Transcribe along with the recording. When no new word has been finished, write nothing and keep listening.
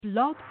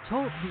Blog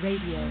Talk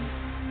Radio.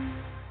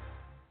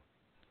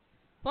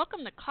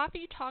 Welcome to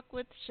Coffee Talk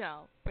with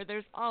Shell, where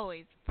there's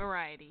always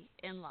variety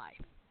in life.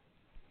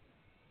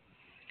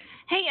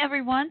 Hey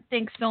everyone,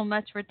 thanks so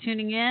much for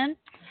tuning in.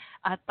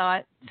 I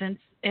thought since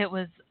it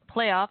was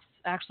playoffs,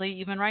 actually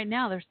even right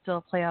now there's still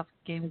a playoff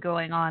game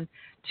going on.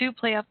 2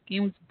 playoff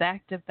games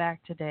back to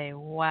back today.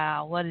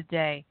 Wow, what a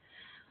day.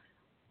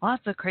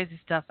 Lots of crazy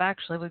stuff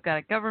actually. We've got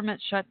a government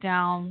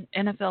shutdown,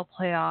 NFL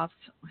playoffs.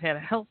 We had a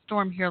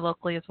hailstorm here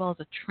locally as well as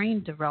a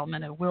train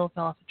derailment. A wheel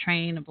fell off a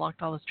train and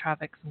blocked all this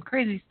traffic. Some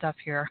crazy stuff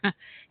here.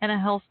 And a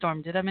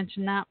hailstorm. Did I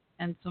mention that?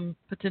 And some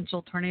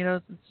potential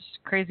tornadoes. It's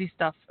just crazy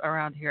stuff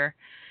around here.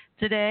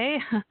 Today,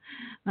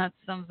 that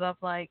sums up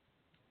like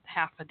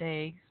half a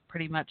day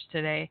pretty much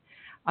today.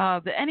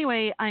 But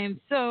anyway, I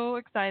am so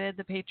excited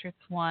the Patriots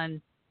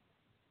won.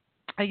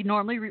 I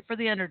normally root for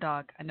the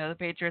underdog. I know the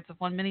Patriots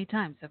have won many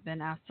times. I've been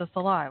asked this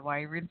a lot. Why are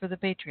you rooting for the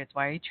Patriots?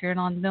 Why are you cheering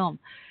on them?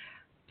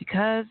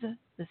 Because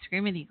the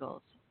Screaming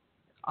Eagles,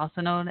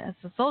 also known as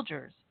the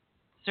soldiers,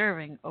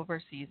 serving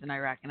overseas in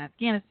Iraq and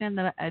Afghanistan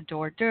that I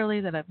adore dearly,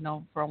 that I've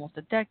known for almost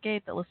a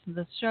decade, that listen to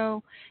this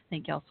show.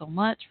 Thank y'all so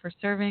much for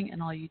serving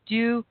and all you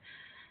do.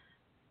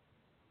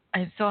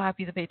 I'm so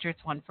happy the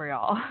Patriots won for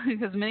y'all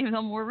because many of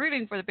them were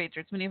rooting for the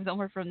Patriots. Many of them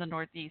were from the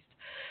Northeast.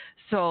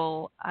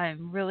 So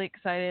I'm really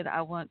excited.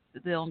 I want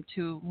them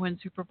to win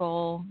Super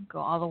Bowl, go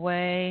all the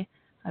way.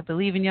 I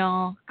believe in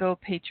y'all. Go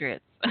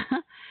Patriots.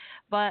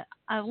 But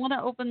I want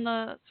to open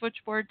the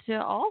switchboard to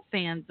all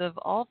fans of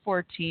all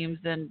 4 teams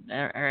and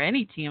or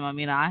any team. I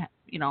mean, I'm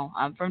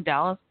from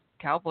Dallas.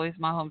 Cowboys,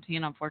 my home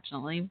team,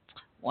 unfortunately,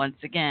 once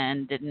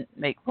again, didn't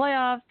make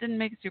playoffs, didn't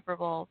make a Super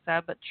Bowl.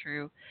 Sad but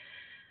true.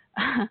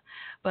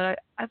 But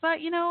I thought,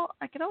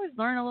 I could always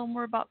learn a little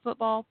more about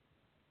football.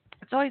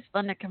 It's always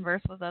fun to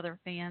converse with other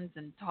fans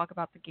and talk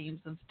about the games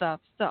and stuff.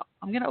 So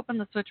I'm going to open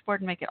the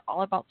switchboard and make it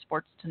all about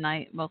sports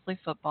tonight, mostly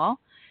football.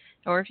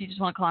 Or if you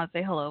just want to call and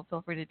say hello,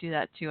 feel free to do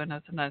that too. I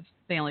know sometimes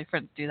family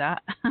friends do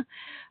that.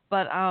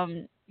 But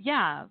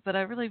but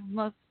I really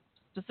most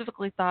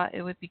specifically thought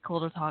it would be cool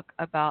to talk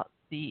about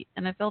the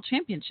NFL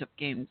championship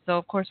game. So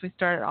of course we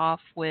started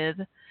off with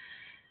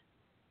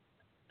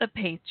the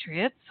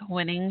Patriots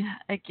winning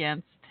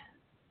against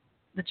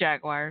the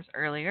Jaguars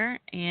earlier,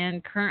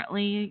 and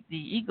currently the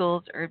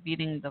Eagles are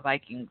beating the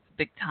Vikings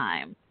big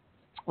time.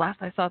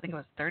 Last I saw, I think it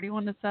was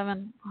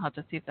 31-7. I'll have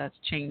to see if that's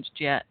changed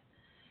yet.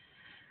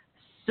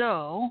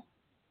 So,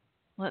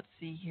 let's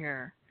see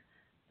here.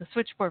 The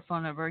switchboard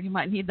phone number, you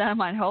might need that. It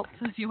might help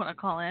if you want to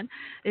call in.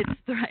 It's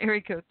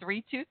area code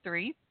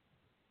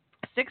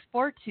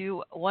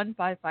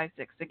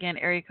 323-642-1556. Again,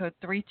 area code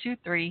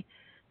 323-642-1556.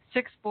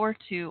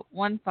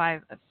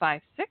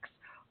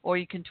 Or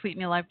you can tweet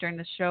me live during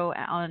the show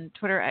on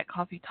Twitter at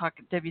Coffee Talk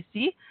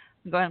WC.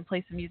 Go ahead and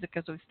play some music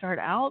as we start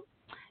out.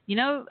 I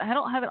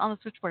don't have it on the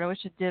switchboard. I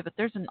wish it did, but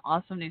there's an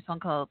awesome new song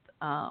called,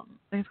 I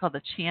think it's called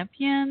The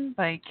Champion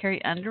by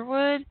Carrie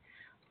Underwood. I'm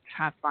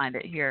trying to find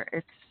it here.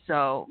 It's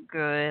so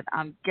good.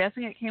 I'm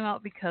guessing it came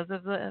out because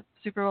of the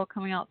Super Bowl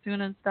coming out soon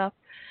and stuff.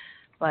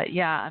 But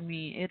yeah, I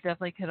mean, it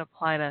definitely could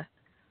apply to,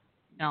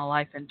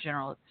 life in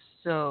general. It's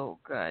so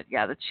good.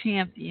 Yeah, The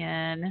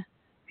Champion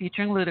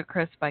featuring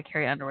Ludacris by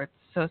Carrie Underwood.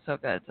 So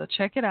good. So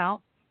check it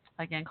out.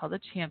 Again, called The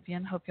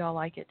Champion. Hope y'all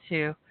like it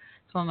too.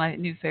 It's one of my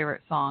new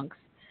favorite songs.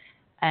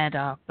 And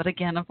but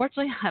again,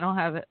 unfortunately, I don't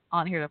have it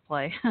on here to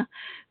play.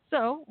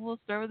 So we'll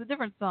start with a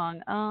different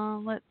song.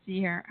 Let's see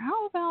here.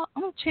 How about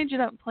I'm gonna change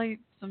it up and play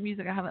some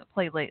music I haven't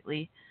played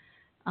lately.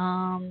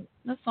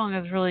 This song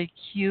is really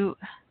cute.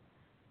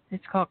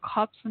 It's called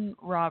Cops and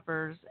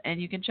Robbers,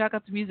 and you can check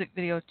out the music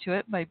video to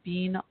it by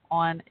being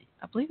on,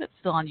 I believe it's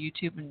still on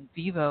YouTube and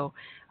Vivo.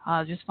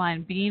 Just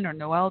find Bean or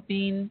Noelle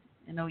Bean,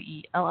 Noelle,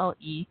 or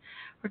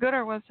go to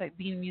our website,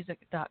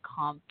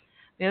 beanmusic.com.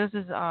 Yeah,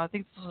 this is, I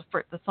think this was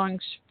the song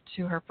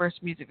to her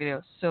first music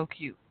video. So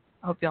cute.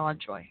 I hope y'all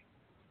enjoy.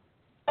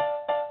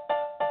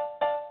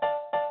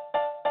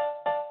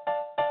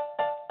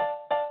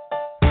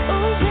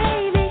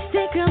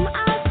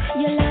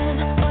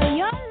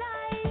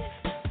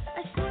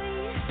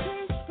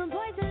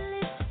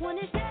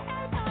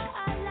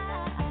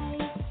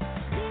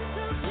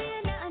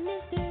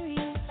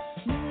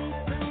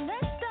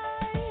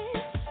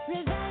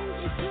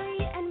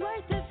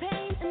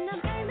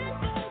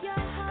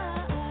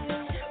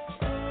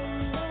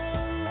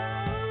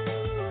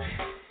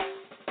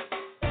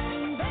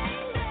 Bang, bang.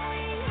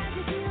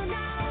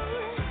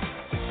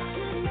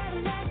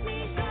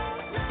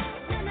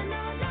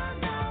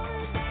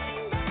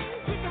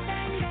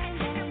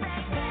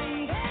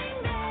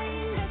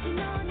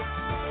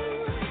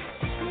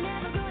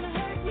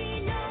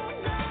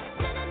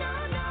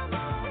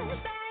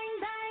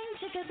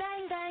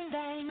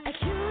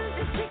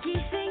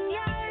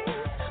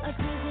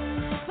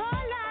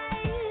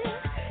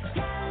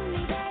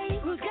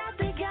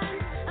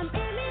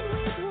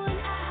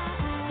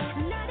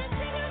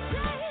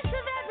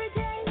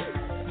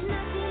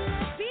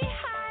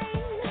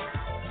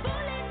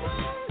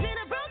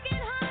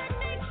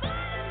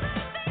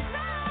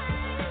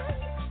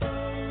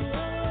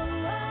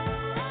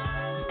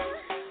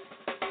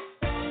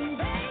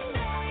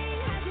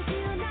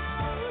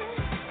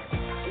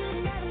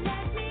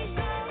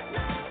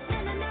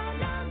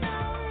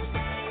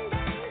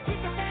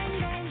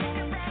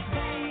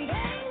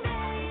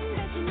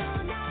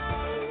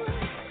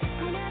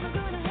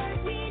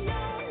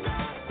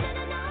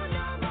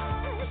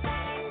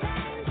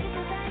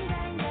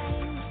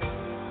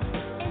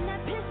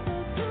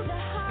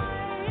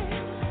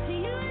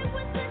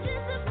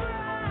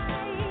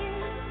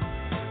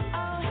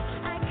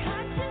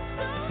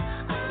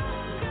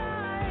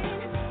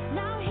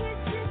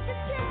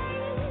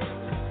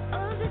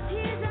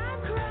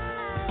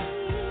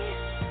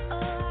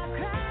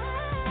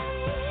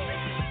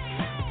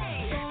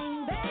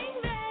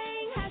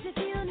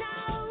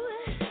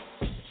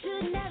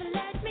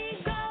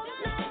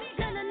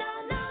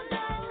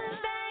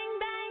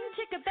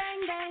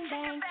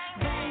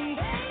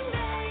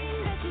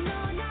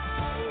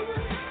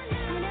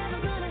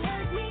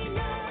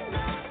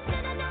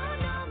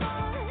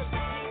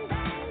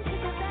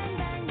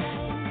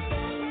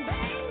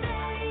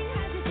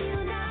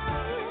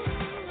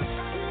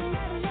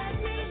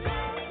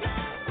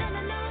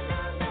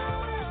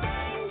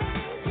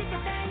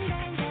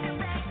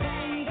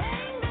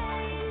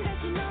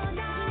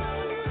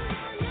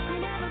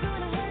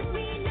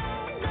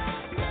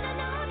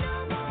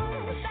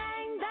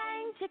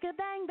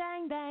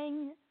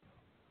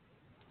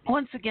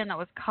 Once again, that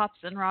was Cops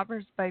and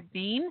Robbers by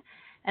Bean.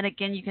 And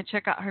again, you can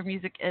check out her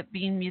music at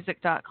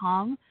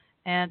beanmusic.com.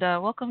 And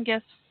welcome,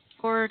 guest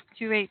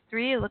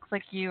 4283. It looks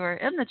like you are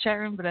in the chat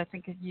room, but I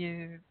think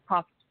you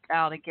popped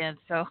out again.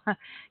 So in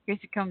case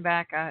you come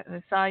back, I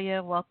saw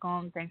you.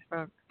 Welcome. Thanks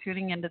for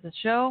tuning into the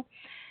show.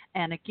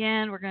 And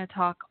again, we're going to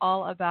talk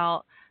all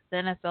about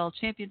the NFL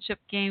championship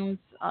games,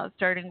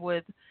 starting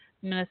with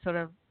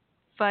Minnesota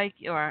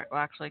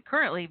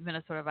currently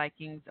Minnesota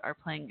Vikings are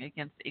playing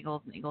against the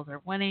Eagles, and the Eagles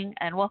are winning.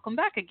 And welcome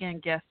back again,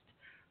 guest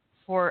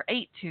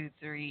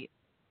 4823.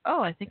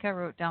 Oh, I think I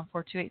wrote down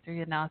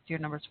 4283, and now it's your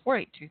number's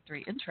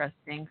 4823.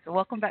 Interesting. So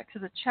welcome back to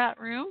the chat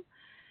room.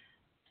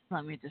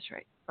 Let me just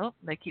write. Oh,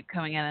 they keep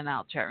coming in and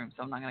out chat room,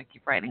 so I'm not going to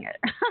keep writing it.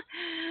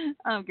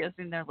 I'm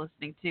guessing they're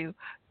listening too,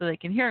 so they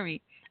can hear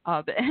me.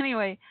 But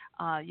anyway,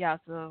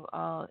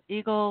 so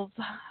Eagles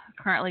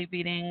currently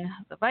beating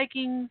the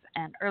Vikings,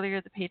 and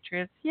earlier the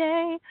Patriots,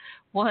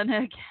 won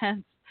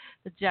against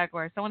the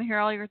Jaguars. So I want to hear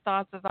all your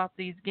thoughts about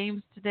these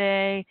games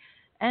today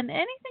and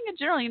anything in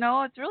general. You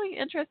know, it's really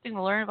interesting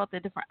to learn about the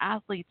different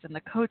athletes and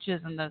the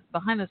coaches and the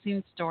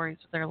behind-the-scenes stories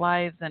of their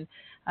lives. And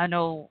I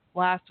know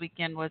last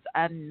weekend was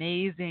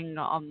amazing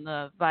on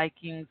the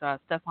Vikings.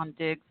 Stephon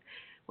Diggs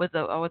with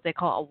what they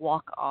call a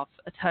walk-off,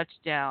 a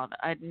touchdown.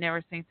 I'd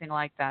never seen anything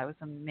like that. It was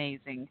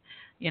amazing,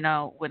 you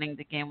know, winning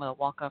the game with a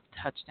walk-off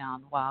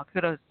touchdown. Wow,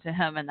 kudos to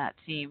him and that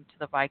team, to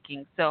the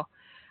Vikings. So,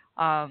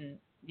 I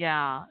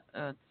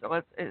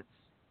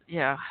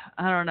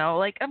don't know.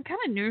 Like, I'm kind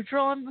of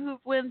neutral on who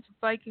wins,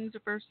 Vikings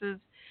versus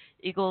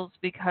Eagles,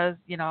 because,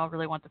 you know, I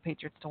really want the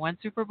Patriots to win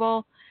Super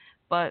Bowl.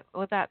 But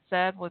with that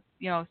said, with,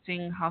 you know,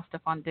 seeing how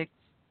Stephon Diggs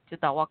did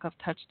that walk-off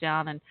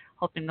touchdown and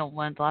hoping they'll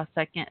win the last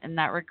second in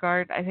that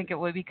regard, I think it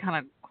would be kind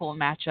of cool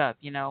matchup,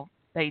 you know,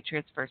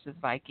 Patriots versus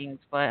Vikings.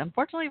 But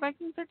unfortunately,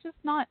 Vikings are just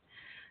not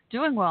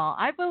doing well.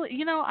 I believe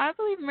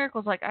in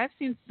miracles. Like, I've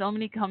seen so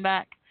many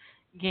comeback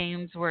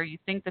games where you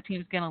think the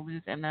team's going to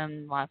lose, and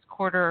then last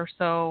quarter or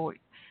so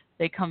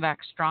they come back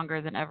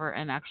stronger than ever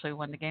and actually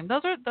win the game.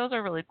 Those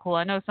are really cool.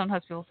 I know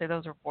sometimes people say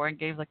those are boring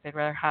games, like they'd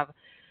rather have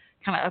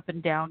kind of up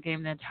and down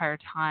game the entire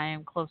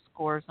time, close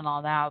scores and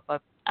all that.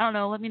 But I don't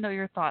know. Let me know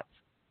your thoughts.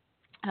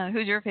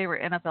 Who's your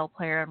favorite NFL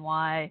player and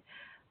why?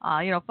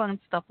 Fun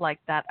stuff like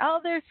that. Oh,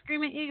 they're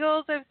screaming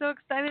Eagles. I'm so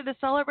excited to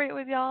celebrate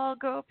with y'all.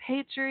 Go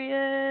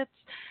Patriots.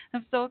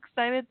 I'm so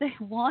excited they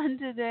won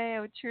today.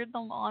 I cheered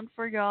them on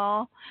for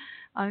y'all.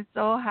 I'm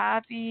so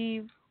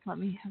happy. Let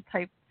me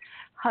type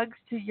hugs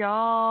to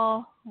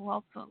y'all.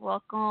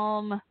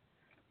 Welcome.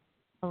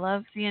 I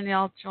love seeing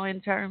y'all join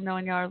the chat room,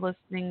 knowing y'all are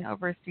listening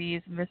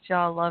overseas. Miss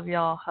y'all. Love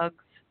y'all.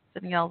 Hugs.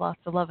 Sending y'all lots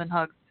of love and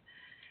hugs.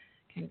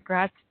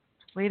 Congrats.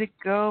 Way to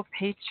go,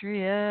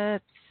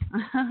 Patriots.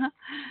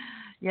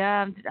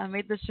 Yeah, I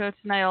made the show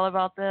tonight all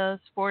about the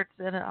sports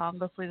and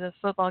mostly the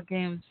football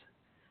games.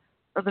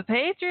 But the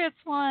Patriots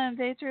won.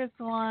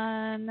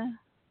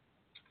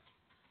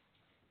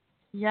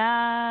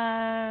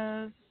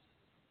 Yes.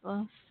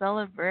 Let's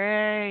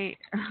celebrate.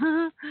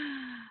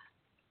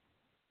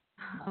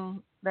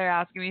 They're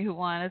asking me who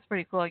won. It's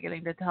pretty cool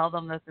getting to tell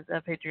them that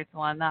the Patriots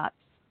won. That's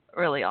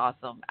really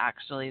awesome,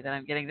 actually, that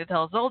I'm getting to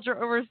tell a soldier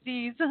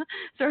overseas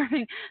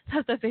serving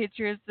that the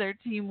Patriots, their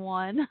team,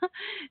 won.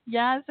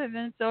 Yes, I've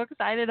been so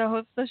excited to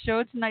host the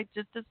show tonight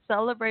just to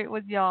celebrate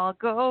with y'all.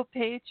 Go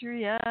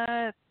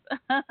Patriots!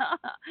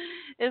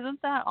 Isn't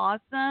that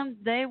awesome?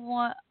 They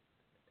won.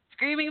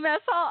 Screaming mess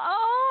hall.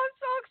 Oh, I'm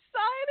so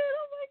excited.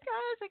 Oh my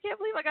gosh. I can't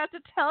believe I got to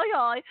tell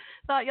y'all. I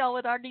thought y'all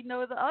would already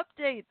know the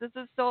update. This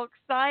is so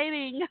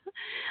exciting.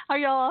 Are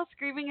y'all all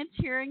screaming and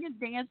cheering and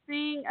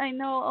dancing? I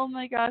know. Oh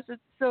my gosh.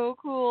 It's so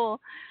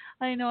cool.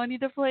 I know. I need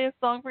to play a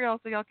song for y'all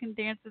so y'all can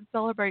dance and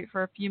celebrate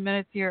for a few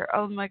minutes here.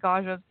 Oh my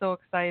gosh. I'm so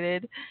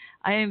excited.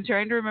 I am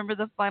trying to remember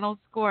the final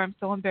score. I'm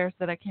so embarrassed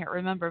that I can't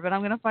remember, but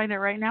I'm going to find it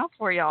right now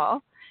for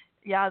y'all.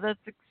 Yeah, that's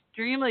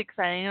extremely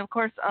exciting. And of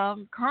course,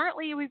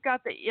 currently we've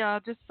got the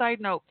just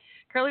side note.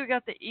 Currently we've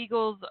got the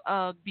Eagles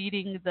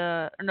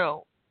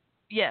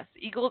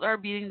Eagles are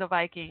beating the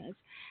Vikings,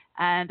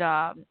 and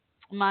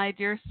my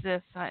dear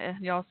sis,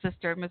 y'all's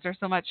sister, miss her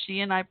so much. She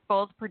and I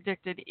both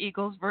predicted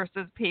Eagles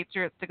versus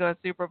Patriots to go to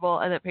Super Bowl,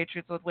 and that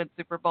Patriots would win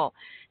Super Bowl.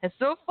 And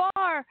so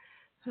far,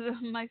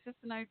 my sister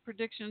and I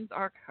predictions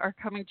are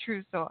coming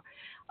true. So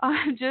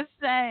I'm just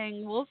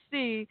saying, we'll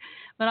see.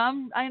 But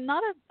I'm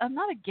not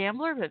a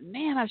gambler, but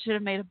man, I should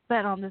have made a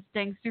bet on this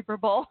dang Super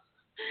Bowl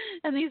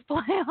and these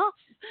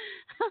playoffs.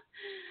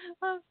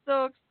 I'm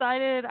so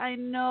excited. I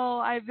know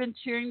I've been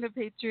cheering the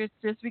Patriots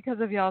just because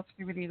of y'all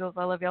screaming Eagles.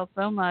 I love y'all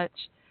so much,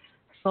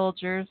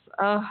 soldiers.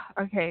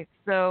 Okay,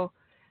 so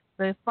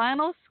the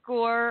final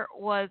score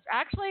was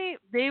actually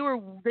they were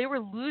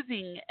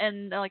losing,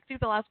 and like through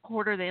the last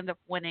quarter they ended up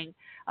winning.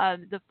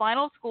 The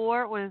final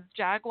score was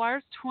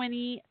Jaguars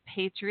 20,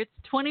 Patriots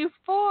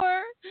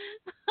 24.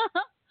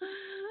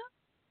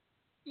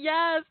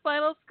 Yes,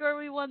 final score,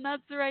 we won.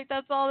 That's right.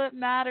 That's all that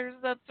matters.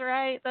 That's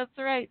right.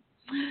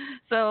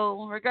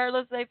 So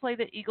regardless, they play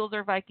the Eagles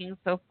or Vikings.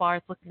 So far,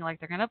 it's looking like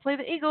they're gonna play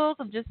the Eagles.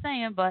 I'm just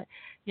saying, but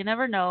you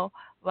never know.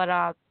 But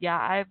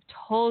I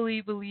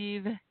totally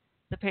believe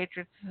the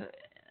Patriots.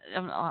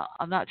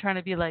 I'm not trying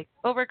to be like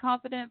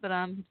overconfident, but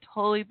I'm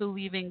totally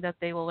believing that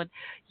they will win.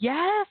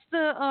 Yes,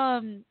 yeah.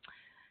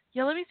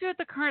 Let me see what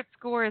the current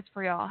score is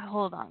for y'all.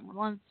 Hold on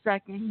 1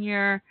 second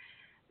here.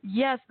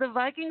 Yes, the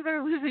Vikings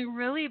are losing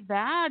really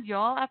bad,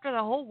 y'all. After the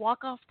whole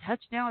walk-off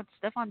touchdown with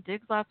Stephon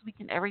Diggs last week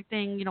and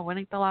everything,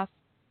 winning the last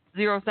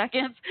 0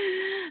 seconds,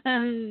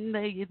 and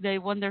they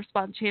won their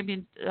spot in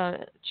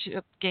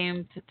championship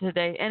game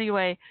today.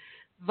 Anyway,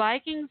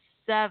 Vikings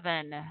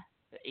 7,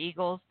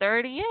 Eagles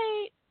 38.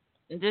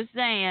 I'm just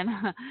saying.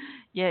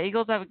 Yeah,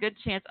 Eagles have a good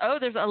chance. Oh,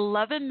 there's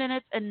 11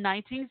 minutes and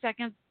 19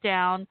 seconds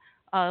down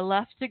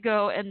left to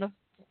go in the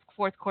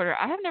fourth quarter.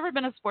 I have never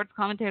been a sports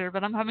commentator,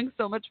 but I'm having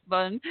so much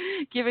fun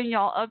giving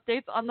y'all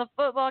updates on the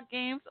football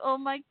games. Oh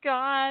my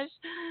gosh.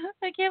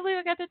 I can't believe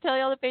I got to tell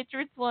y'all the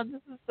Patriots won.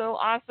 This is so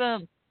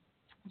awesome.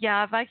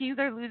 Yeah, Vikings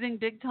are losing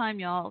big time,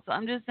 y'all. So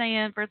I'm just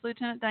saying, First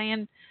Lieutenant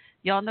Diane,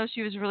 y'all know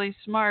she was really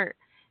smart.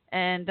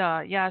 And,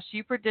 yeah,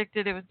 she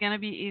predicted it was going to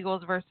be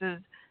Eagles versus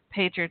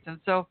Patriots. And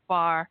so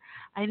far,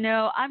 I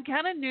know I'm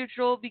kind of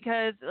neutral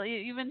because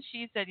even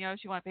she said,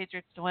 she wanted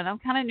Patriots to win. I'm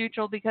kind of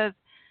neutral because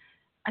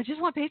I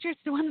just want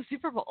Patriots to win the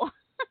Super Bowl.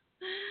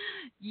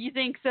 You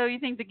think so? You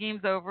think the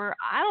game's over?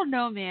 I don't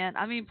know, man.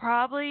 I mean,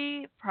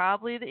 probably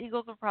the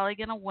Eagles are probably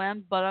going to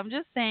win, but I'm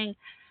just saying,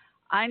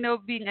 I know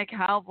being a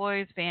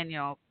Cowboys fan,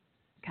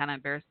 kind of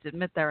embarrassed to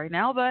admit that right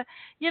now, but,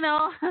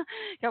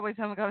 Cowboys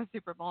haven't got a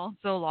Super Bowl in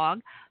so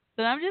long.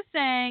 But I'm just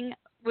saying,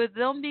 with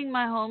them being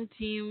my home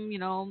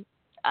team,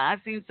 I've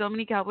seen so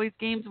many Cowboys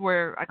games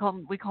where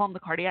we call them the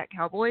cardiac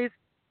Cowboys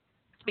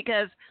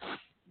because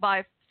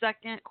by by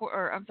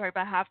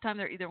halftime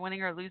they're either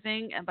winning or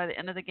losing, and by the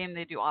end of the game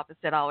they do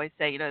opposite. I always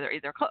say, they're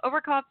either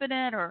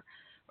overconfident or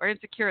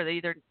insecure. They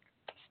either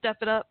step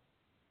it up,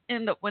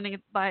 end up winning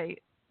it by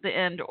the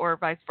end, or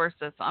vice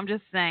versa. So I'm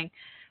just saying,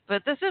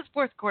 but this is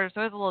fourth quarter,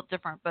 so it's a little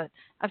different. But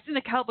I've seen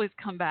the Cowboys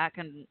come back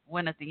and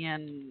win at the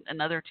end,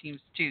 and other teams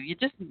too. You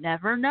just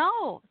never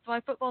know. That's why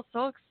football's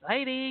so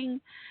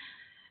exciting.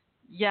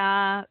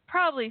 Yeah,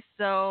 probably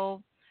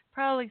so.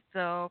 Probably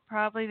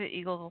the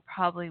Eagles will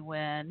probably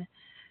win.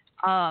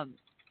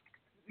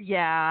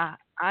 Yeah,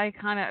 I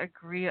kind of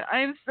agree.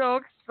 I'm so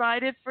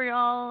excited for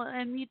y'all,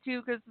 and me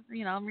too, because,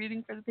 I'm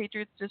rooting for the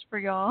Patriots just for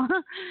y'all.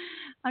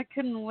 I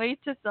couldn't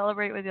wait to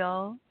celebrate with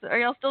y'all. So are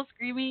y'all still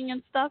screaming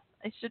and stuff?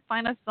 I should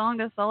find a song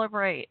to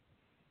celebrate.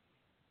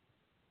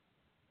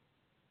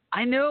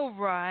 I know,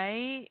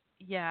 right?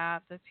 Yeah,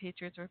 if the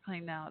Patriots were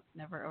playing now, it's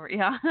never over.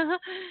 Yeah.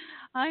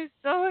 I'm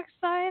so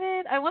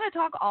excited. I want to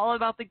talk all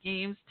about the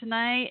games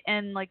tonight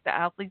and, like, the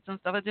athletes and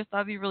stuff. I just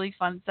thought it'd be a really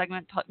fun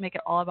segment to make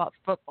it all about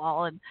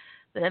football and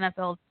the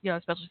NFL,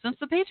 especially since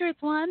the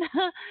Patriots won.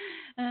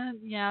 And,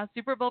 yeah,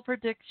 Super Bowl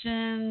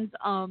predictions,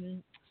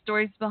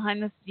 stories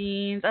behind the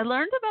scenes. I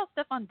learned about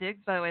Stephon Diggs,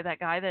 by the way, that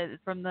guy that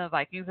from the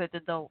Vikings that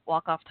did the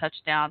walk-off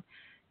touchdown.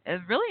 It's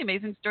a really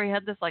amazing story. He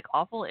had this, like,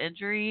 awful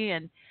injury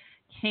and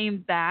came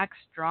back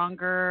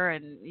stronger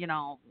and,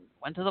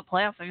 went to the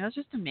playoffs. I mean, that's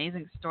just an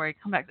amazing story.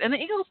 Come back. And the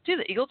Eagles, too.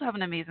 The Eagles have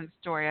an amazing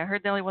story. I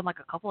heard they only won, like,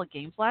 a couple of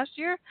games last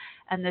year.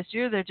 And this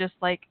year they're just,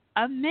 like,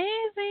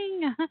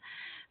 amazing.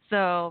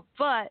 So,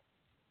 but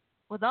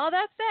with all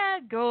that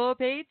said, go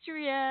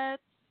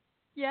Patriots.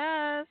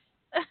 Yes.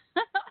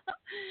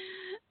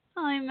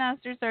 Hi,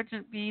 Master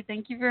Sergeant B.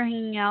 Thank you for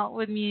hanging out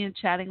with me and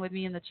chatting with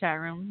me in the chat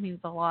room. It means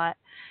a lot.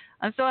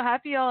 I'm so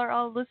happy y'all are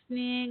all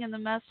listening in the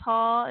mess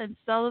hall and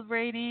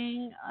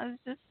celebrating.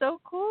 It's just so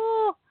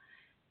cool.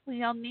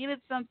 Y'all needed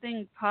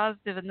something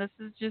positive, and this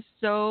is just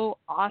so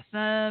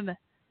awesome.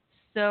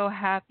 So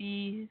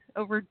happy,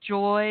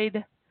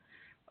 overjoyed.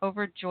 Now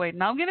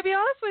I'm going to be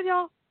honest with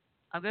y'all.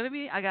 I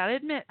got to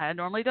admit, I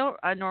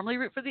normally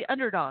root for the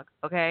underdog,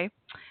 okay?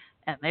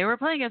 And they were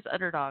playing against the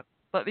underdog.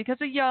 But because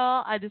of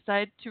y'all, I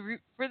decided to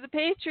root for the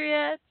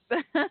Patriots.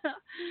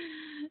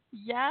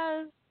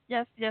 Yes.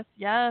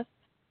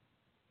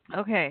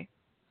 Okay,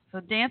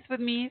 so dance with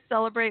me,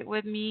 celebrate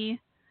with me.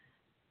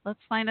 Let's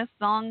find a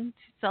song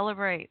to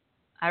celebrate.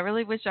 I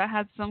really wish I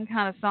had some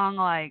kind of song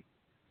like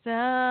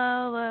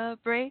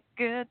celebrate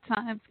good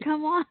times.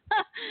 Come on.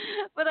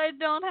 But I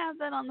don't have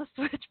that on the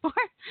switchboard.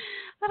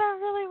 But I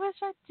really wish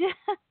I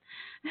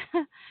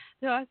did.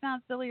 Do I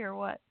sound silly or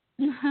what?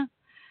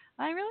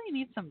 I really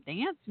need some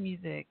dance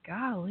music.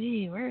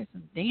 Golly, where is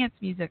some dance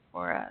music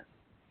for us?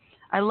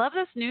 I love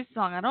this new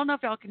song. I don't know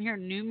if y'all can hear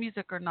new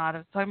music or not. I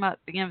was talking about at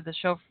the beginning of the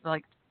show for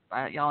like,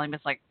 y'all only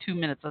missed like 2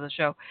 minutes of the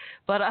show.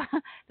 But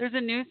there's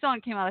a new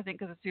song came out, I think,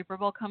 because of the Super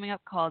Bowl coming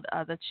up called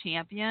The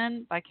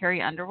Champion by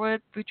Carrie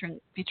Underwood featuring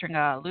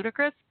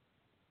Ludacris.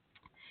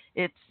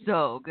 It's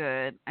so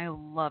good. I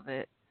love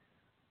it.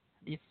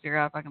 I need to figure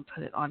out if I can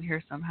put it on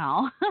here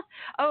somehow.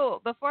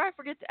 Oh, before I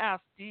forget to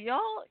ask,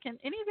 can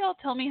any of y'all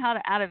tell me how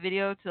to add a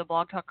video to the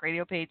Blog Talk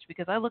Radio page?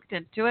 Because I looked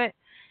into it.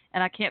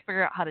 And I can't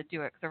figure out how to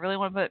do it because I really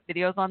want to put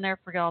videos on there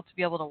for y'all to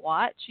be able to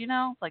watch,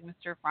 like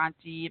Mr.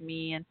 Franti and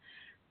me and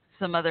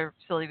some other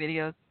silly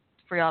videos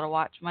for y'all to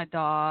watch, my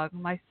dog,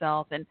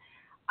 myself. And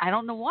I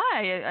don't know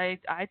why.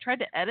 I tried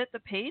to edit the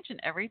page and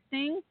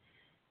everything,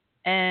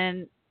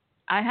 and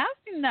I have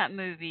seen that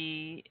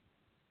movie.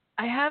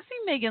 I have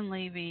seen Megan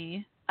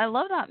Levy. I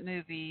love that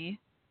movie.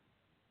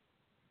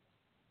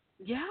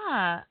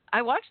 Yeah,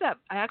 I watched that.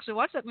 I actually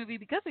watched that movie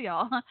because of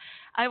y'all.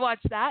 I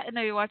watched that, and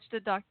I watched the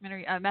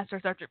documentary, Master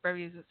Sergeant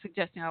Brevy was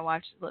suggesting I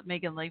watch the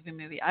Megan Levy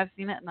movie. I've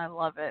seen it, and I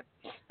love it.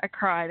 I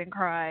cried and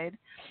cried.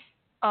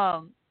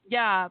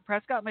 Yeah,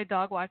 Prescott, my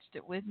dog, watched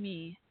it with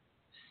me.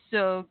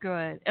 So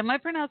good. Am I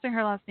pronouncing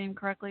her last name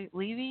correctly?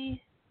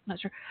 Levy?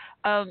 Not sure.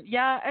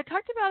 Yeah, I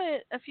talked about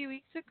it a few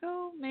weeks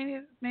ago,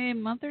 maybe a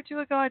month or two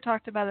ago. I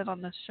talked about it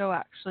on the show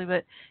actually,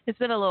 but it's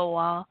been a little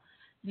while.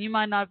 You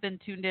might not have been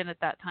tuned in at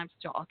that time, so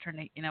you'll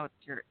alternate, with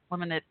your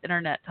limited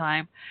internet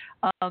time.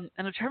 And I'm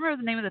trying to remember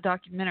the name of the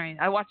documentary.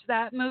 I watched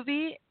that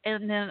movie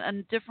and then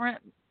a different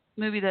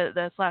movie,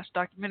 the slash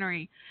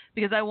documentary,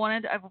 because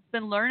I've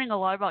been learning a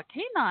lot about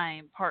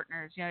canine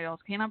partners, y'all's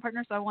canine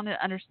partners. So I wanted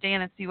to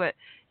understand and see what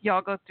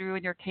y'all go through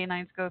and your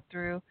canines go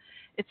through.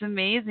 It's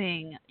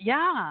amazing.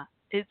 Yeah,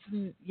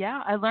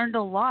 I learned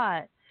a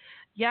lot.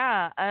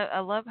 Yeah, I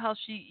love how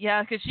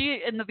because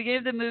she, in the beginning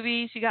of the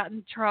movie, she got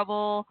in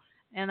trouble,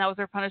 and that was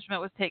her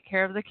punishment, was take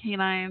care of the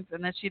canines,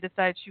 and then she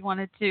decided she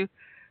wanted to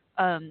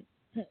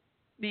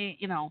be,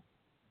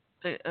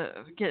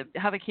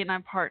 have a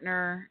canine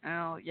partner.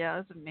 Oh, yeah, it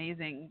was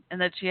amazing.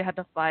 And then she had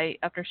to fight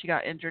after she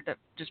got injured. That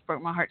just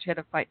broke my heart. She had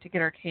to fight to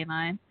get her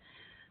canine,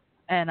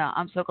 and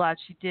I'm so glad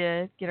she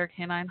did get her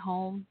canine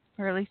home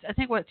for at least, I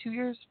think, 2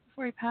 years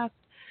before he passed.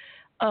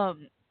 That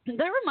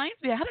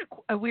reminds me, I had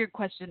a weird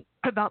question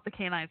about the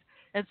canines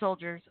and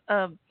soldiers.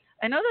 I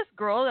know this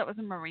girl that was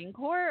in Marine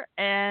Corps,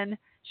 and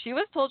she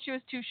was told she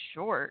was too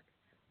short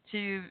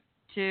to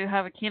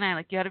have a canine.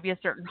 Like, you had to be a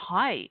certain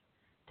height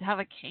to have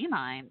a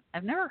canine.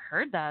 I've never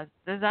heard that.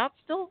 Is that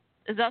still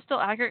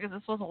accurate? Because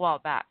this was a while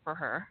back for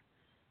her.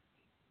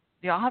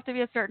 Do y'all have to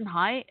be a certain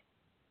height?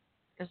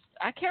 Because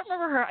I can't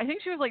remember her. I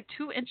think she was like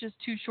 2 inches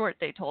too short,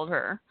 they told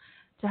her,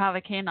 to have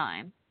a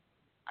canine.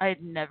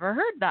 I'd never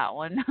heard that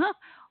one. I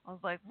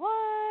was like,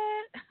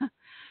 what?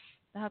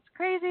 That's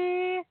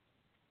crazy.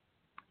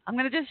 I'm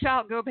going to just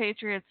shout "Go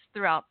Patriots"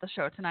 throughout the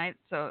show tonight,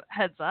 so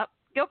heads up.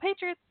 Go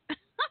Patriots!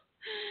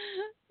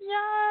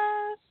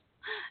 Yes!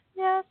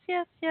 Yes,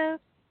 yes, yes.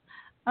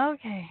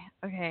 Okay.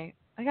 I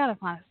got to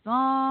find a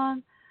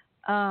song.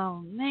 Oh,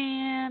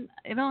 man.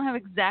 I don't have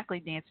exactly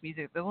dance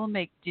music, but we'll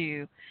make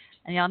do.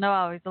 And y'all know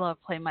I always love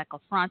playing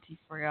Michael Franti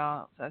for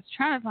y'all, so I was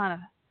trying to find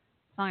a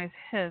song as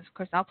his. Of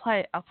course, I'll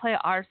play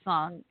our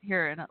song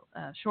here in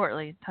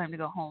shortly. Time to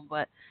go home,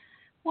 but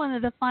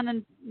wanted to find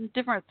a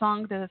different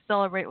song to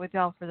celebrate with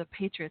y'all for the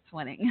Patriots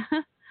winning.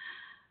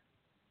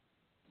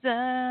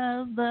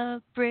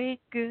 Celebrate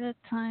good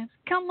times.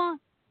 Come on.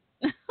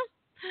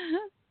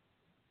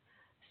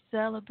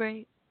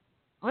 Celebrate.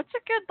 What's a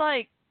good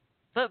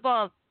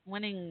football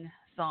winning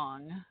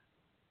song?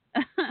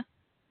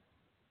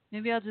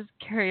 Maybe I'll just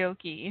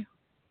karaoke.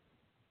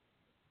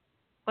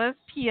 What does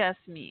PS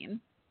mean?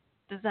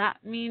 Does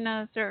that mean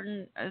a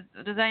certain?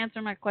 Does that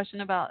answer my question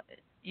about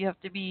you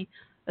have to be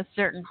a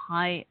certain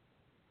height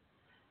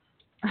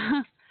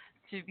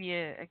to be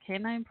a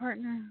canine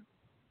partner?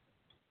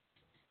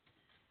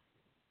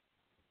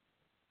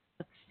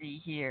 Let's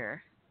see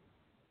here.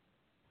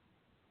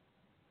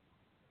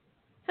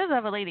 It says I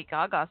have a Lady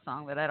Gaga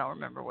song, but I don't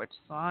remember which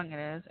song it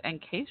is.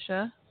 And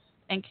Keisha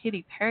and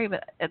Katy Perry,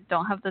 but I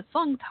don't have the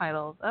song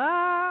titles.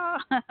 Ah!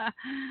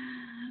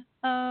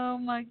 Oh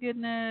my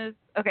goodness.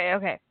 Okay.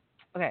 I'm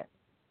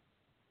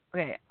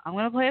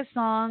gonna play a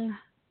song,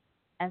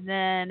 and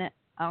then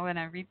I'm going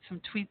to read some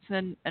tweets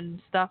and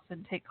stuff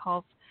and take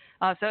calls.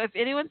 So if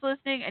anyone's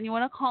listening and you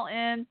want to call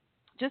in,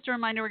 just a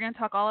reminder, we're going to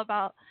talk all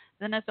about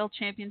the NFL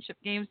championship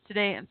games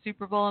today and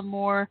Super Bowl and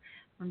more,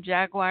 from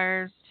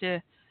Jaguars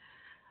to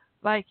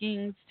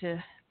Vikings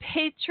to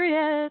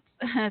Patriots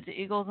to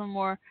Eagles and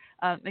more.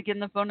 Again,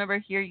 the phone number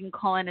here you can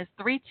call in is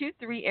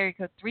 323, area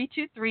code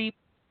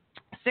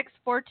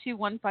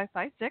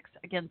 323-642-1556.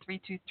 Again,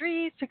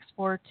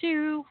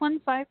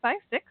 323-642-1556.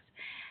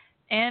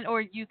 And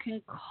or you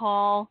can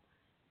call,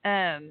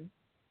 or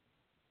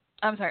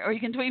you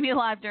can tweet me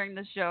live during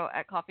the show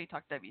at Coffee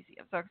Talk WC.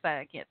 I'm so excited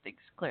I can't think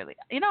clearly.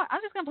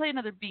 I'm just going to play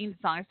another Beans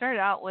song. I started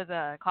out with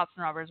Cops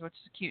and Robbers, which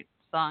is a cute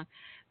song.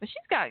 But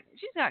she's got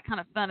kind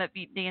of fun,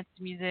 upbeat dance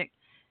music.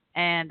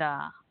 And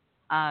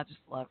I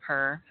just love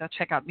her. So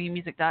check out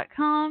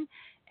beanmusic.com.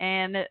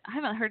 And I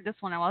haven't heard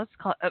this one in a while. It's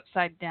called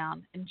Upside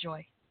Down.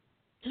 Enjoy.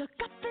 Look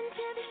up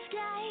into the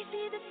sky,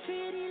 see the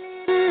pretty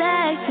little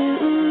lights.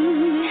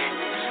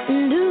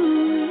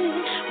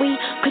 Ooh, we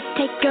could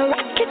take a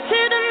rocket to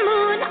the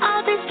moon.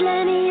 Oh, there's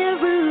plenty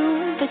of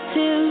room for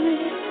two.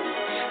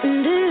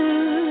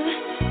 Ooh,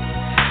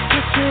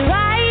 catch a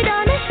ride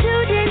on a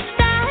shooting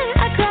star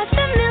across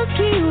the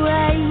Milky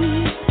Way.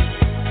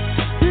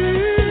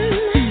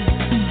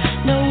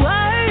 No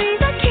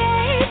worries or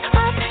cares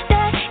up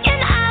there in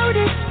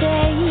outer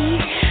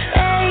space.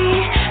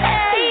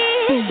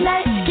 Hey,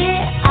 let's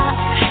get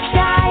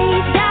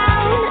upside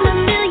down, a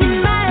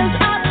million miles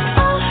up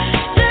off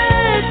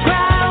the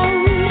ground.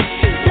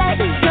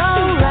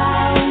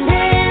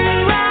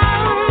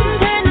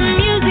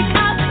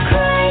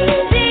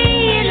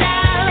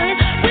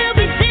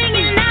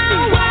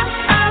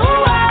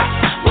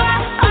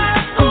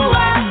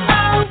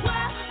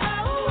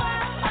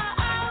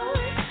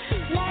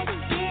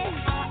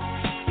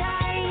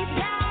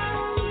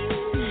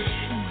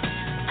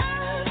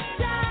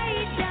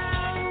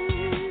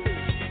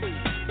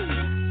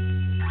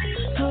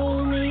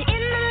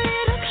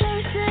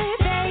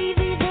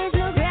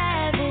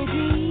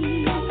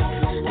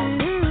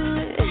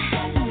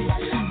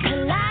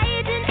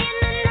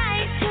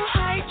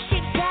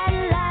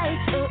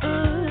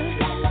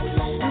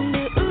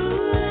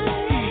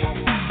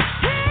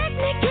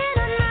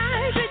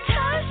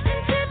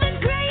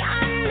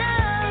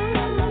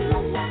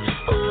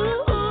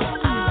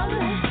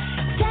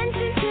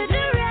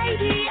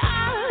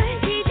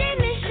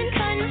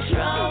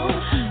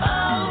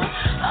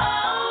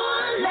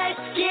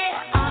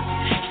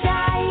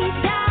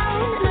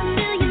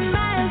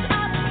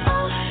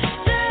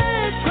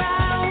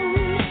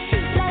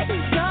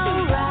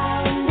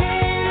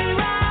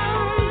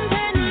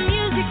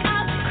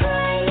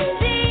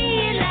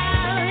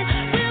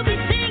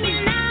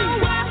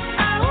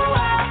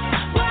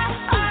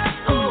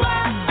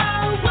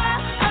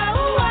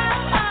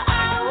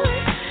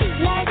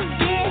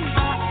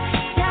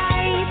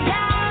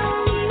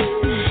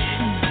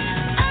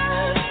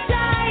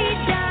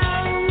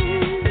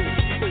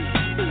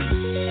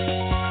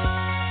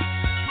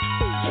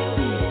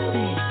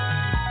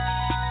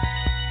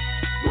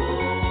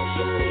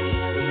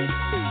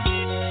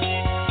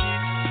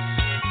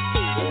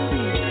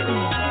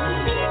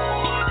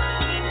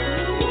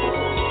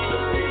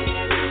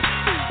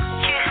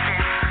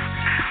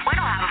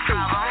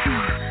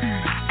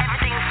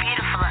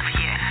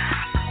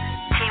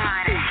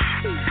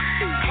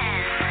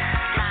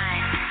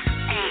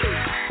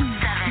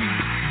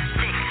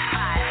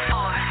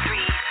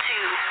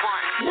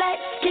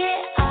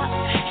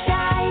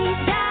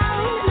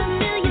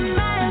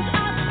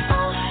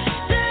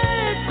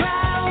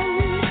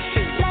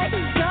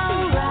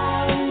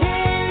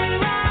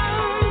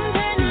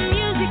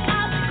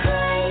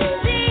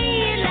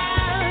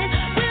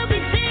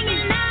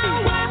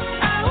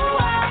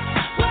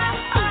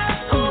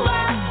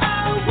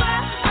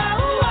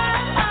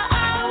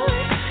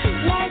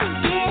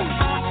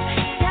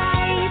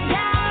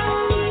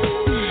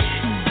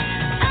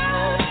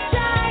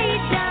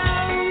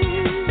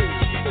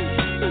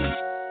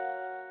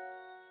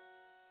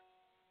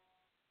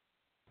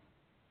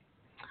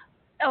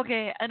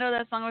 Okay, I know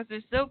that song was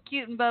just so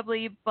cute and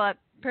bubbly, but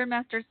per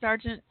Master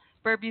Sergeant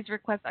Burby's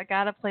request, I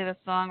gotta play the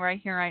song right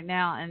here, right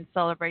now, and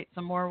celebrate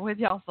some more with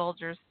y'all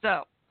soldiers.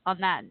 So, on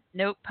that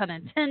note, pun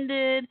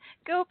intended,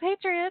 go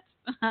Patriots!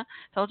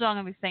 Told y'all I'm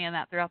gonna be saying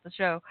that throughout the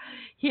show.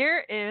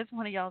 Here is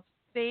one of y'all's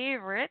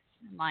favorites,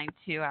 mine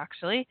too,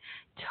 actually,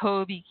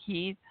 Toby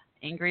Keith,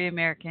 Angry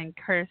American,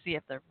 courtesy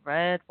of the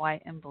Red,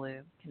 White, and Blue.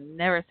 Can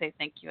never say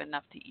thank you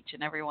enough to each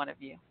and every one of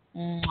you.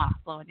 Mwah,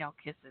 blowing y'all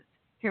kisses.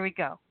 Here we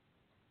go.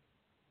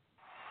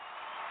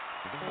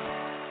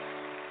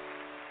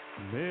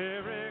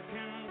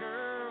 American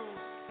girls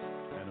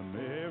and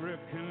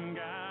American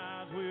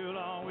guys will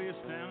always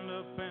stand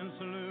up and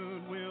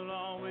salute. We'll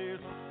always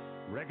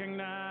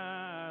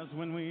recognize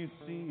when we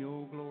see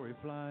your glory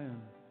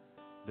flying.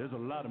 There's a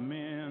lot of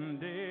men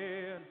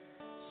dead,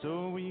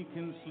 so we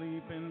can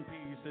sleep in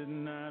peace at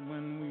night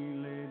when we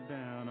lay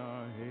down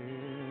our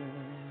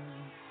heads.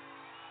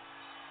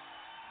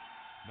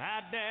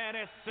 My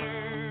daddy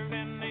served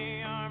in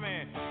the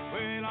army,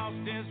 where he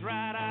lost his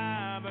right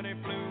eye, but he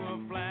flew a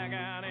flag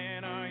out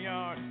in our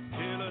yard.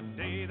 Till the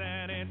day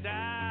that he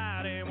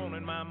died, he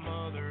wanted my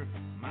mother,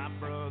 my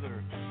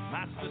brother,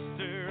 my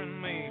sister, and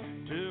me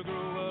to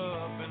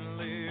grow up and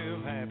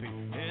live happy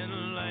in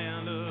the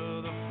land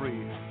of the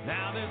free.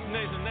 Now this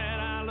nation that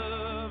I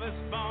love is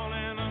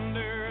falling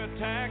under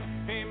attack.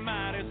 A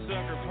mighty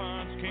sucker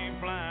punch came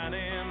flying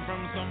in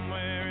from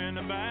somewhere in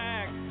the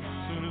back.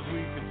 Soon as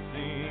we could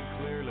see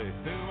clearly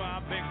through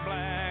our big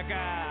black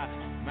eye,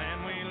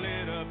 man, we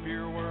lit up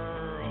your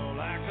world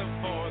like the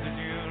 4th of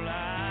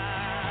July.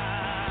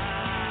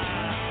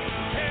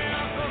 Hey,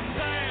 Uncle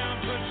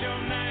Sam, put your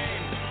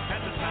name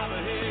at the top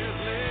of his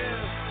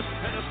list,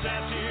 and the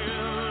Statue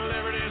of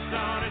Liberty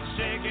started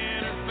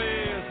shaking her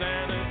fist,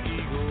 and the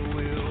eagle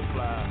will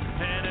fly,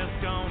 and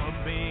it's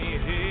gonna be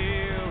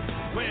here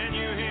when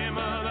you hear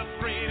Mother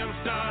Freedom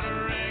start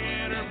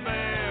ringing her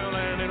bell,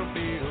 and it'll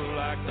feel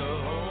like the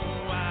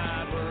whole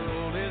wide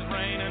world is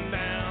raining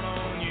down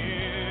on you.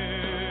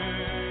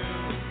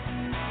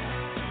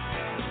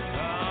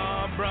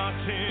 Brought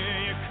to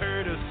you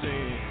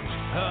courtesy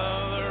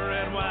of the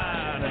red,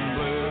 white, and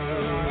blue.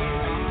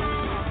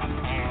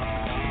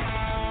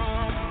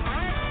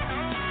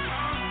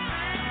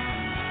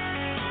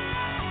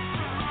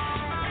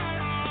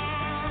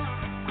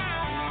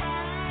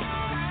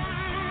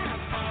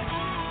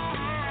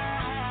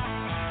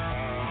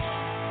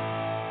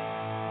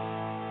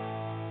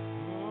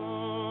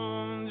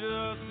 Oh,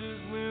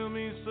 justice will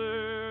be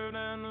served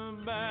and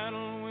the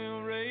battle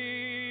will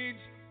rage.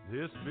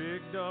 This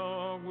big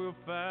dog will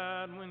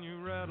fight when you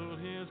rattle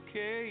his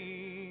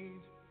cage,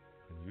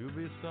 and you'll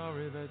be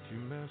sorry that you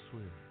mess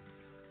with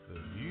the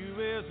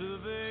U.S.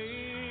 of A.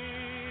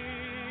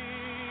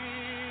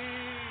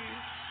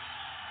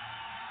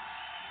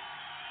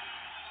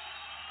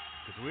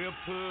 'Cause we'll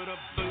put a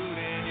boot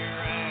in your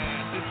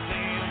ass, it's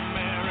the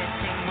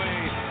American way.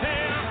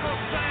 Hey, Uncle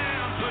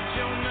Sam, put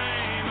your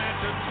name at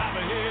the top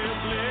of his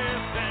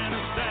list, and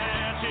the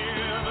Statue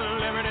of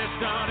Liberty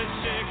started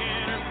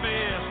shaking her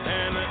fist,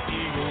 and the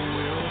eagle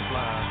will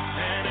fly,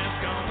 and it's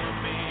gonna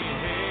be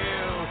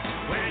hell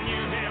when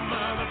you hear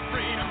Mother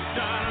Freedom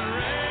start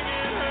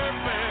ringing her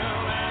bell,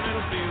 and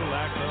it'll feel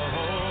like the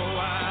whole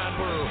wide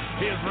world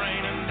is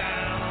raining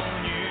down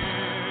on you.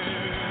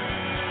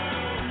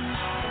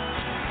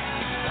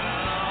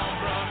 All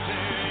brought to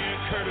you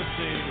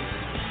courtesy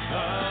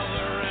of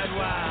the red,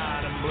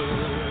 white, and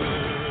blue.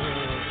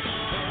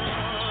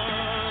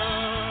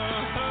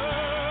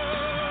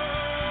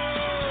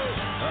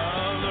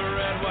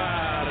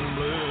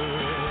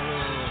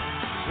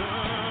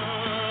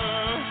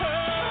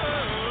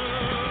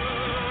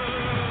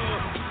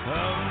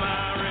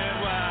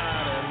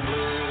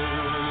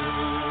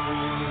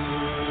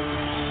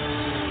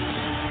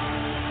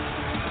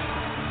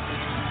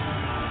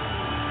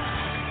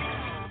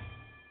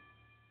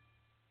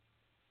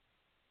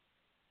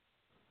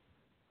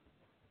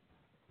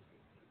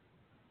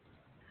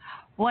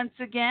 Once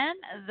again,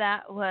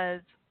 that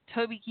was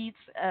Toby Keith's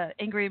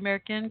Angry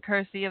American,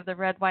 courtesy of the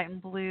Red, White,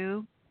 and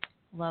Blue.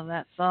 Love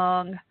that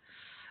song.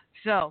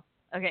 So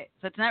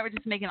tonight we're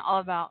just making it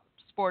all about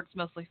sports,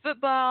 mostly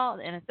football,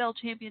 the NFL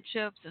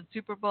championships, and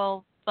Super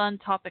Bowl. Fun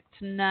topic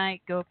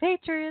tonight. Go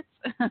Patriots!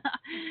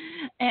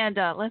 And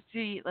let's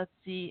see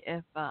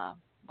if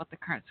what the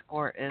current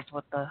score is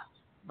with the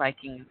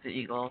Vikings, the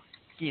Eagles.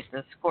 See if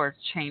the score's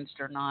changed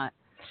or not.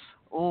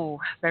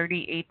 Oh,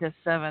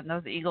 38-7.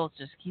 Those Eagles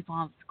just keep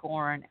on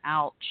scoring.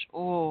 Ouch.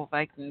 Oh,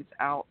 Vikings.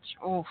 Ouch.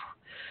 Oh,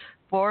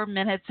 4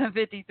 minutes and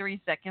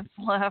 53 seconds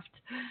left.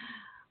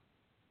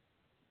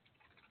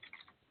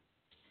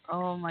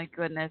 Oh my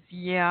goodness.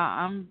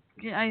 Yeah,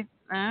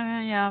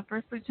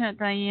 First Lieutenant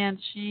Diane.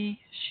 She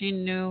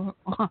knew.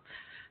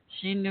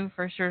 She knew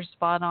for sure,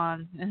 spot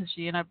on.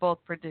 She and I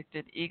both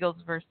predicted Eagles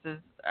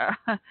versus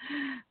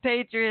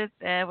Patriots,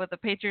 and with the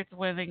Patriots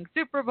winning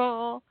Super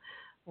Bowl.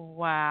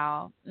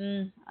 Wow.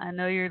 I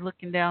know you're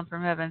looking down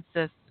from heaven,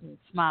 sis, and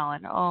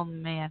smiling. Oh,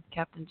 man.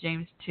 Captain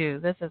James, too.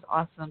 This is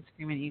awesome,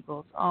 Screaming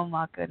Eagles. Oh,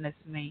 my goodness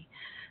me.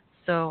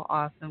 So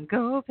awesome.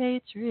 Go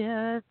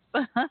Patriots.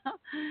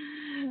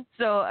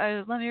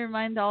 So let me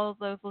remind all of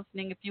those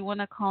listening, if you want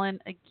to call in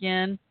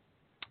again,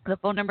 the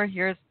phone number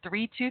here is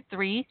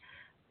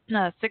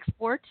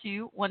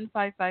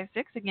 323-642-1556.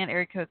 Again,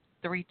 area code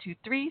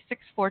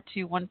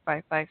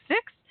 323-642-1556.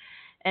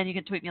 And you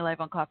can tweet me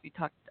live on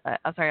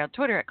on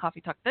Twitter at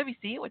Coffee Talk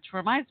WC, which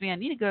reminds me I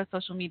need to go to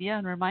social media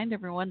and remind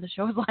everyone the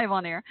show is live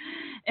on air.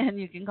 And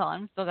you can call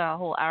in. Still got a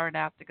whole hour and a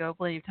half to go.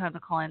 Plenty of time to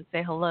call in,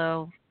 say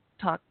hello,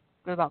 talk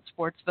about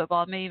sports,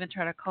 football. I may even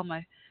try to call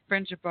my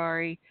friend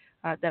Jabari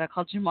that I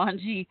call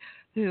Jumanji,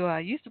 who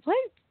used to play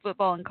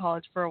football in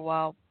college for a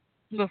while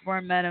before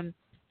I met him.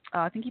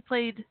 I think he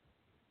played,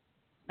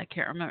 I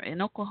can't remember,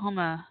 in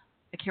Oklahoma.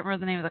 I can't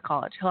remember the name of the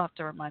college. He'll have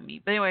to remind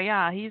me. But anyway,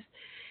 yeah, he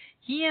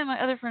and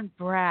my other friend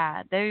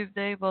Brad,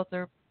 they both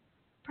are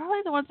probably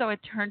the ones I would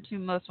turn to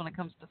most when it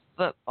comes to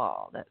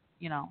football, that,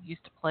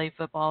 used to play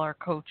football or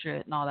coach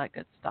it and all that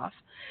good stuff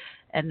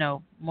and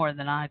know more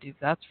than I do,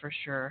 that's for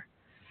sure.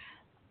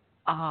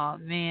 Oh,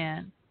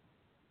 man.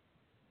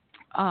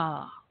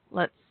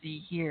 Let's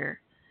see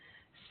here.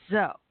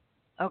 So,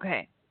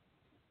 okay.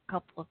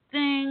 Couple of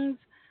things.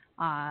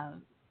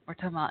 We're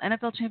talking about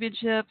NFL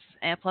championships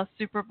and plus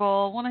Super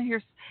Bowl. Want to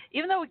hear,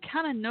 even though we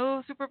kind of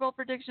know Super Bowl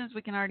predictions,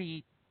 we can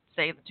already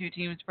say the two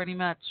teams pretty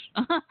much.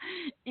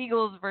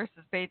 Eagles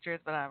versus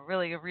Patriots, but I'm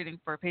really rooting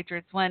for a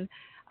Patriots win.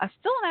 I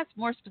still want to ask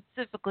more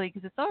specifically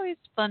because it's always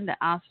fun to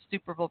ask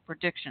Super Bowl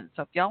predictions.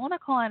 So if y'all want to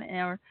call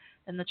in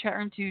the chat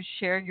room to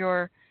share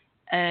your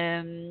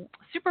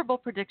Super Bowl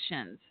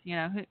predictions,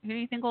 who do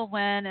you think will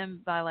win,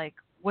 and by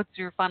what's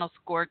your final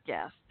score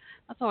guess?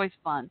 That's always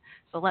fun.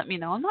 So let me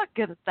know. I'm not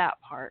good at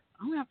that part.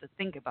 I'm going to have to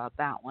think about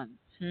that one.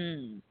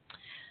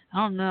 I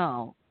don't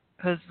know.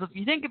 Because if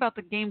you think about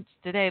the games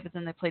today, but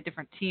then they play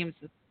different teams,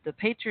 the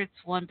Patriots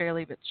won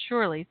barely but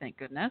surely, thank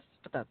goodness.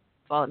 But that's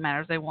all that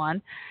matters. They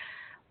won.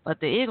 But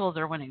the Eagles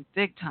are winning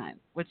big time,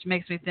 which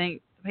makes me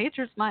think the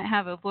Patriots might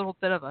have a little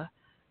bit of a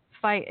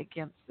fight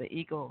against the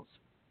Eagles.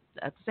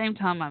 At the same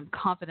time, I'm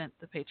confident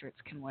the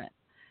Patriots can win.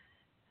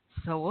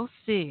 So we'll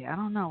see. I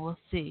don't know. We'll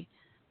see.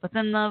 But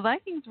then the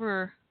Vikings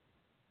were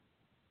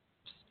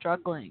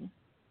struggling,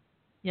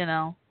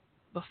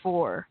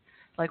 before.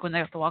 Like when they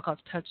have to walk off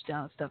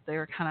touchdown and stuff, they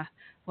were kind of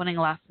winning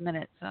last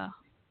minute. So,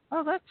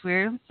 that's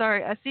weird. I'm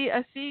sorry. I see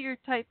you're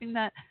typing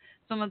that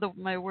some of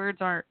my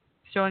words aren't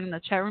showing in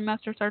the chat room,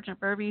 Master Sergeant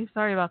Burby.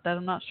 Sorry about that.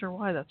 I'm not sure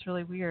why. That's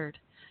really weird.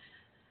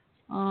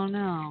 Oh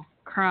no,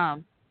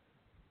 crumb.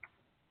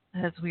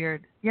 That's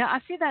weird. Yeah, I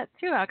see that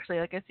too. Actually,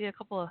 I see a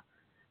couple of,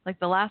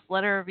 the last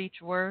letter of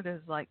each word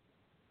is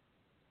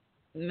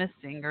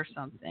missing or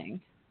something.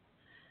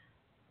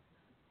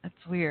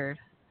 That's weird.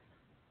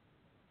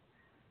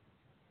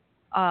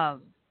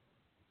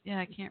 Yeah,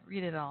 I can't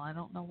read it all. I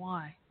don't know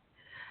why.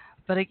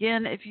 But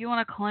again, if you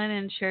want to call in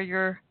and share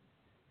your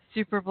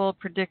Super Bowl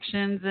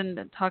predictions and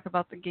talk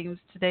about the games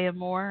today and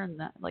more,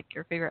 and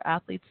your favorite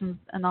athletes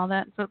and all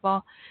that in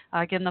football,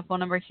 again, the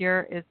phone number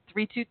here is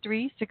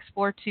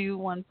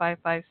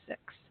 323-642-1556.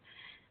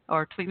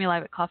 Or tweet me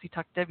live at Coffee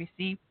Talk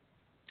WC.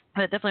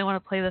 I definitely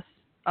want to play this.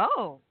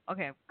 Oh,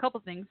 okay. A couple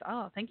things.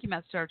 Oh, thank you,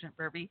 Master Sergeant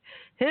Burby.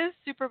 His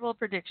Super Bowl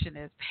prediction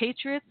is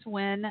Patriots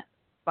win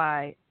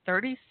by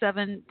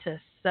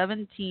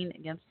 37-17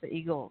 against the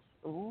Eagles.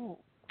 Ooh,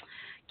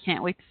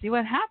 can't wait to see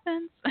what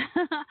happens.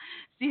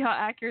 See how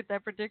accurate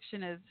that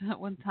prediction is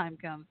when time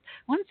comes.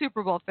 One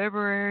Super Bowl,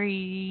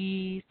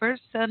 February 1st,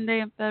 Sunday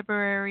in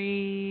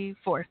February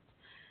 4th.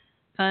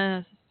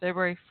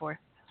 February 4th.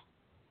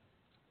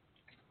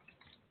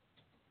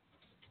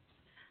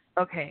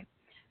 Okay,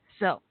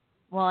 so,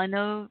 well, I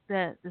know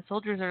that the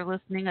soldiers are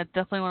listening. I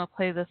definitely want to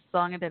play this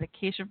song in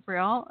dedication for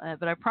y'all,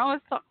 but I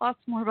promise to talk lots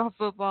more about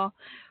football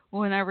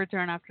when I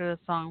return after the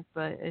song,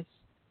 but it's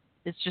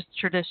just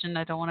tradition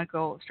I don't want to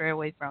go stray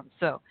away from.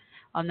 So,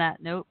 on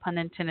that note, pun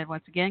intended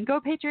once again, go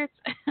Patriots!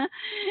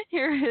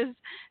 Here is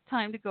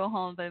Time to Go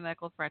Home by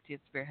Michael Franti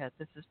at Spearhead.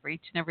 This is for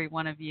each and every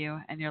one of you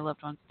and your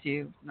loved ones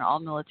too, and all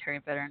military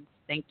veterans.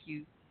 Thank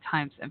you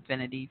times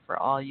infinity for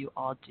all you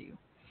all do.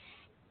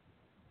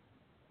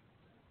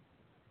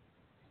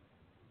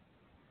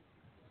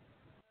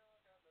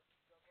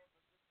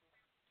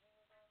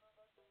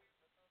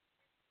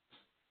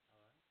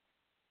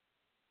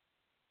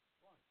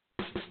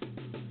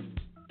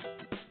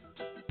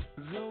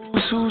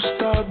 Those who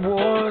start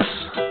wars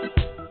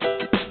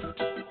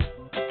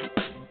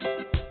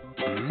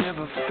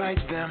never fight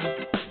them.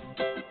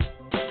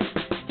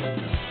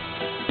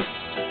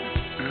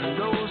 And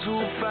those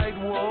who fight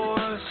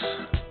wars,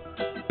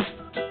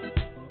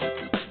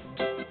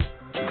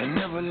 they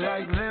never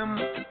like them.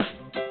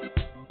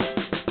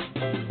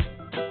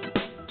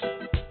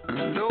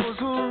 And those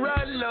who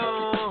write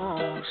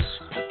laws,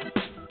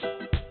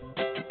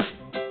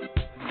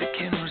 they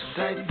can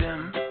recite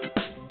them.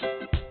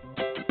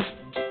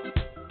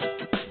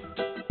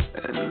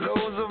 And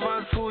those of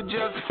us who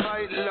just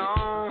fight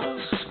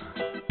laws,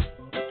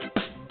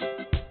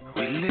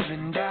 we live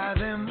and die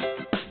them.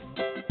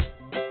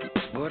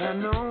 But I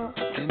know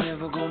they're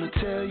never gonna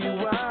tell you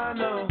why,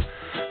 no.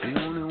 They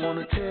only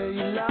wanna tell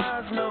you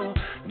lies, no.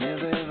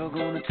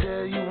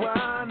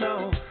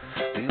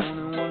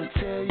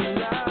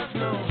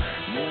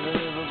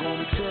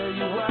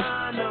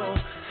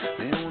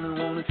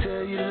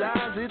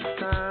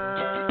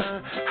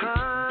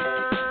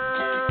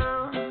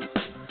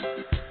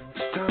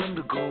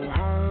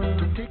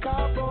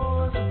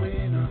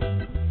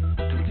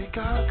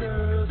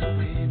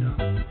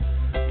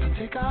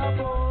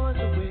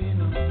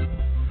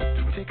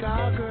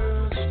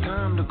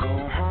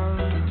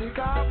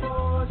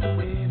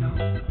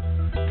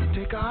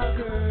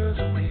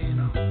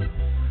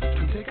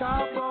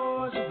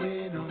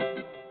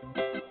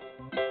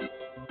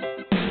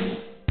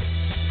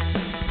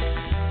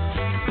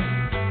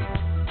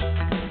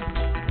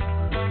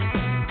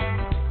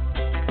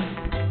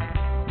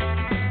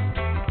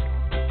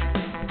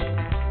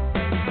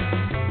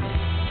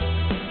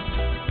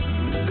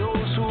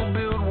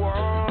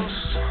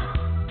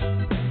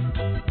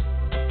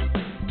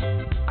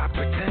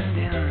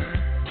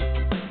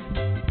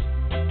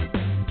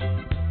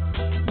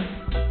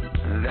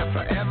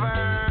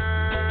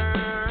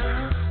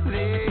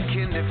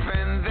 can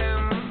defend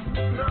them.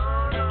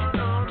 No, no,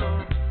 no,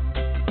 no.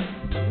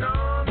 No,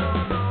 no,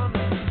 no,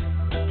 no.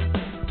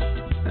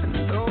 And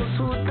those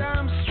who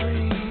dam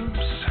streams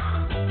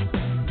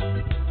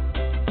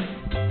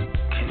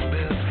can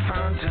build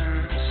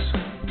fountains.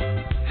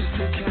 Yes,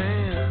 they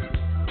can.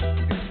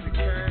 Yes, they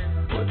can.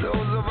 For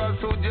those of us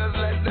who just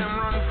let them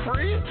run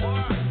free,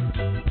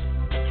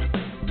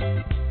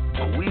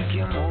 we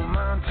can move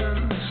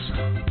mountains.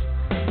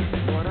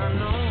 But I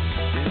know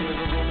they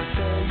never gonna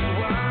tell you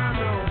I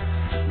know.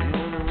 They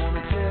only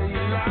wanna tell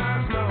you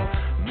lies, no.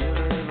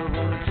 Never ever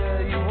gonna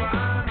tell you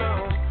I know.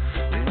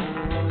 They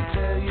only wanna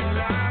tell you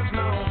lies,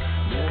 no.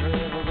 Never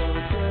ever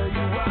gonna tell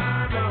you I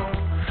know.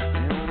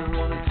 They only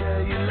wanna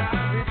tell you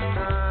lies.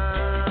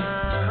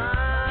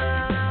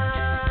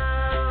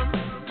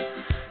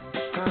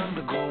 It's time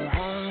to go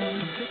home.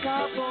 Don't take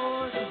our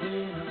boys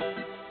away now.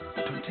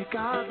 Don't take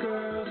our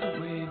girls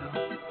away now.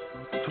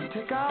 Don't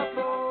take our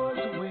boys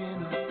away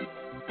now.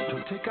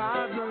 Don't take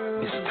our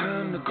girls. It's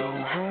time to go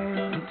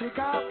home. Don't take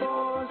our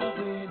boys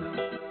away now.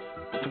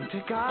 Don't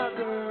take our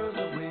girls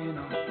away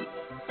now.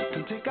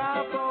 Don't take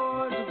our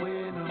boys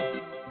away now.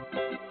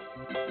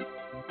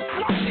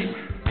 Flush it.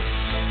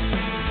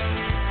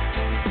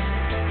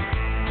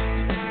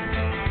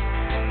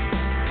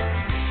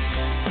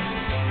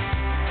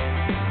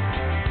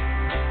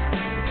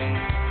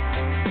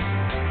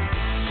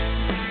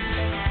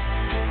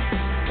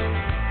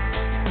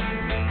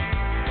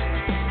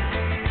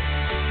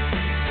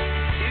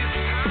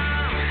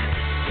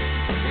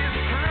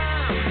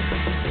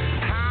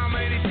 How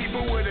many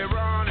people were they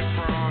running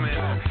from it?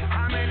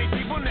 How many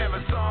people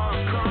never saw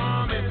it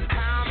coming?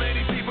 How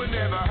many people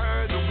never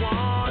heard the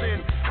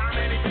warning? How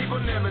many people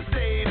never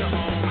stayed at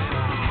home?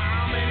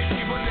 How many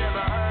people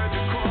never heard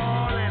the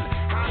calling?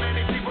 How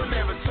many people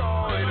never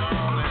saw it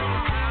all?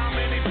 How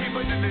many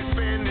people did they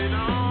spend it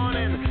on?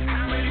 And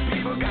how many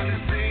people got to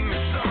sing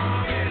the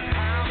song? And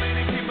how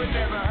many people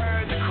never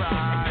heard the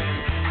crying?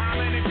 How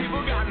many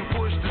people gotten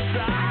pushed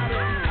aside?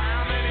 And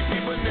how many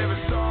people never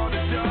saw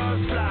the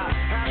dust fly?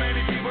 How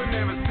many people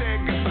never said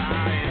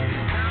goodbye? And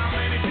how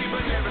many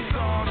people never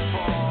saw the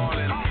fall?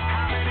 And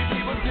how many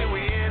people till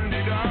we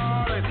ended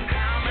all? And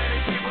how many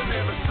people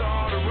never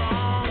saw the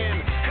wrong?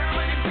 And how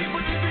many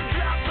people did we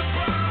drop the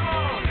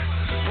bomb?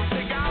 Don't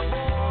take our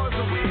boys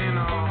away,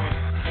 no.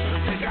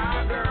 Don't take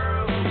our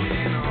girls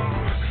away, no.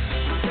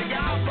 Don't take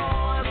our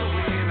boys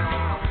away, no.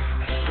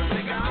 Don't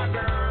take our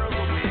girls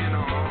away,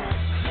 no.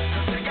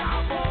 Don't take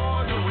our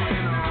boys away,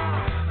 no.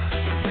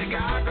 Don't take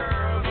our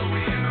girls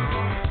away, no.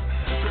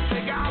 Don't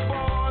take our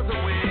boys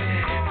away.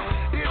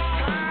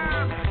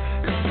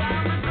 It's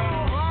time to go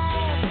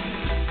home.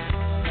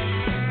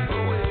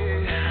 Away,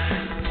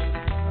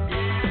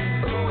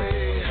 away,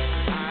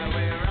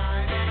 highway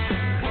riding.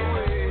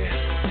 Away,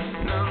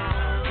 no,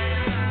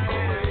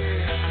 away, away,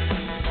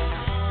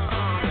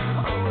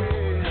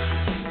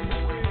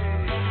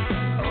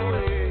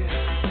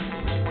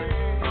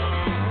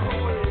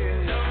 away.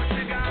 Don't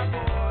take our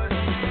boys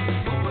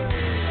away.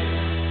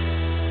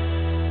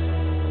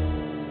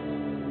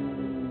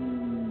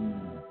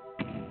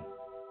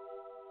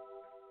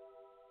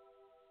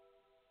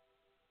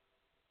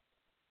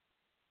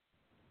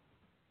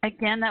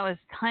 Again, that was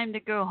Time to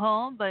Go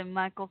Home by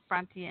Michael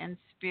Franti and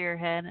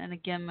Spearhead. And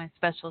again, my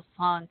special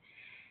song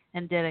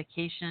and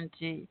dedication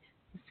to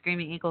the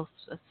Screaming Eagles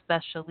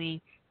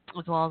especially,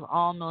 as well as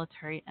all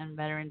military and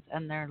veterans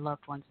and their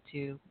loved ones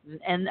too.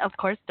 And of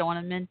course, don't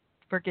want to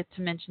forget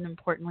to mention,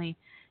 importantly,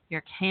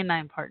 your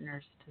canine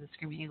partners to the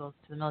Screaming Eagles,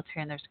 to the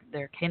military and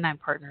their canine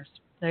partners.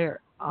 They're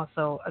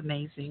also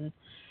amazing.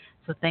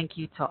 So thank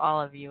you to all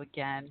of you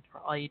again for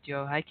all you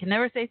do. I can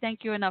never say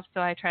thank you enough, so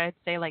I try to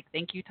say like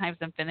thank you times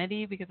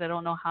infinity because I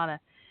don't know how to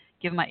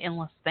give my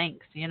endless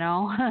thanks, you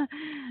know.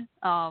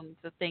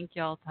 So thank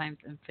you all times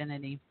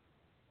infinity.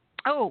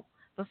 Oh,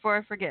 before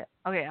I forget,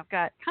 okay, I've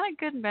got kind of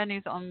good and bad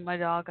news on my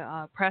dog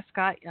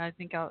Prescott. I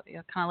think I'll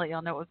kind of let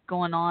y'all know what's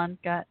going on.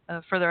 Got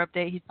a further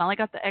update. He finally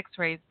got the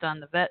X-rays done.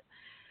 The vet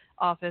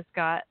office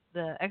got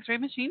the X-ray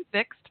machine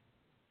fixed.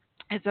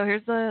 And so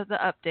here's the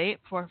update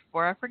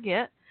before I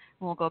forget.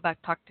 We'll go back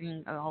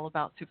talking all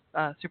about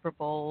Super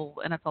Bowl,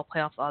 NFL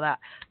playoffs, all that.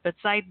 But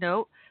side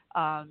note,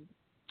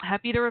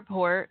 happy to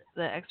report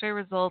the X-ray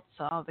results.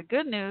 The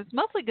good news,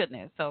 mostly good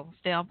news. So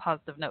stay on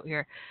positive note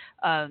here.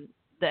 The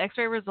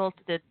X-ray results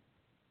did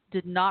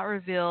not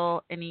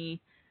reveal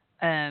any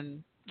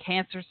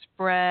cancer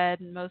spread.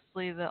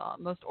 Mostly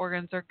most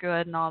organs are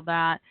good and all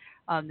that.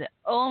 The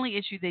only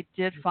issue they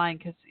did find,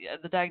 because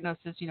the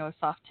diagnosis, is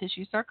soft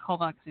tissue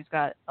sarcoma, because he's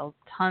got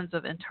tons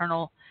of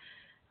internal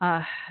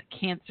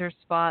cancer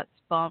spots,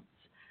 bumps.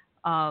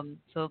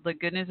 So the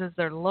good news is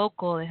they're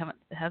local. It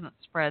hasn't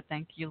spread,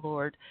 thank you,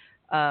 Lord.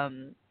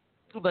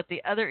 But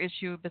the other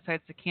issue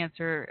besides the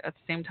cancer, at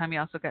the same time, he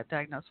also got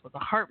diagnosed with a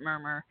heart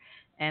murmur.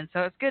 And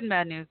so it's good and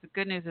bad news. The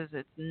good news is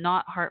it's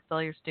not heart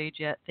failure stage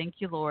yet, thank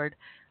you, Lord.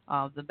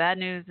 The bad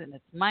news, and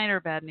it's minor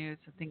bad news.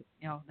 I think,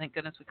 thank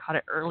goodness we caught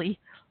it early.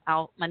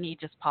 Ow, my knee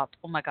just popped.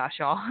 Oh my gosh,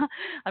 y'all.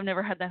 I've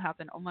never had that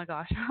happen. Oh my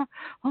gosh.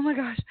 Oh my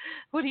gosh.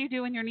 What do you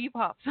do when your knee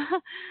pops?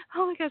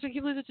 Oh my gosh, I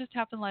can't believe it just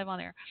happened live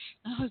on air.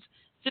 I was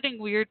sitting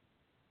weird,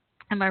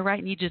 and my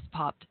right knee just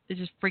popped. It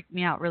just freaked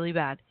me out really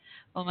bad.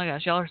 Oh my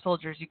gosh, y'all are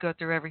soldiers. You go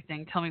through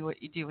everything. Tell me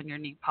what you do when your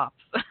knee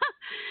pops.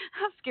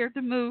 I'm scared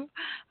to move.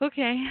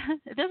 Okay.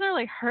 It doesn't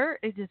really hurt.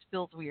 It just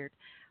feels weird.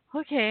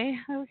 Okay.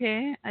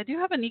 I do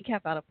have a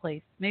kneecap out of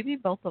place. Maybe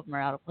both of them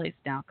are out of place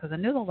now, because I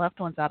knew the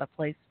left one's out of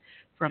place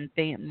from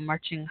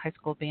marching high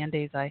school band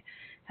days. I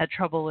had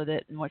trouble with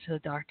it and went to the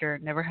doctor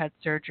and never had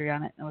surgery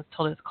on it, and was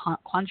told it was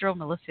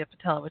chondromalacia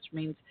patella, which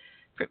means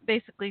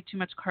basically too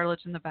much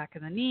cartilage in the back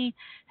of the knee.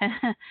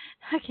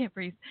 I can't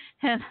breathe.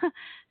 And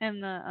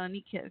the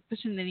kneecap,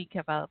 pushing the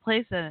kneecap out of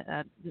place,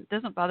 it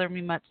doesn't bother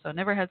me much, so I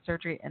never had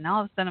surgery. And now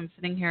all of a sudden I'm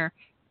sitting here,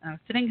 and I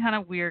was sitting kind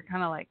of weird,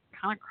 kind of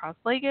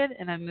cross-legged,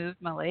 and I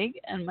moved my leg,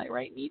 and my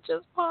right knee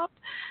just popped.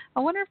 I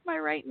wonder if my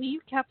right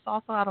kneecap's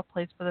also out of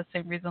place for the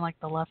same reason like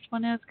the left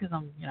one is, because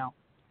I'm,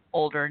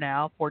 older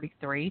now,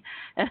 43,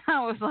 and I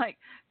was like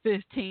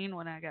 15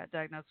 when I got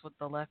diagnosed with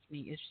the left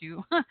knee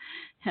issue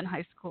in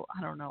high school.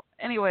 I don't know.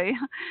 Anyway,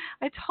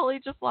 I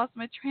totally just lost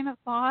my train of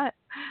thought.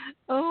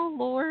 Oh,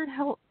 Lord,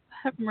 have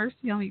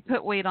mercy on me.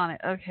 Put weight on it.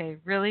 Okay,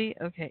 really?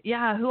 Okay.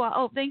 Yeah,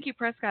 thank you,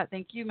 Prescott.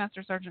 Thank you,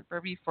 Master Sergeant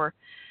Furby, for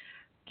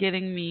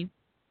getting me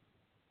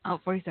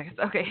 40 seconds.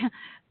 Okay.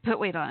 Put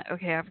weight on it.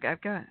 Okay, I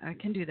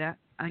can do that.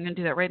 I'm going to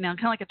do that right now.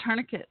 Kind of like a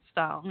tourniquet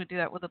style. I'm going to do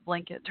that with a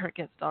blanket,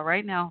 tourniquet style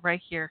right now,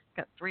 right here.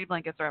 Got 3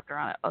 blankets wrapped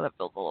around it. Oh, that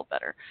feels a little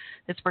better.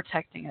 It's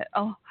protecting it.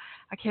 Oh,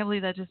 I can't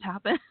believe that just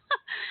happened.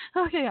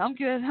 Okay, I'm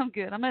good.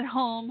 I'm at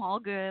home. All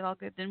good.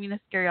 Didn't mean to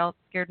scare y'all.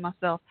 Scared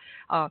myself.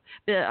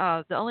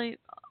 The only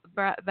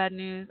bad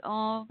news.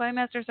 Oh, bye,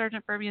 Master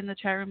Sergeant Furby in the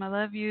chat room. I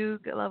love you.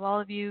 I love all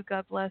of you.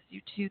 God bless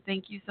you too.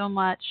 Thank you so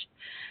much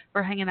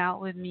for hanging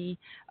out with me.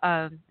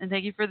 And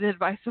thank you for the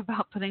advice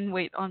about putting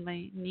weight on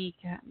my knee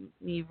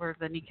where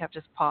the kneecap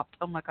just popped.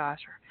 Oh my gosh,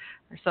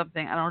 or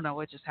something. I don't know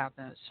what just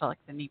happened. It just felt like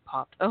the knee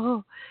popped.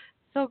 Oh,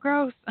 so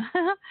gross.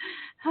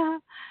 Oh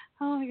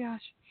my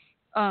gosh.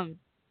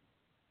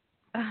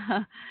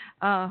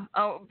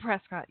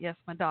 Prescott. Yes,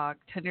 my dog,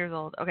 10 years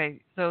old.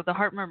 Okay, so the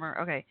heart murmur.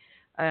 Okay.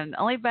 And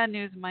only bad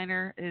news,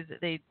 minor, is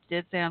they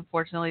did say,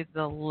 unfortunately,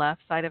 the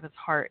left side of his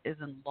heart is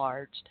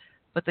enlarged.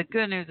 But the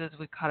good news is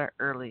we caught it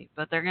early.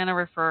 But they're going to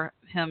refer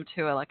him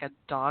to a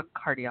dog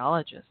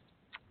cardiologist.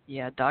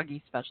 Yeah,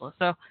 doggy specialist.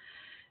 So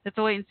it's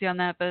a wait and see on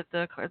that. But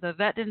the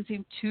vet didn't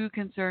seem too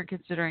concerned,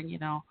 considering,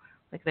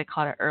 they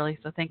caught it early.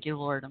 So thank you,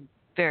 Lord. I'm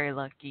very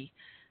lucky.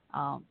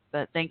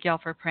 But thank y'all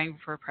for praying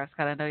for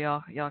Prescott. I know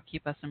y'all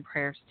keep us in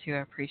prayers too.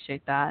 I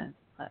appreciate that,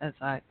 as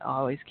I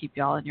always keep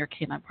y'all and your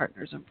canine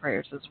partners in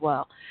prayers as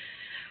well.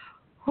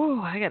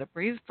 Whew, I got to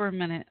breathe for a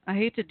minute. I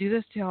hate to do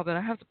this to y'all, but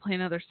I have to play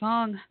another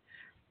song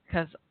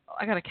because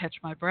I got to catch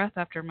my breath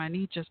after my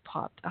knee just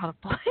popped out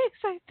of place,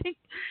 I think.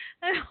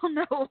 I don't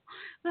know.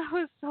 That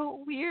was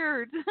so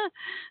weird.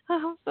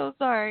 I'm so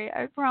sorry.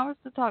 I promise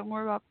to talk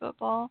more about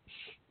football.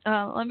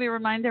 Let me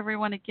remind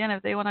everyone again,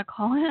 if they want to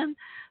call in,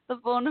 the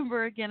phone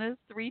number again is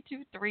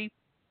 323-642-1556.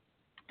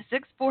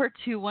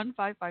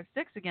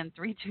 Again,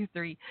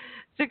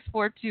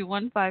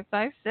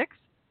 323-642-1556.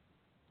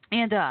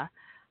 And, oh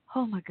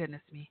my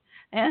goodness me.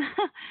 And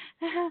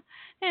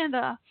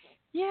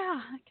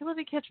yeah, let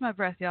me catch my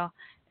breath, y'all.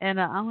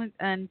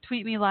 And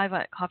tweet me live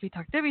at Coffee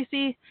Talk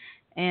WC.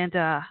 And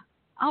I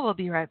will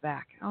be right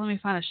back. Let me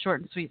find a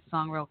short and sweet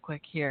song real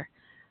quick here.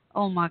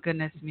 Oh my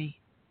goodness me.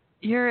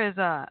 Here is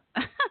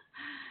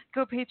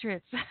Go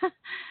Patriots.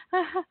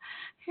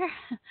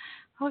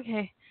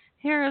 Okay.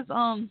 Here is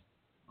oh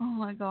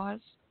my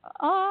gosh.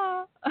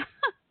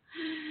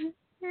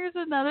 Here's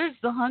another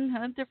song,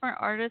 a different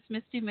artist,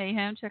 Misty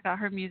Mayhem. Check out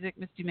her music,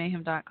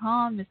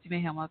 mistymayhem.com, Misty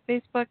Mayhem on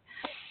Facebook.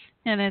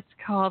 And it's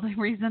called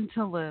Reason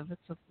to Live.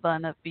 It's a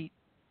fun, upbeat,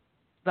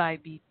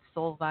 vibe,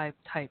 soul vibe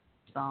type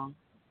song.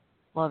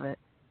 Love it.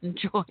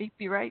 Enjoy.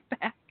 Be right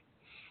back.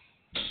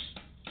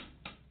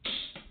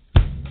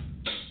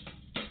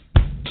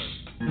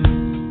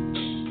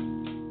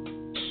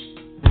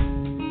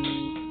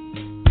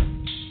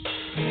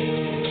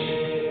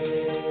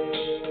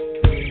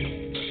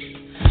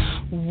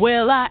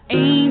 Well, I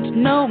ain't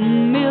no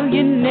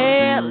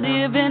millionaire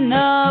living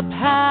up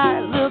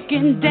high,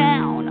 looking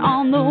down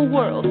on the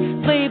world,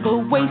 slave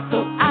away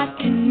so I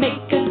can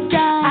make a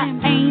dime.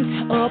 I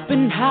ain't up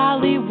in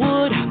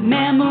Hollywood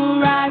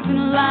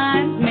memorizing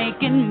lines,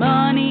 making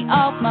money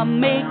off my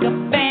makeup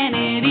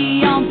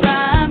vanity on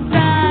prime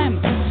time.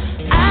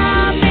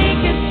 I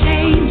make a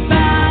change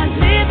by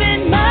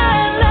living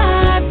my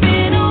life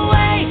in a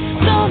way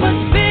so much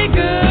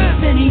bigger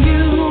than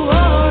you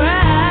or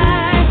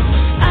I.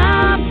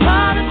 I'm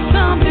part of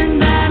something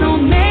that'll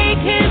make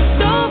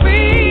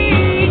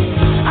history.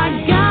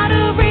 I got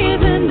a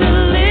reason to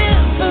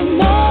live for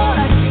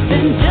more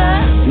than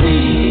just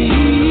me.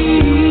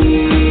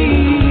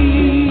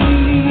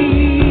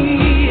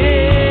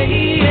 Yeah,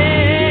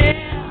 yeah.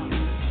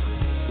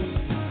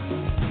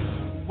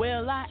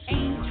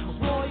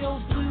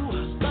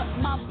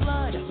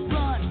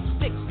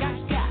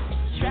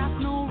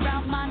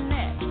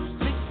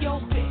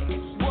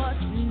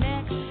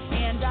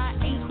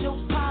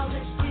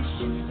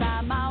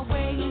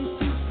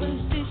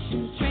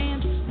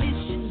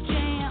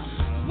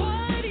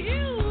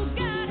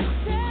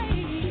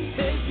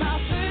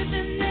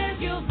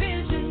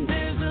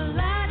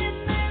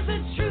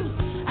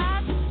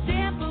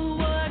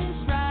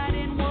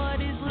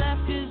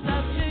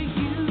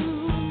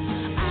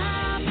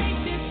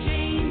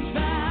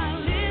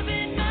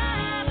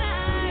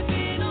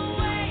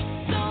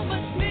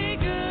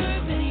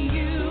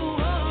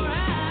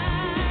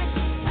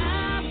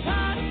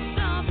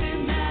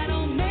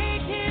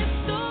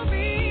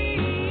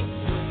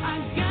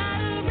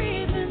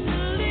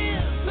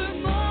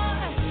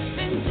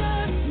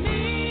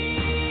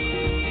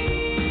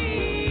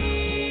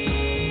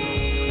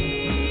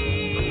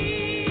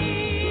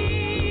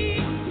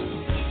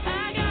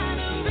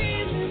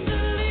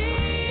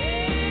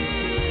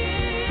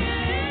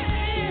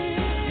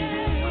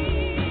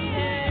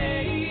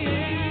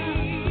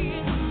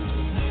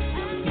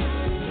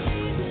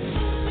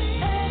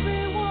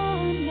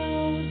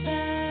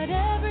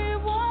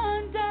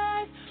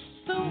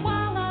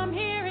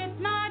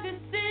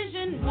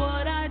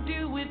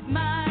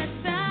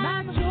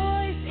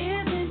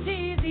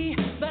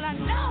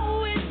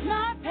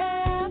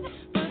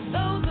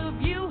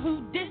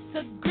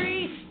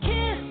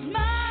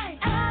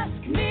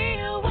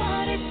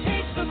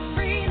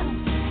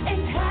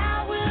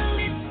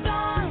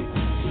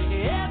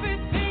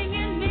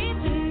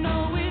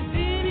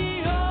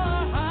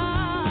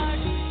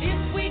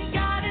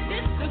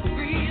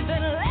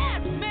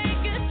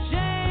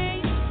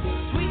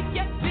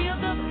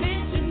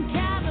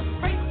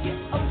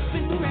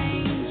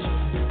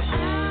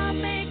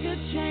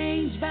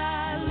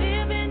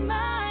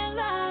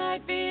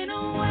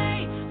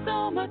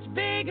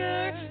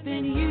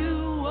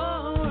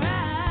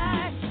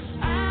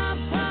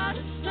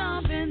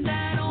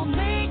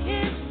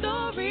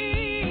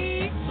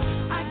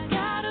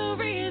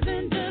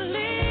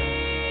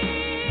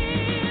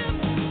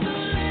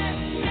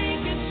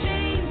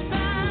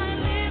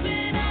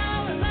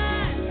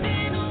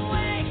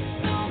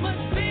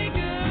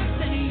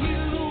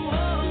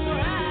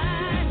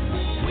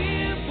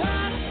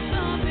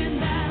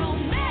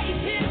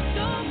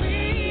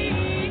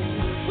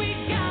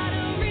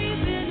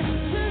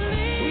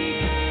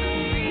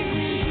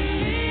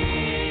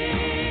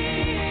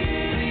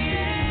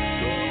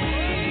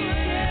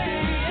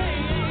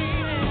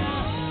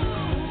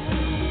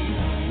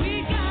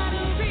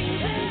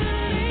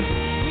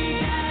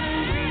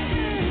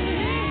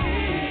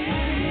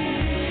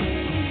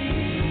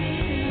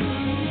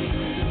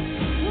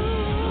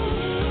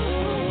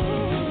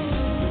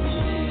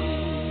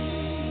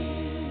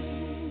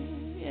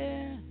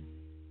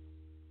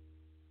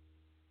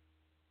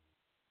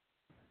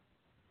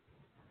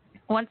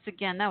 Once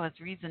again, that was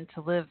Reason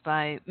to Live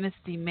by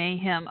Misty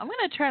Mayhem. I'm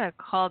going to try to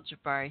call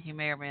Jabari. He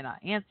may or may not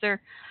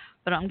answer,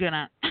 but I'm going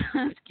to,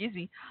 excuse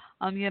me,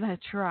 I'm going to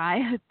try.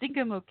 I think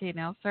I'm okay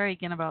now. Sorry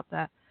again about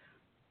that.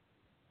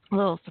 A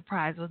little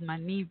surprise with my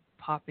knee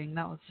popping.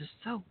 That was just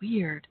so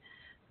weird,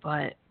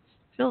 but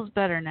feels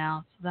better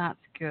now, so that's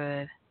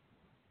good.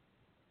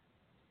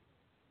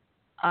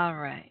 All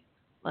right,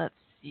 let's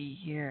see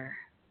here.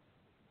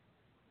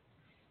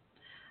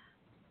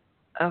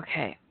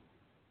 Okay.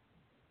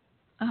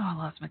 Oh, I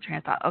lost my train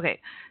of thought. Okay,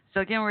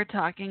 so again, we're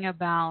talking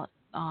about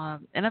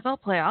NFL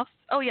playoffs.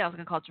 Oh, yeah, I was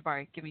going to call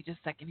Jabari. Give me just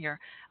a second here.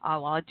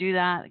 While I do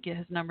that, get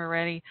his number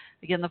ready.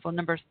 Again, the phone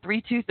number is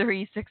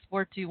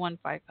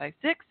 323-642-1556.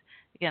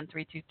 Again,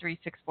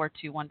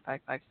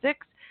 323-642-1556.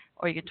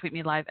 Or you can tweet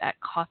me live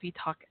at Coffee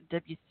Talk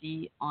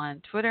WC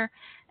on Twitter.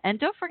 And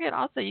don't forget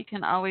also, you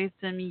can always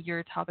send me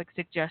your topic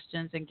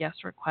suggestions and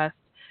guest requests.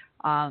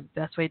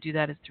 Best way to do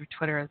that is through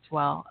Twitter as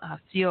well.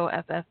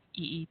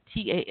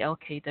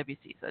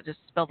 COFFEETALKWC. So just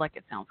spelled like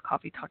it sounds.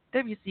 Coffee Talk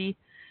WC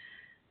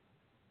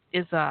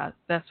is the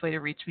best way to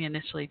reach me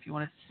initially if you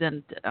want to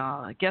send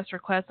a guest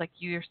request, like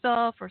you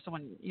yourself or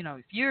someone,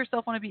 if you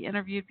yourself want to be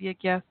interviewed, be a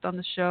guest on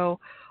the show,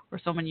 or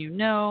someone you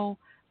want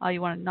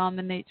to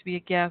nominate to be a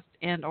guest,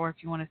 and or if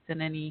you want to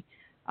send any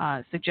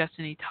suggest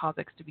any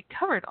topics to be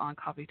covered on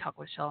Coffee Talk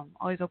with Shell. I'm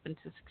always open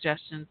to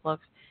suggestions. Love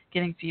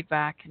getting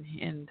feedback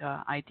and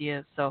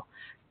ideas. So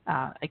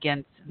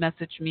again,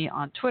 message me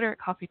on Twitter at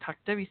Coffee Talk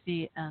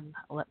WC and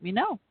let me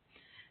know.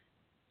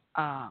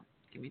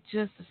 Give me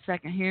just a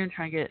second here and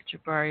try and get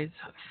Jabari's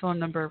phone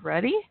number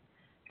ready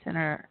to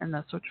enter in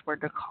the switchboard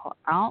to call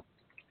out.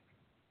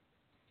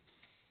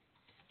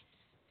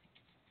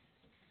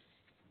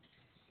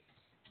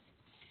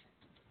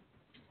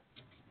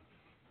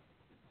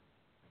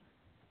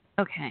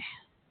 Okay.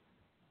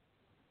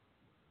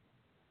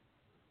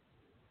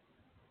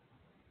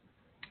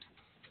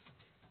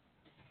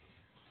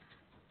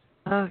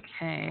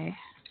 Okay.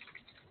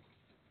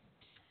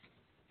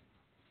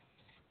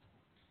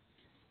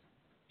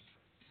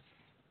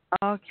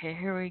 Okay,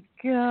 here we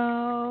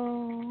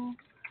go.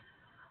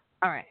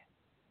 All right.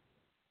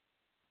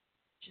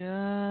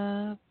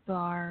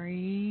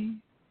 Jabari.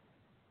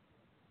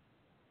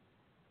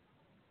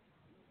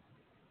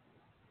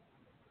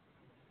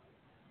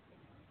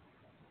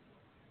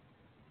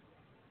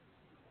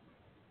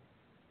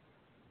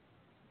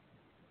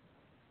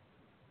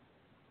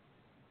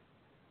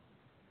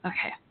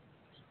 Okay.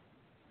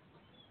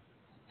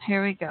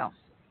 Here we go.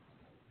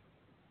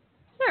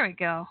 There we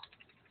go.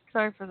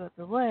 Sorry for the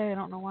delay. I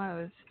don't know why it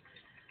was.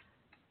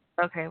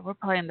 Okay, we'll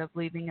probably end up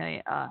leaving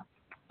a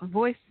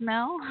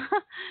voicemail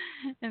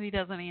if he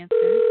doesn't answer.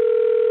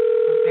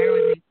 So bear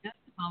with me just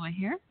a moment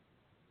here.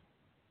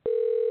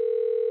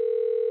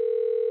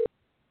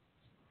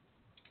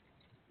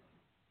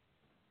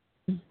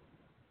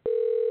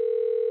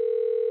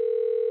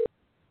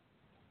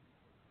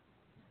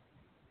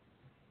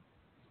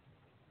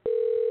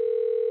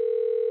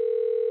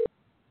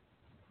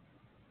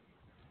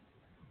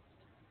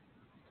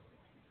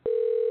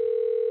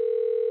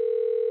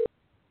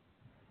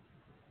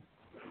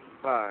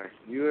 Hi,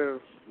 you have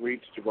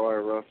reached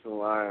Jabari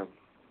Russell. I am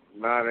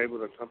not able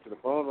to come to the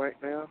phone right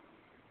now.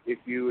 If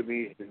you would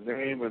need a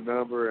name, a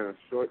number, and a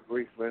short,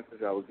 brief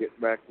message, I will get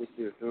back with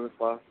you as soon as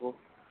possible.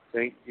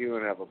 Thank you,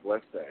 and have a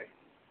blessed day.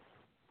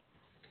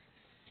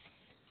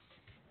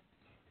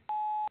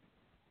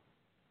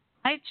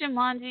 Hi,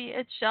 Jumanji.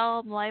 It's Shell.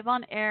 I'm live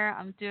on air.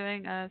 I'm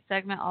doing a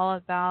segment all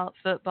about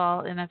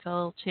football,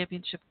 NFL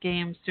championship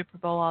games, Super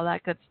Bowl, all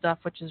that good stuff,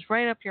 which is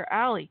right up your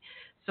alley.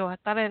 So I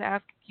thought I'd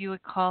ask if you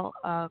would call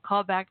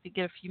back to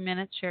get a few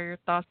minutes, share your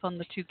thoughts on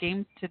the two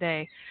games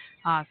today.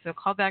 So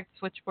call back.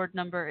 Switchboard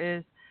number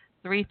is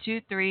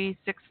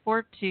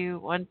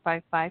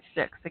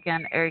 323-642-1556.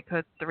 Again, area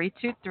code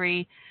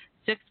 323-642-1556.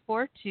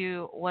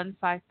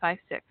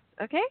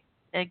 Okay?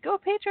 And go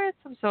Patriots.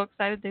 I'm so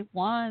excited they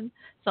won.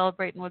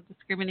 Celebrating with the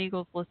Screaming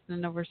Eagles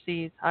listening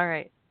overseas. All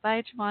right.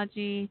 Bye,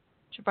 Jumanji.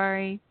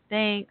 Jabari.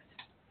 Thanks.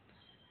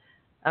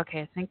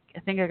 Okay, I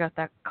think I got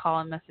that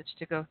call and message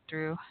to go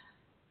through.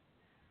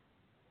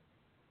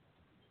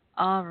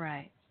 All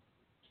right.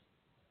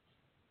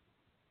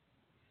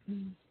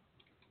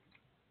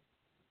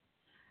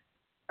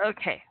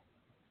 Okay.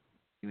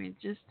 Give me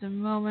just a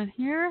moment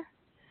here.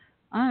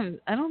 I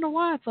don't know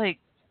why it's like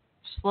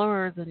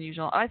slower than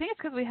usual. I think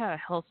it's because we had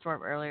a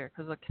hailstorm earlier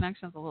because the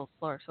connection's a little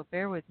slower. So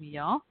bear with me,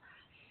 y'all.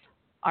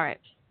 All right.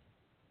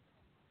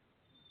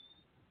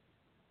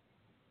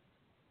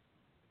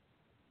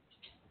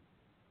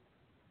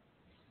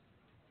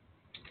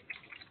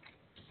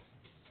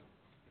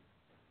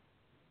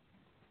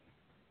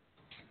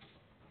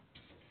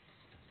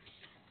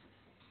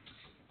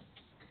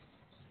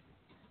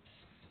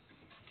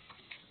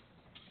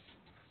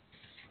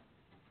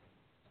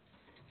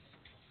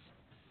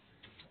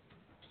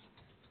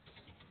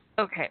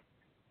 Okay.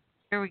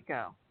 Here we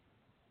go.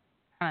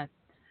 I'm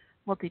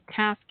going to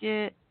multitask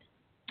it.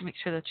 Make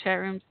sure the chat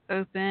room's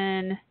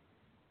open.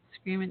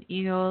 Screaming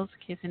Eagles, in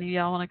case any of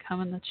y'all want to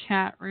come in the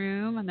chat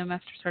room. I know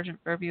Master Sergeant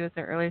Furby was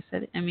there earlier,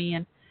 said Emmy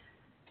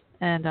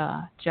and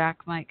Jack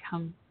might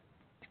come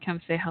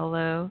say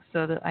hello.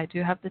 So that I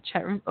do have the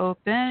chat room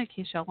open in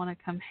case y'all want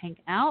to come hang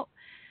out.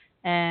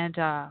 And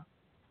trying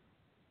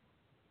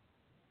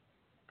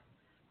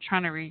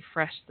to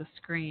refresh the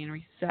screen,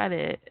 reset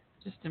it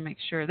just to make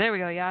sure. There we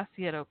go. Yeah, I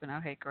see it open.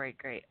 Okay, great.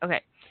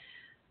 Okay,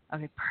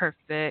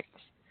 perfect.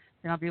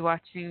 Then I'll be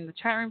watching the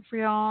chat room for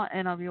y'all,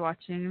 and I'll be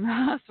watching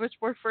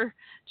Switchboard for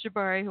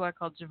Jabari, who I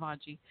called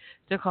Jumanji,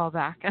 to call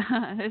back.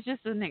 It's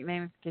just a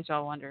nickname, in case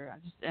y'all wonder.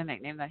 Just a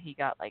nickname that he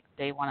got like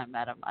day one I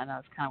met him. I know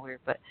it's kind of weird,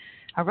 but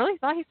I really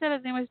thought he said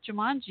his name was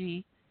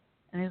Jumanji,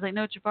 and he's like,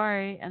 no,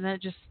 Jabari, and then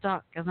it just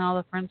stuck, and then all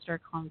the friends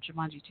started calling him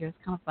Jumanji too. It's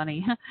kind of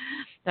funny.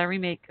 That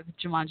remake of the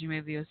Jumanji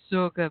movie was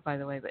so good, by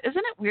the way. But isn't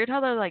it weird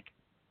how they're like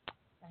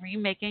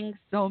remaking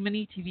so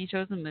many TV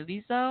shows and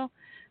movies, though?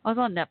 I was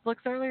on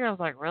Netflix earlier. I was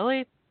like,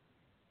 really?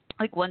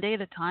 Like One Day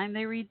at a Time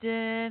they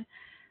redid.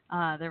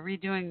 They're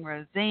redoing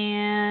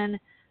Roseanne.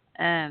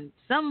 And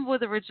some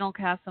with original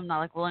cast, some not,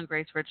 like Will and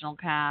Grace original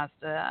cast.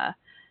 A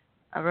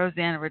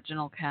Roseanne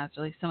original cast,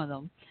 at least some of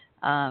them.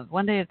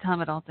 One Day at a Time,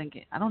 I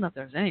don't know if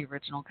there's any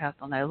original cast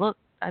on there.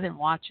 I didn't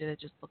watch it. It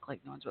just looked like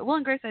no one's. But Will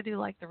and Grace, I do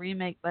like the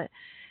remake, but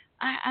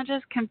I'm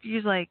just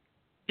confused. Like,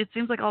 it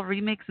seems like all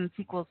remakes and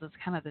sequels is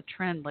kind of the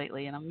trend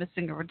lately, and I'm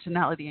missing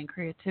originality and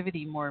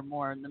creativity more and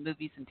more in the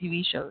movies and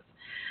TV shows.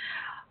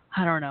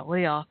 I don't know. What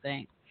do y'all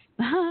think?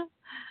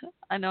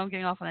 I know I'm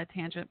getting off on a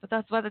tangent, but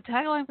that's why the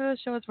tagline for the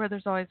show is where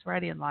there's always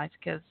variety in life,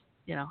 because,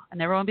 I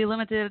never want to be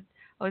limited.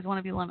 I always want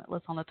to be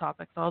limitless on the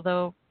topics,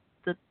 although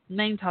the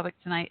main topic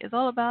tonight is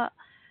all about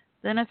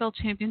the NFL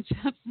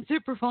championships and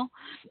Super Bowl,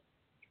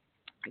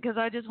 because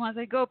I just want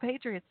to say, go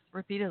Patriots,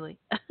 repeatedly.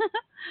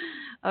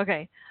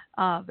 Okay.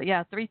 But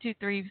yeah,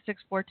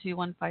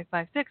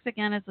 323-642-1556.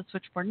 Again, is the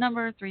switchboard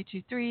number,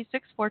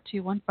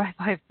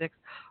 323-642-1556,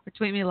 or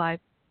tweet me live.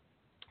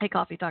 Hey,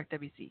 Coffee Talk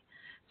WC.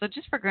 So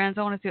just for grants,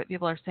 I want to see what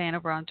people are saying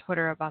over on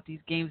Twitter about these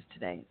games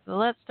today. So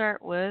let's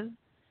start with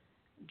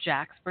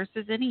Jax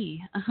versus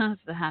NE.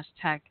 That's the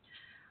hashtag.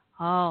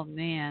 Oh,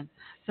 man.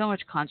 So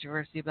much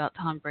controversy about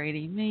Tom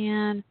Brady.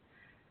 Man.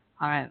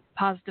 All right.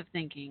 Positive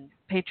thinking.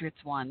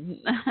 Patriots won.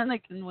 They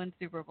can win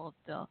Super Bowl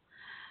still.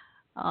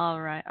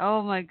 All right.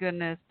 Oh, my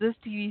goodness. This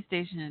TV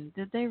station,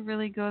 did they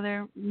really go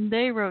there?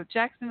 They wrote,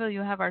 Jacksonville,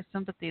 you have our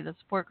sympathy. The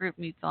support group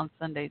meets on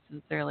Sunday.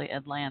 Sincerely,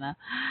 Atlanta.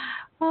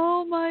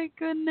 Oh, my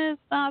goodness.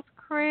 That's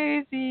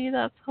crazy.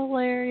 That's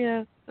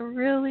hilarious.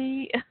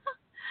 Really?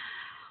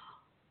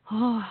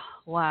 Oh,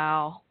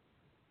 wow.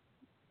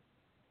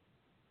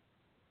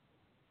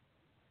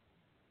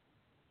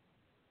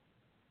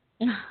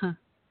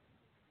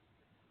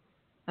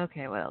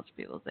 Okay, what else are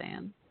people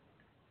saying?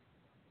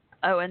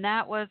 Oh, and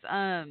that was,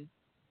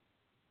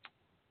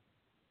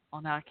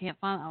 well, now I can't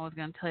find. I was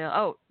going to tell you.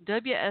 Oh,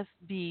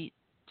 WSB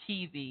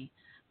TV.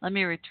 Let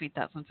me retweet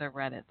that since I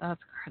read it.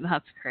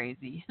 That's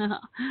crazy.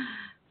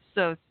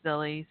 So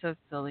silly. So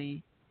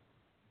silly.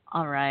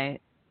 All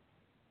right.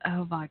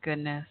 Oh, my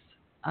goodness.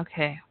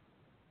 Okay.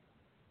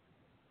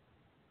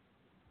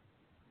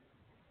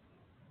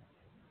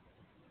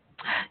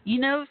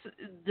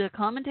 The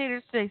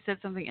commentators today said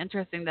something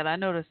interesting that I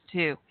noticed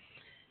too.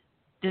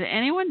 Did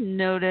anyone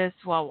notice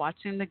while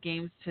watching the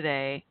games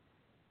today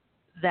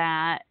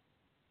that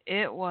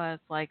it was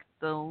like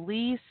the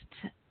least,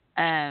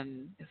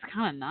 it's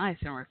kind of nice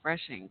and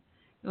refreshing.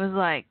 It was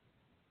like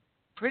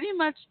pretty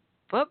much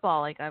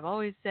football. Like I've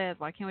always said,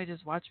 why can't we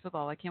just watch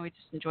football? Why can't we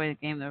just enjoy the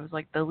game? There was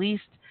like the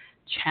least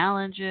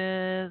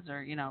challenges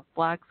or,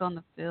 flags on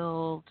the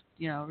field,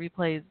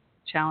 replays,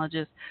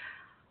 challenges.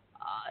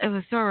 It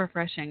was so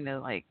refreshing to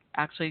like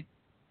actually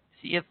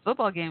see a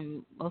football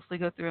game mostly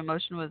go through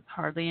emotion with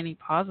hardly any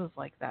pauses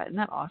like that. Isn't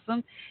that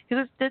awesome?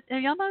 Because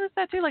have y'all noticed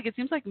that too? Like it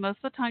seems like most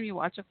of the time you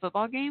watch a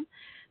football game,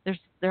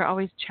 they're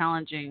always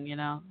challenging,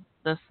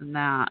 this and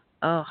that.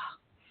 Ugh,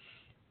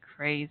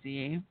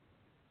 crazy.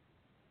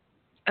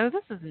 Oh,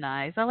 this is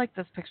nice. I like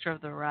this picture of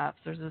the refs.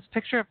 There's this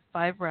picture of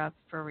 5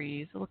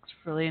 referees. It looks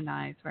really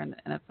nice wearing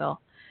the NFL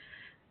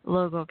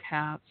logo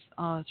caps.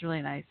 Oh, it's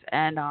really nice.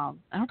 And I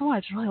don't know why, I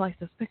just really like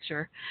this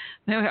picture.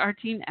 Anyway, our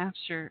team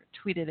after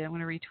tweeted it. I'm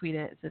going to retweet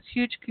it. It says,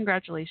 huge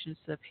congratulations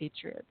to the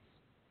Patriots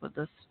with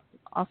this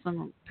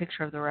awesome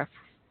picture of the ref.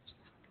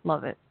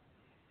 Love it.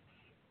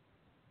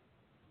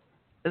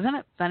 Isn't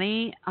it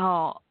funny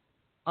how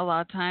a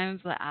lot of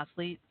times the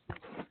athletes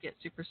get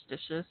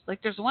superstitious?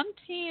 Like there's one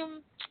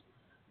team,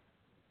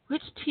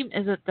 which team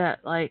is it that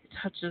like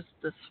touches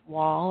this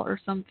wall or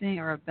something,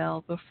 or a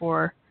bell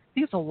before? I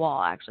think it's a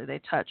wall, actually,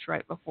 they touch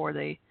right before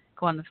they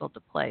go on the field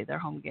to play their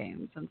home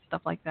games and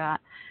stuff like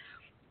that.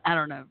 I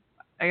don't know.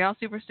 Are y'all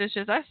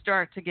superstitious? I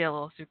start to get a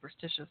little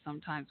superstitious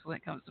sometimes when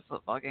it comes to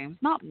football games.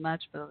 Not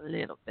much, but a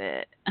little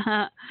bit.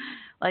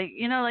 Like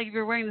if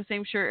you're wearing the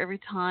same shirt every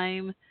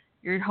time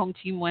your home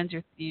team wins,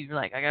 you're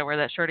like, I got to wear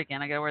that shirt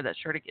again.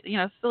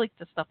 Silly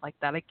stuff like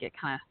that. I get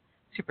kind of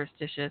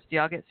superstitious. Do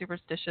y'all get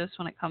superstitious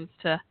when it comes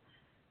to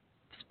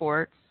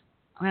sports?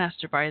 I'm going to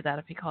ask Jabari that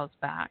if he calls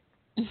back.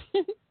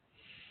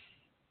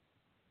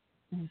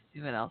 Let's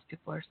see what else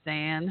people are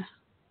saying.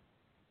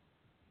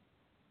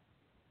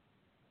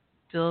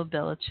 Bill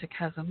Belichick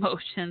has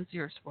emotions.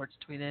 Your sports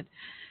tweeted,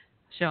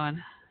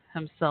 showing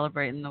him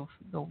celebrating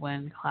the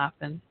win,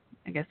 clapping.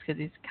 I guess because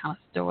he's kind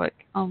of stoic.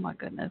 Oh my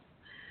goodness.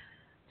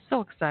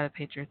 So excited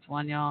Patriots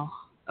won, y'all.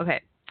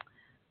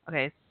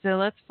 Okay, so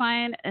let's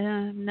find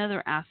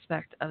another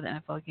aspect of the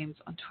NFL games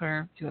on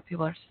Twitter, see what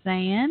people are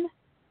saying.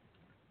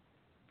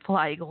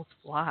 Fly, Eagles,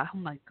 fly. Oh,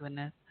 my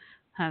goodness.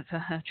 That's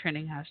a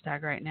trending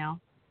hashtag right now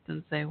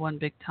since they won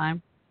big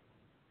time.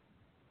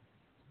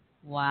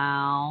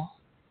 Wow.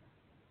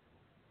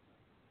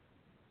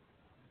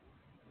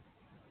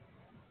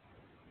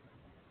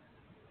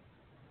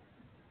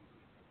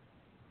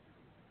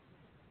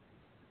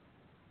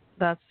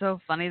 That's so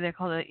funny. They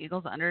call the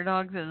Eagles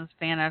underdogs, and this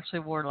fan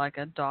actually wore like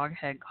a dog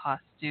head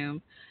costume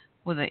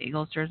with an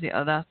Eagles jersey.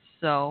 Oh, that's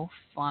so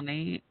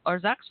funny. Or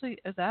is that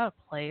a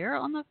player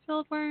on the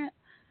field wearing it?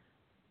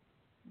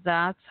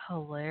 That's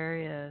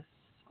hilarious.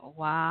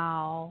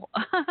 Wow.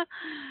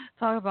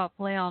 Talk about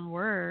play on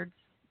words.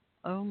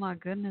 Oh my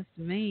goodness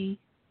me.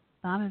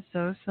 That is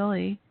so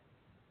silly.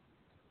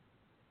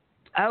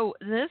 Oh,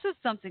 this is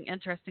something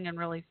interesting and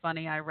really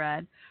funny I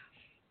read.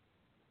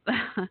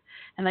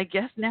 And I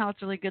guess now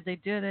it's really good they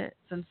did it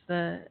since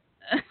the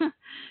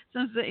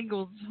since the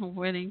Eagles are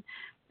winning.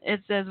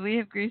 It says we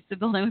have greased the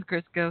building with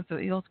Crisco so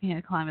Eagles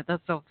can't climb it.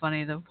 That's so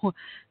funny. The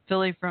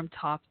Philly from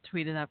Top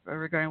tweeted up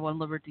regarding One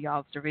Liberty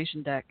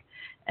observation deck,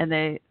 and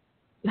they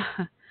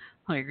let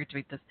me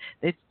retweet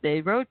this.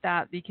 They wrote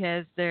that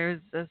because there's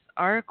this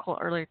article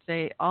earlier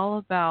today all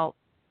about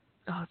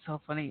it's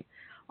so funny,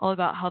 all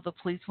about how the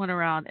police went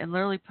around and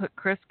literally put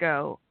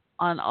Crisco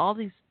on all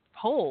these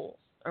poles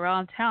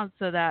around town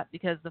so that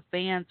because the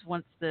fans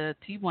once the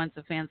team wins,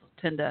 the fans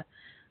tend to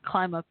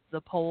climb up the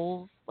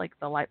poles, like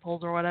the light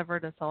poles or whatever,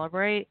 to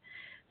celebrate.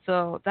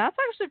 So that's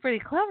actually pretty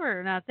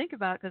clever now to think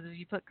about it, because if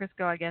you put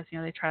Crisco, I guess,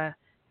 they try to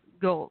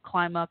go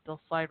climb up,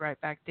 they'll slide right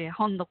back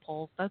down the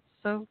poles. That's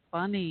so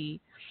funny.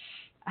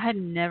 I had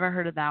never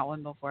heard of that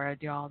one before,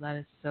 y'all. That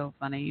is so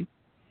funny.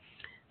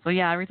 So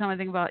yeah, every time I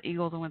think about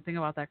Eagles, I'm going to think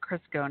about that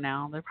Crisco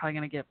now. They're probably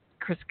going to get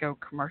Crisco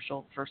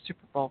commercial for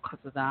Super Bowl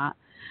because of that.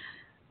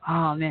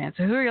 Oh man.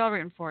 So who are y'all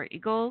rooting for?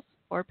 Eagles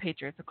or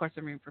Patriots? Of course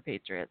I'm rooting for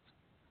Patriots.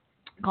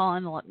 Call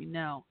in and let me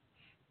know.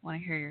 Want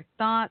to hear your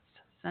thoughts.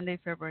 Sunday,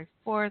 February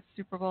 4th,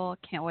 Super Bowl.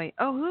 Can't wait.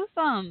 Oh, who's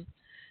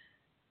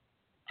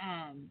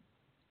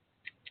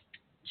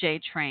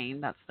J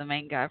Train? That's the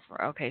main guy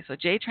for. Okay, so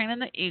J Train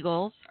and the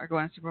Eagles are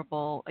going to Super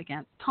Bowl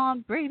against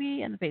Tom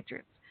Brady and the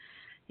Patriots.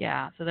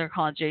 Yeah, so they're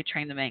calling J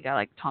Train the main guy,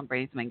 like Tom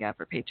Brady's the main guy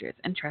for Patriots.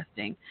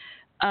 Interesting.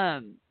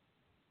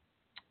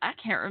 I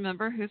can't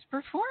remember who's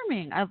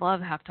performing. I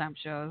love halftime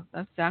shows.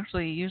 That's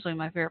actually usually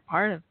my favorite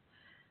part of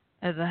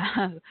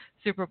the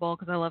Super Bowl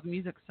because I love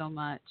music so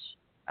much.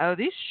 Oh,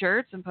 these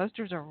shirts and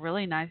posters are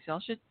really nice. Y'all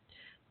should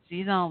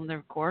see them.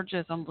 They're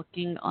gorgeous. I'm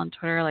looking on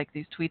Twitter, like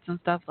these tweets and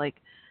stuff. Like,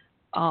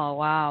 oh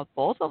wow,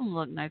 both of them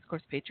look nice. Of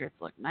course, Patriots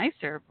look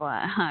nicer,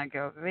 but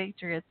go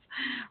Patriots.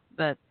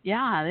 But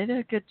yeah, they did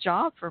a good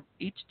job for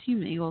each team.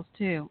 The Eagles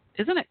too.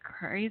 Isn't it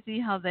crazy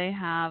how they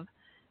have?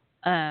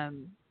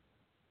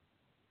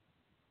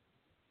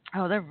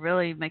 Oh, they're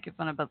really making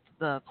fun about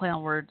the play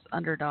on words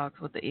underdogs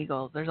with the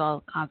Eagles. There's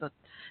all kinds of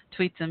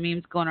tweets and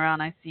memes going around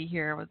I see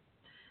here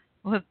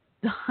with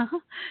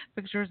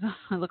pictures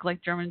that look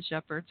like German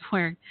shepherds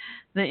wearing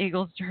the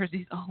Eagles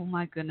jerseys. Oh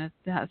my goodness,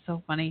 that's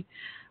so funny.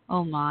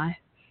 Oh my.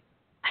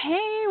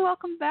 Hey,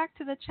 welcome back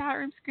to the chat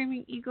room,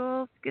 Screaming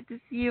Eagles. Good to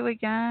see you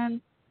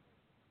again.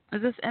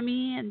 Is this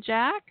Emmy and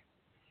Jack?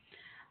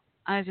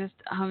 I'm just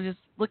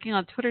looking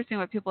on Twitter,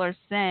 seeing what people are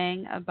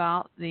saying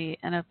about the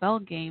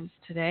NFL games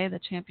today, the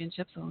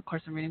championships, and of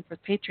course I'm reading for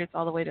the Patriots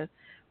all the way to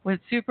win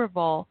Super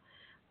Bowl.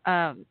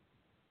 But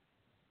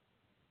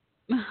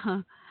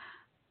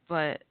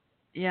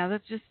yeah,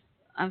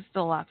 I'm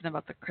still laughing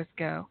about the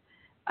Crisco.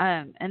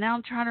 And now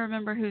I'm trying to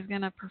remember who's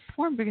gonna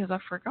perform because I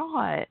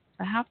forgot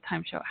the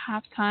halftime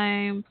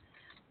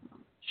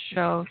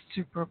show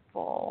Super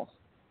Bowl.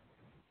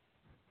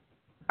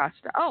 Gosh,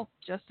 oh,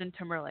 Justin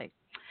Timberlake.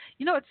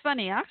 It's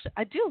funny. Actually,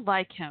 I do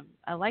like him.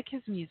 I like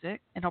his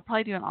music, and he'll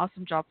probably do an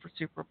awesome job for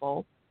Super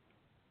Bowl.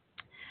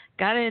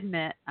 Gotta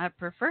admit, I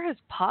prefer his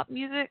pop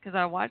music because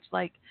I watched,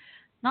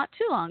 not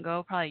too long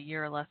ago, probably a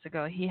year or less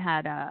ago, he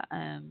had a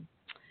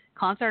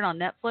concert on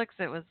Netflix.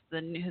 It was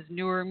his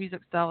newer music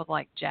style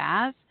with,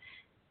 jazz,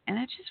 and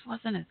it just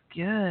wasn't as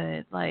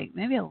good.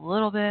 Maybe a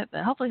little bit,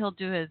 but hopefully he'll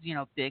do his,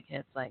 big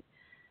hits like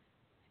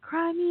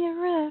Cry Me a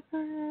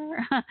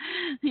River.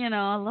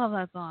 I love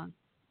that song.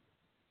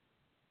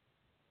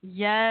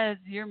 Yes,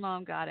 your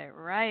mom got it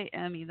right,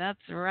 Emmy.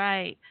 That's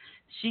right.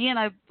 She and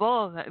I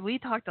both, we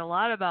talked a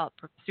lot about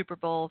Super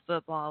Bowl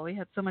football. We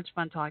had so much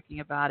fun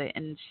talking about it.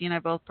 And she and I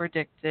both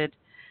predicted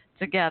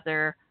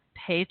together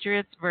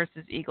Patriots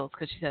versus Eagles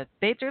because she said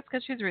Patriots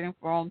because she was rooting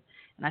for them.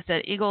 And I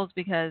said Eagles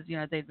because,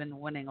 they've been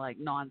winning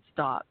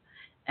nonstop.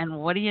 And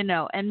what do you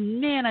know?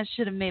 And, man, I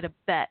should have made a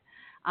bet.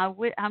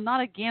 I'm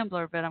not a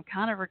gambler, but I'm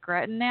kind of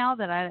regretting now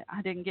that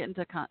I didn't get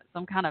into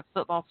some kind of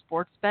football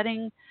sports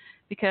betting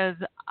because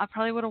I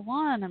probably would have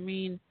won. I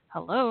mean,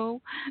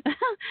 hello.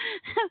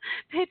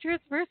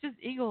 Patriots versus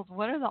Eagles.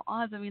 What are the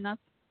odds? I mean, that's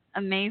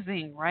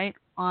amazing, right?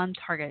 On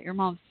target. Your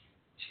mom's,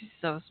 she's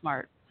so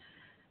smart.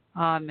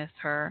 Oh, I miss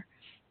her.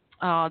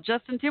 Oh,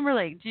 Justin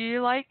Timberlake. Do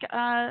y'all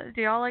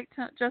like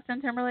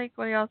Justin Timberlake?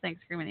 What do y'all think?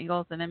 Screaming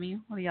Eagles and Emmy.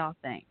 What do y'all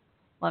think?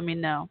 Let me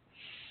know.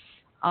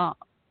 Uh,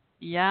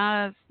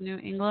 yes, New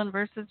England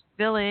versus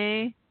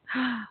Philly.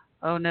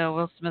 Oh no,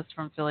 Will Smith's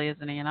from Philly,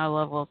 isn't he? And I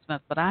love Will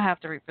Smith, but I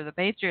have to root for the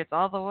Patriots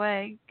all the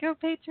way. Go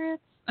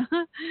Patriots!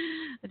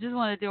 I just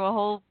want to do a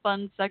whole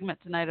fun segment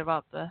tonight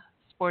about the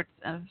sports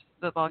and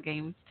football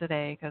games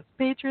today because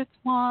Patriots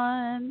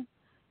won.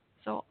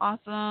 So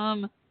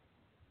awesome.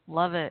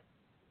 Love it.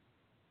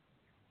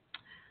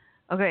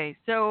 Okay,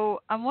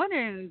 so I'm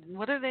wondering,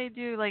 what do they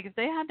do? Like, if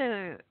they had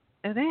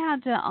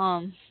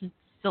to,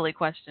 silly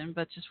question,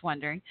 but just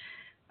wondering.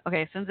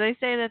 Okay, since they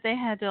say that they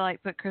had to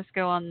like put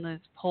Crisco on those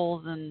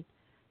poles and,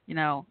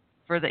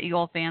 for the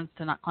Eagle fans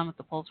to not climb up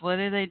the poles, what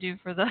do they do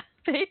for the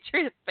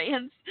Patriot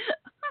fans?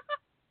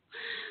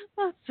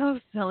 That's so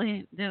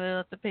silly. Do they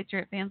let the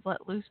Patriot fans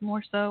let loose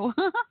more so?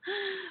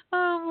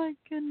 Oh my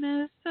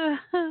goodness.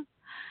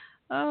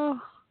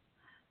 Oh,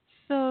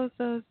 so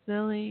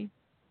silly.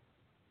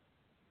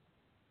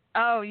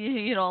 Oh,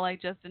 you don't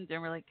like Justin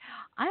Timberlake.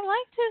 I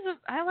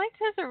liked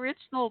his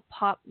original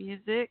pop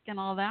music and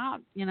all that,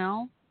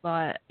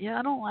 but yeah,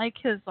 I don't like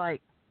his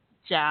like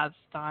jazz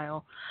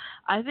style.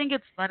 I think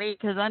it's funny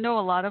because I know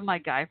a lot of my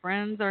guy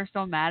friends are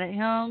so mad at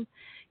him.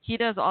 He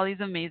does all these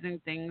amazing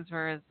things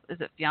for his,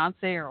 is it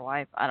fiance or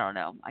wife? I don't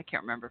know. I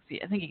can't remember.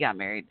 I think he got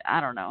married. I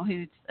don't know.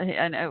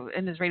 I know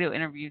in his radio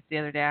interviews the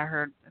other day, I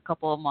heard a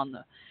couple of them on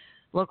the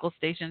local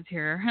stations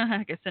here,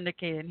 like a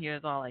syndicate, and he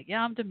was all like,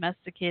 "Yeah, I'm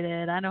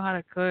domesticated. I know how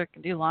to cook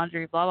and do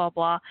laundry, blah blah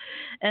blah."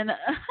 And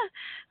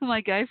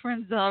my guy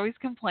friends always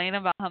complain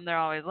about him. They're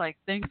always like,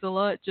 "Thanks a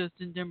lot,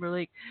 Justin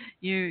Timberlake.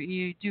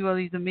 You do all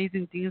these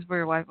amazing things for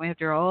your wife. We have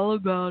to hear all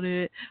about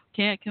it.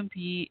 Can't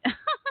compete."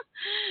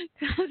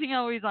 Because he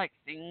always like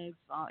sings,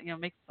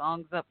 makes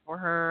songs up for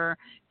her,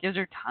 gives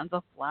her tons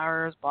of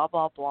flowers, blah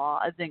blah blah.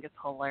 I think it's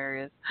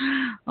hilarious.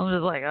 I'm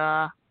just like,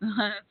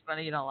 it's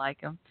funny you don't like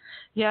him.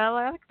 Yeah,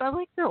 I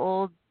like the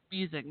old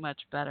music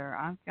much better.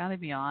 I've got to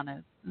be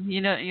honest.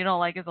 You don't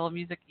like his old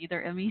music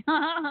either, Emmy.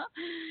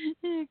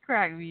 It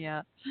cracked me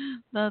up.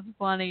 That's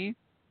funny.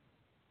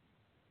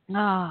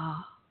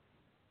 Ah.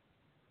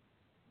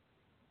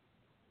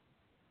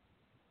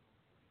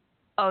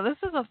 Oh, this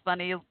is a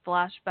funny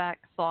flashback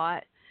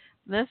thought.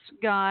 This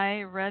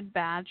guy, Red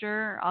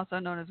Badger, also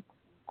known as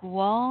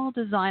Gual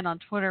Design on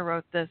Twitter,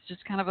 wrote this,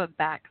 just kind of a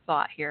back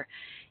thought here.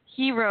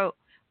 He wrote,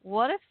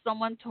 "What if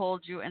someone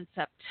told you in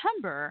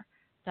September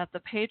that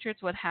the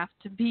Patriots would have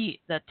to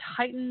beat the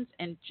Titans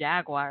and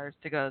Jaguars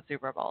to go to the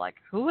Super Bowl?" Like,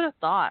 who would have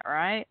thought,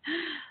 right?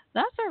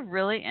 That's a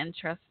really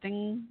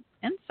interesting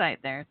insight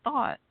there.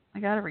 Thought.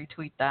 I got to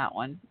retweet that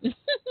one.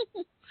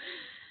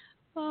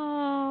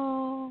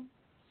 Oh,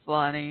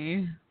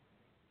 funny.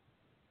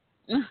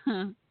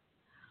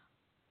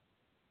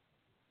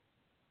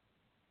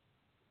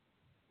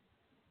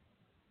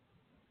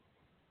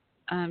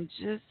 I'm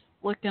just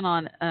looking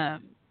on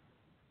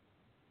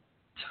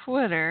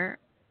Twitter.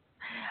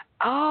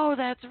 Oh,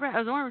 that's right. I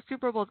was wondering if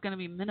Super Bowl is going to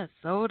be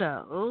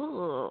Minnesota.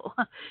 Oh,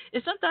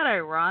 isn't that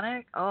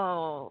ironic?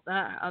 Oh,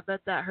 I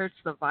bet that hurts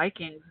the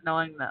Vikings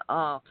knowing that.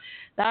 Oh,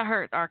 that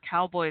hurt our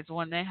Cowboys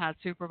when they had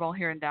Super Bowl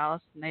here in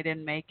Dallas and they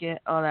didn't make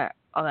it. Oh, that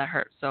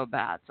hurt so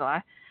bad.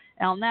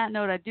 And on that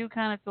note, I do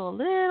kind of feel a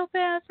little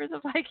bad for the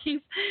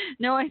Vikings,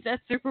 knowing that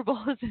Super Bowl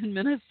is in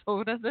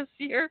Minnesota this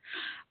year.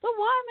 But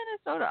why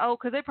Minnesota? Oh,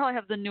 because they probably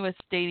have the newest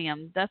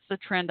stadium. That's the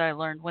trend I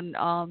learned when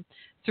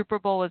Super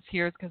Bowl was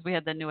here is because we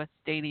had the newest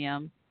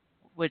stadium,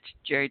 which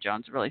Jerry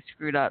Jones really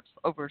screwed up,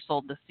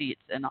 oversold the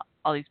seats, and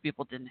all these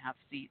people didn't have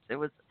seats. It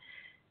was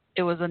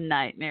a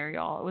nightmare,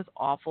 y'all. It was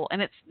awful,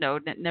 and it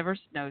snowed, and it never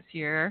snows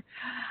here.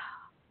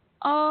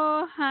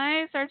 Oh,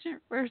 hi,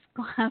 Sergeant First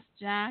Class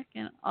Jack,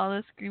 and all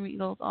the Screaming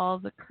Eagles, all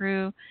the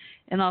crew,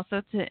 and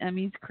also to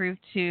Emmy's crew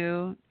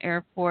too,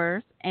 Air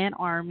Force and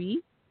Army.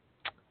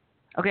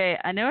 Okay,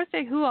 I know I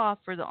say hoo-ah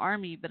for the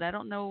Army, but I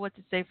don't know what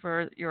to say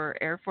for your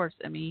Air Force,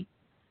 Emmy.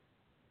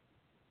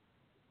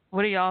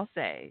 What do y'all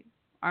say?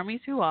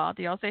 Army's hoo-ah.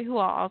 Do y'all say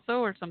hoo-ah also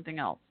or something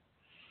else?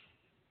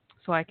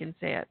 So I can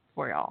say it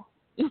for y'all.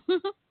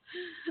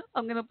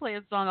 I'm going to play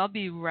a song. I'll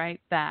be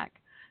right back.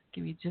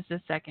 Give me just a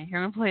second. Here,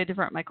 I'm going to play a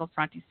different Michael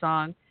Franti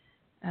song.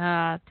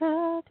 Da,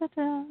 da,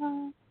 da.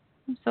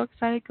 I'm so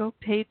excited. Go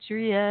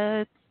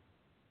Patriots.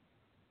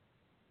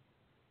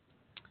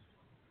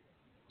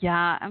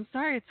 Yeah, I'm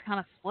sorry it's kind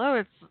of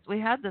slow. We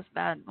had this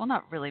bad, well,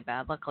 not really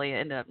bad. Luckily, it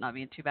ended up not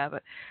being too bad,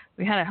 but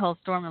we had a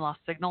hailstorm and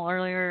lost signal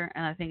earlier,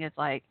 and I think it's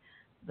like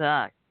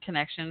the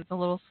connection's a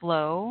little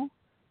slow.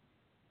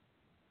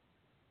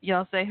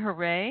 Y'all say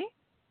hooray.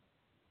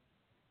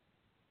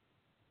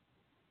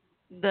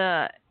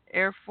 The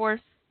Air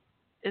Force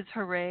is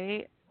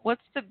hooray.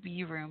 What's the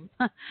B room?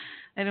 I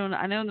don't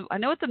know. I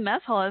know what the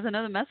mess hall is. I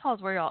know the mess hall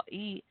is where y'all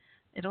eat.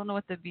 I don't know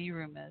what the B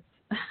room is.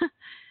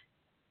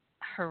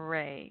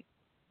 Hooray.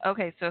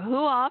 Okay, so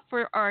hoo-ah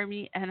for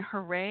Army and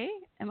hooray.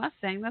 Am I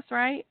saying this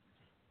right?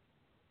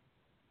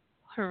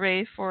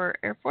 Hooray for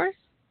Air Force?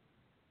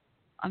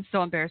 I'm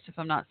so embarrassed if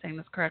I'm not saying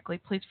this correctly.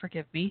 Please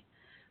forgive me.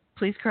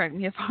 Please correct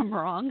me if I'm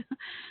wrong.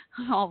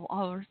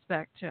 All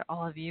respect to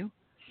all of you.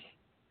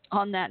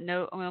 On that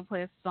note, I'm going to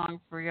play a song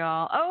for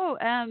y'all. Oh,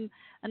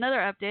 another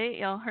update.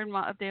 Y'all heard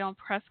my update on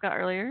Prescott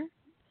earlier.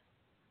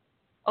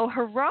 Oh,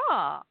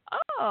 hurrah.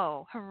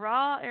 Oh,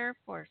 hurrah, Air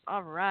Force.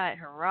 All right,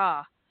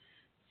 hurrah.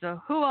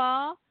 So,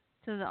 hoo-ah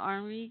to the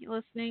Army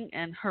listening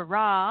and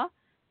hurrah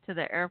to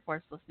the Air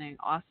Force listening.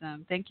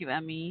 Awesome. Thank you,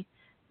 Emmy.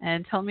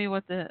 And tell me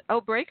what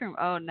break room.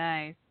 Oh,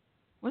 nice.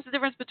 What's the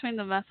difference between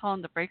the mess hall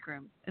and the break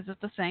room? Is it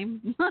the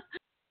same?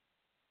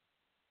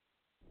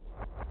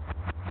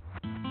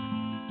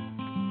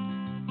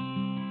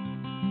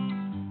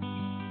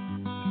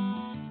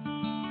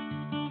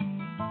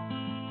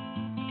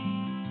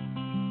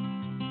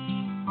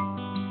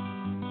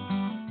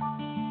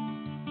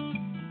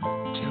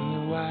 Tell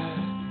me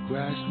why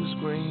grass was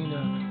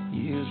greener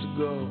years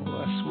ago.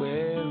 I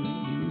swear it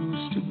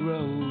used to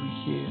grow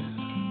here,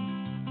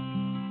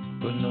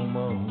 but no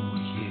more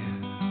here.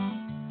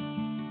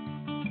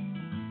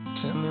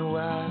 Tell me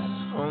why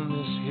on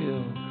this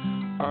hill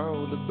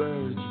all the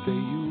birds they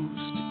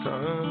used to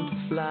come to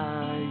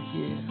fly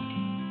here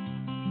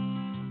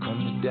come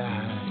to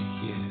die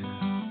here.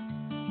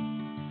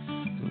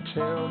 And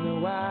tell me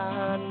why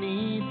I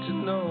need to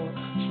know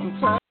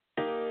sometimes.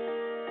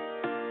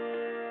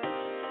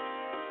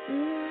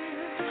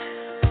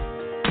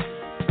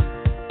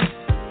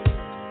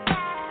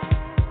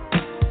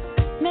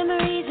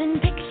 Memories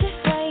and picture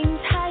frames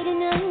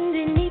hiding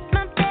underneath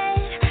my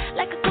bed,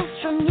 like a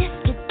ghost from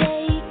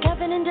yesterday,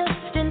 covered in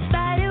dust and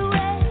spider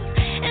webs.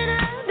 And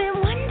I've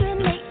been wondering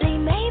lately,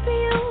 maybe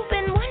you've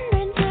been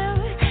wondering too.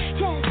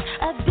 Just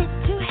a bit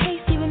too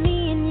hasty with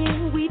me and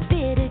you, we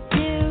bid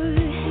adieu.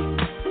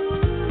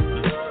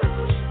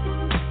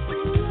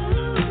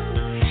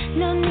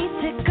 No need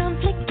to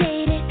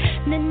complicate it,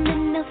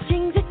 no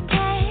strings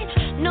attached.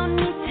 No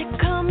need to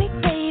call me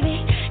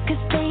baby,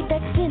 'cause babe,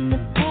 that's in the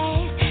past.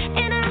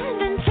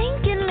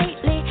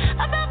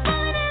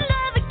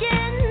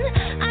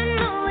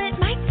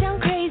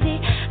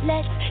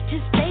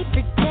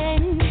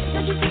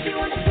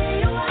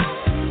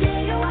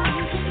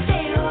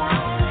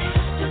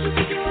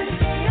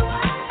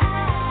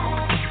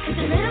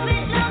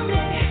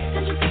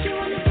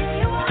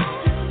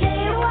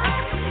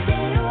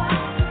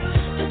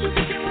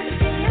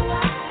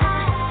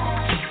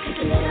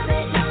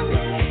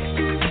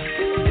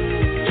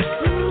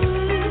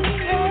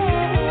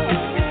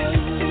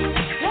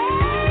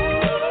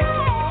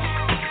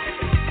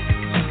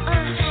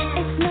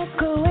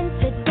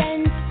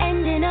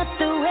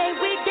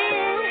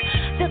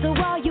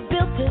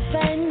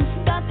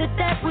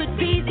 That would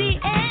be the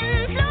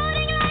end.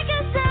 Floating like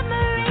a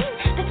submarine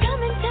that's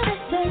coming to the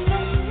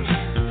surface,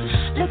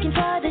 looking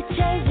for the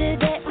treasure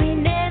that we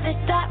never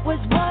thought was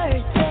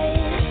worth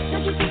it.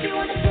 Don't you think you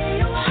wanna stay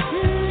a while?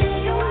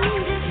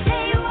 Just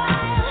stay a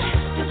while.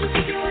 Don't you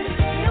think you wanna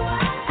stay a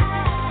while?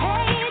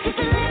 Hey, just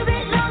a little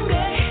bit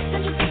longer.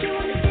 Don't you think you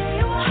wanna stay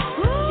a while?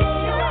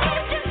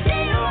 Just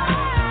stay a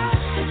while.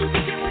 Don't you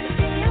think you wanna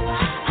stay a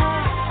while?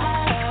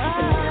 Just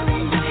a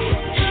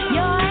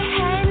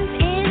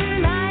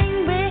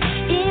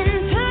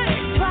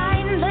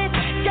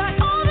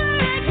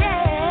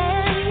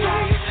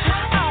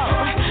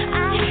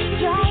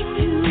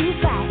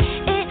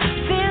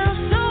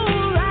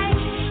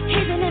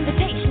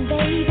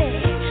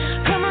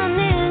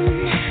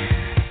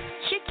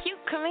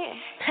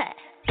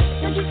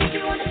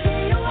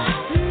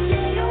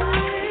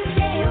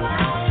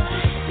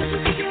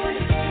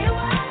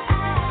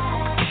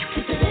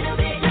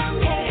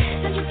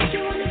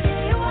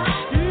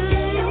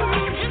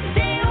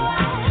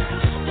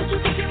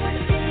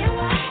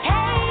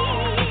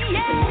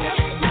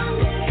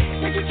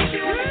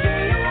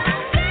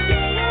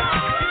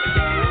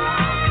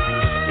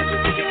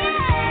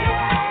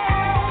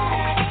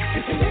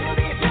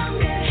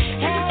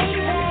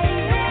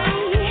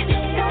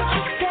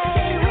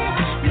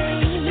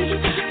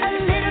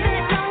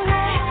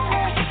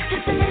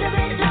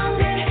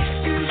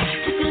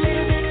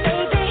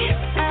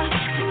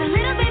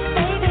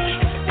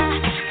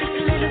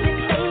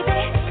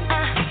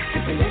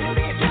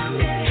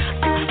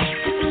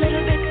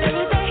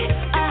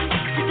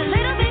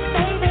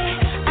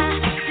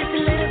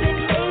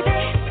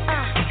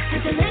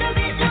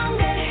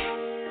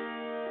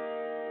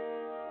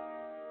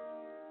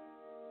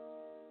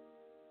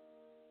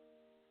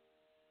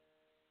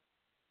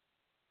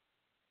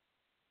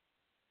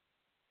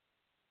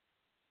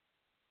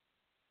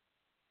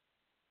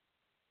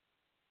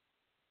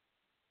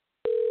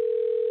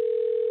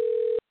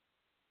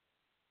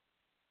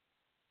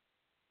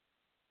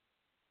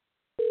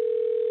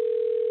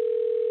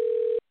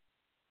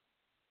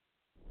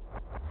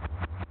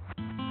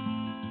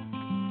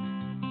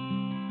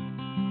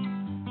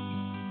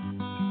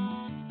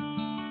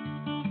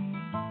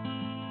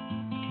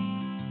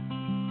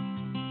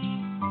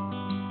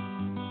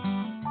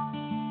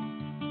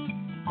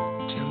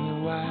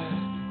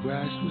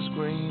grass was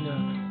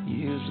greener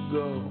years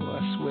ago. I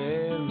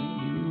swear it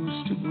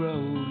used to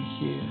grow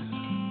here,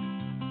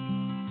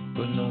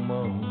 but no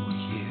more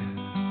here.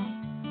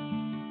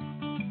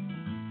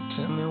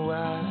 Tell me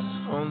why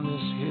on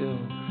this hill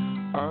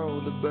all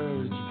the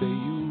birds they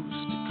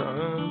used to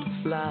come to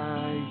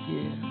fly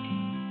here,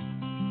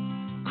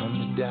 come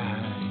to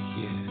die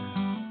here.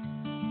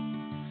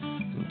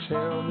 And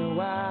tell me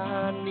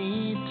why I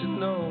need to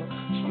know.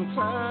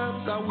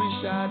 Sometimes I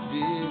wish I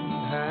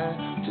didn't have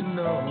to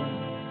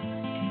know.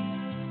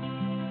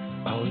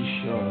 Always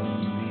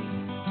showing me.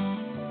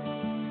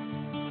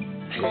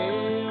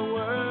 Hey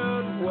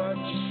world, what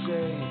you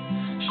say?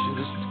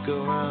 Should've stuck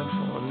around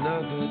for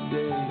another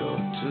day or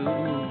two.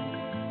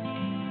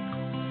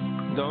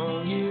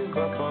 Don't give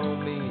up on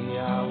me,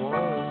 I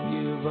won't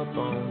give up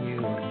on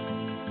you.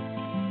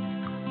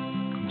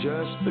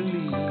 Just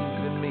believe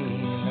in me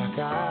like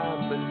I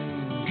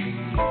believe in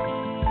you.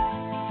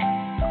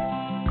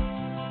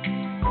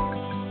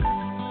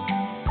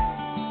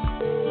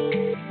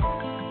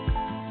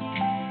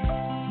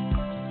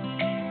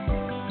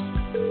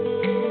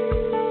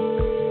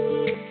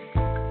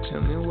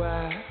 Tell me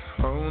why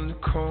on the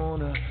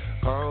corner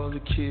all the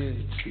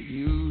kids that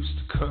used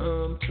to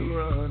come to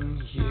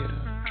run here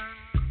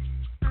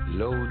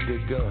load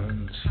their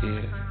guns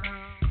here.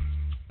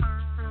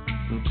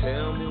 And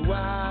tell me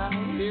why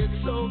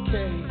it's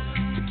okay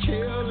to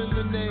kill in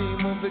the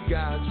name of the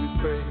gods we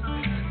pray.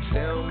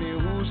 Tell me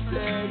who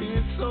said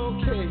it's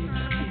okay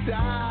to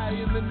die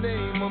in the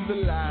name of the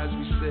lies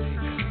we say.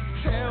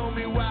 Tell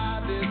me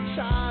why they're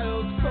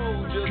child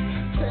soldiers.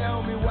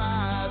 Tell me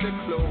why they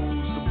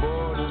close the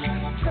borders.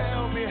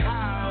 Tell me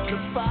how to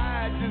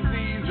fight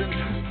disease.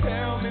 And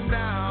tell me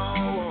now,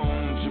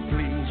 won't you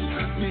please?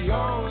 The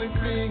only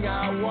thing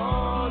I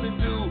want to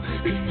do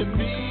is to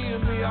be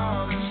in the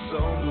arms of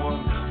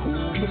someone who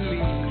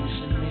believes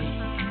in me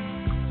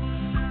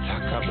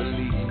like I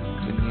believe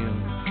in you.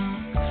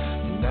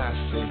 And I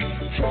say,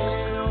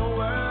 hey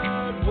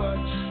world, what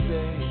you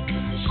say?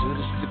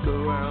 Should've stuck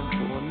around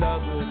for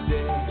another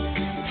day.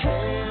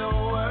 Hey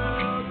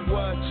world,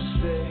 what you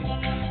say?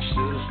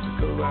 Should've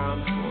stuck around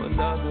for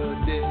another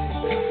day.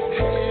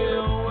 Hey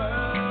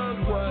world,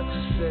 what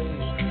you say?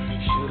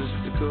 Should've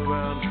stuck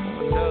around for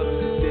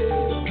another day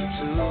or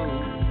two.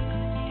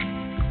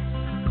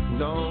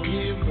 Don't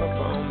give up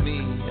on me,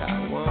 I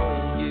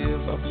won't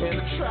give up.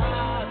 And I try.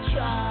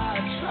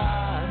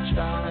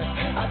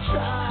 I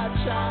try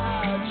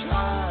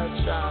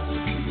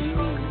for you.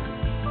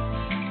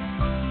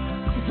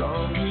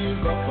 Don't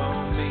give up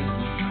on me.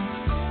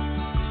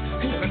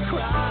 And I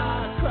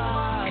cry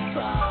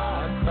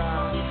for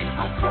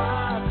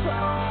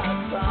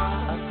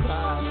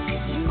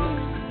you.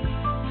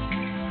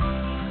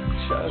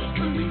 Just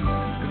believe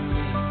in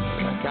me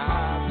like I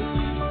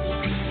believe.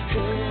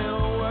 Hey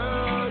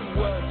world,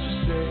 what you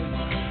say?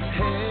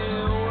 Hey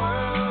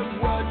world,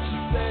 what you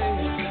say?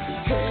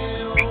 Hey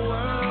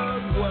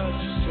world, what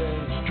you say?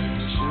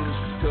 Should've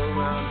stuck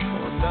around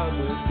for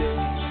another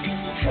day.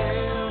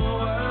 Hey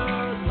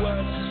world,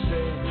 what you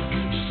say?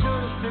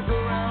 Should've stuck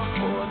around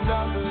for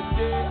another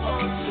day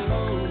or two.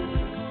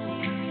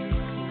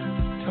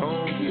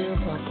 Don't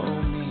give up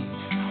on me,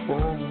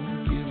 won't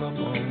give up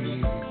on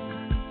you.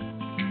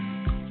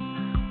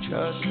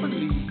 Just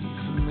believe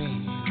in me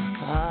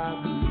like I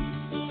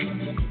believe in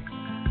you.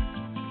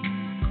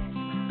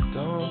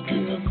 Don't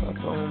give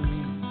up on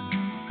me.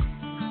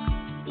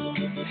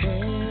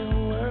 Hey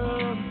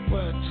world,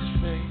 what you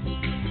say?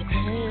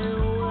 Hey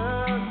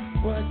world,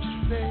 what you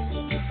say?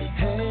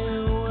 Hey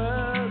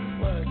world,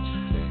 what you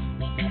say?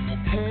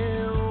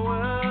 Hey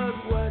world,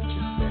 what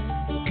you say?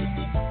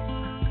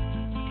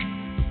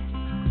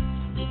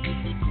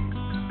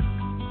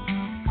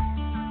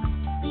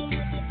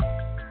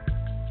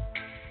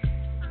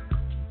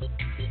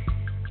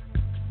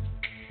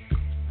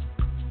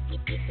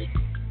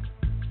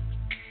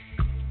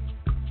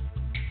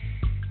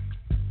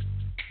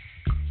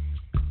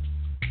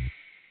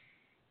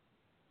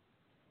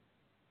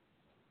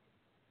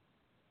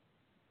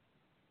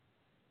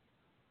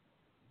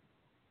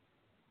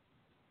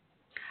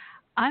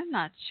 I'm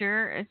not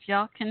sure if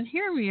y'all can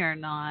hear me or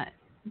not.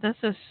 This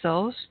is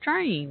so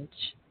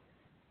strange.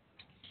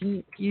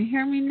 Can you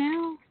hear me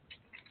now?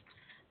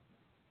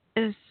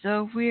 It's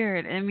so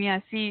weird. I mean,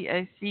 I see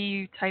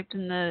you typed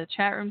in the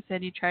chat room,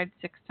 said you tried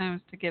 6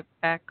 times to get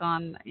back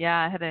on. Yeah,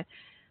 I had to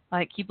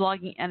keep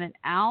logging in and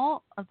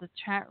out of the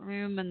chat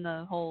room and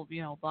the whole,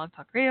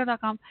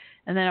 blogtalkradio.com,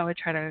 and then I would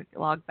try to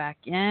log back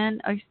in.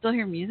 Oh, you still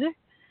hear music?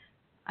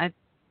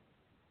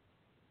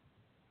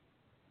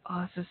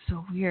 Oh, this is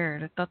so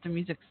weird. I thought the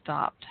music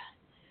stopped.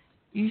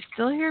 You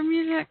still hear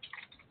music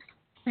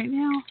right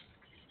now?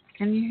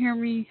 Can you hear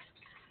me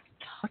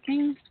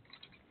talking?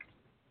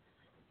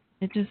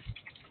 It just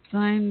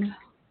signed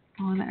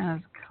on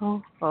as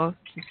co-host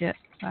to get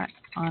back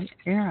on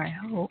air, I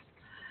hope.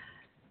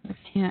 I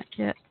can't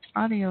get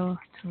audio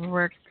to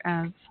work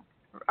as...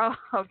 Oh,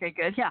 okay,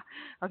 good. Yeah.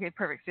 Okay,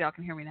 perfect. So y'all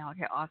can hear me now.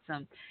 Okay,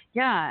 awesome.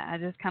 Yeah, I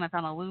just kind of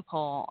found a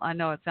loophole. I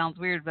know it sounds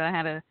weird, but I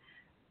had to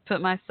put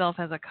myself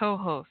as a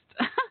co-host.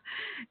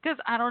 Because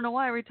I don't know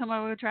why every time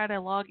I would try to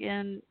log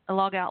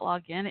out,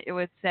 log in, it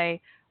would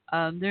say,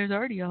 there's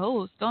already a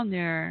host on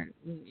there.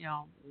 You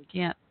know, you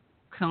can't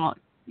call,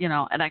 you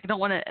know, and I don't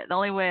want to, the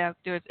only way I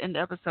do is end the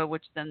episode,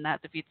 which then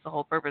that defeats the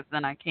whole purpose.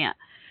 Then I can't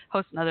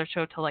host another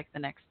show till like the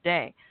next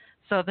day.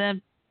 So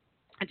then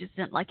I just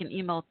sent like an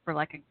email for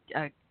like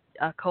a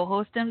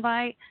co-host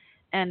invite,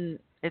 and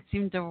it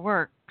seemed to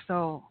work.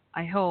 So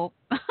I hope,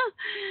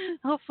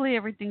 hopefully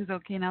everything's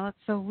okay now. That's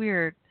so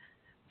weird.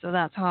 So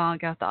that's how I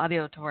got the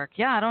audio to work.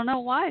 Yeah, I don't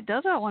know why it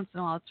does that once in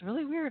a while. It's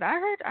really weird. I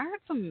heard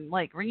some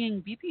like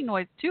ringing beeping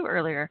noise too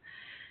earlier.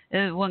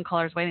 One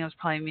caller's waiting. It was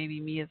probably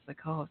maybe me as the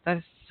co-host. That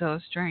is so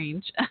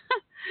strange.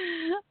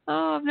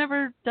 Oh, I've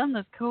never done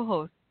this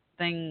co-host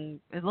thing.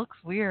 It looks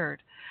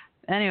weird.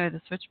 Anyway,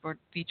 the switchboard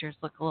features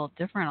look a little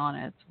different on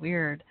it. It's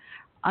weird.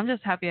 I'm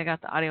just happy I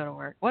got the audio to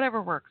work.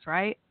 Whatever works,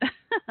 right?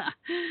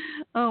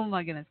 Oh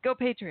my goodness. Go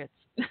Patriots.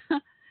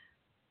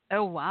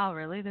 Oh, wow,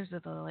 really? There's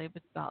a delay of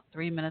about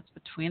 3 minutes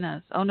between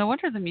us. Oh, no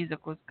wonder the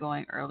music was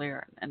going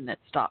earlier and it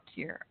stopped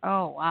here.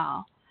 Oh,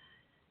 wow.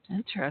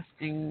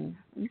 Interesting.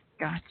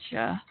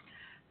 Gotcha.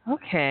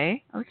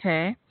 Okay. All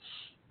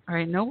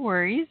right, no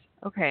worries.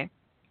 Okay.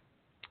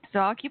 So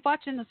I'll keep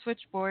watching the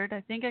switchboard.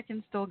 I think I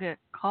can still get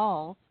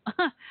calls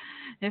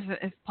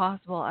if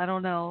possible. I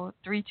don't know.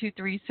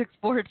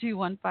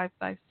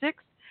 323-642-1556.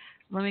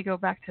 Let me go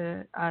back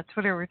to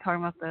Twitter. We're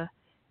talking about the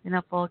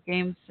NFL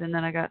games, and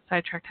then I got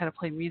sidetracked how to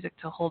play music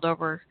to hold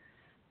over,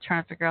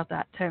 trying to figure out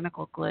that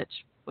technical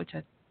glitch, which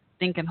I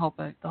think and hope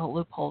the whole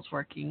loophole's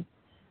working.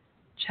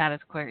 Chat is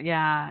clear.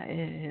 Yeah,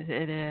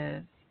 it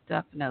is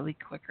definitely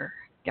quicker.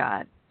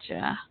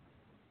 Gotcha.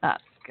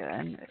 That's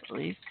good, at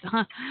least.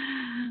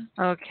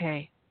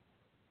 Okay.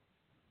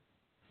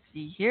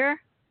 See here.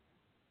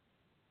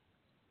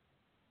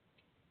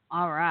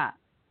 All right.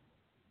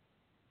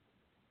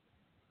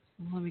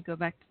 Let me go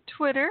back to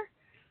Twitter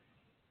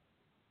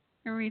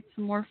and read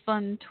some more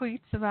fun tweets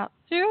about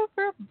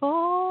Super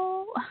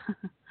Bowl.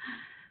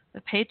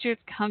 The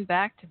Patriots come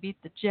back to beat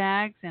the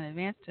Jags and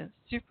advance to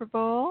Super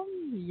Bowl.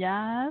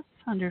 Yes.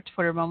 100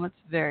 Twitter moments.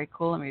 Very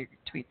cool. Let me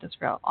retweet this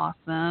real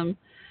awesome.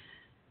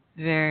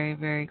 Very,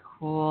 very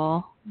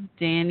cool.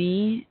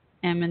 Danny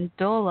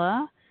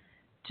Amendola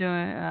did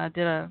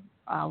a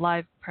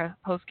live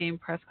post-game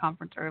press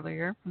conference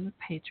earlier from the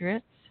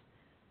Patriots.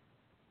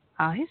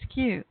 Oh, he's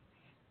cute.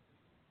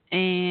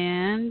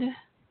 And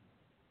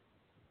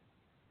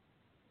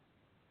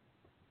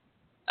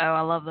oh,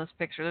 I love this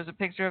picture. There's a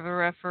picture of a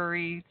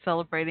referee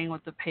celebrating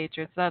with the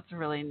Patriots. That's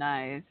really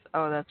nice.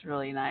 Oh, that's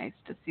really nice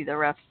to see the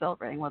refs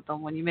celebrating with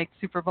them. When you make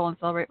Super Bowl and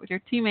celebrate with your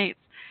teammates,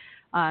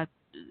 it's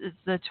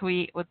the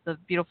tweet with the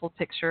beautiful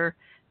picture,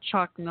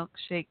 chalk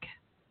milkshake.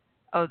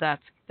 Oh,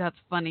 that's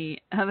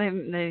funny.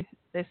 They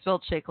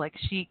spelled shake like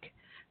chic.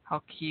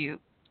 How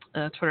cute.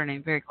 Twitter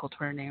name, very cool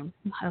Twitter name.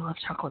 I love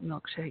chocolate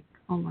milkshake.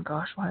 Oh my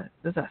gosh, why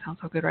does that sound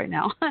so good right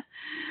now?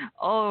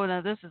 Oh, no,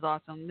 this is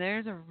awesome.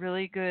 There's a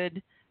really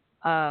good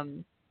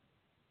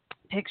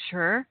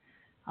picture.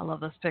 I love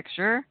this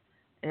picture.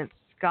 It's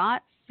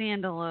Scott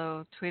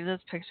Sandalo tweeted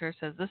this picture. It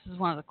says, "This is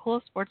one of the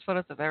coolest sports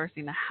photos I've ever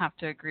seen." I have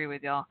to agree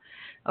with y'all.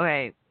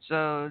 Okay,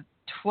 so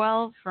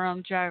 12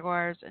 from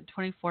Jaguars and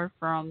 24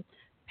 from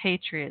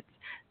Patriots.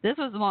 This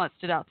was the one that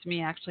stood out to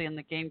me actually in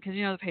the game because,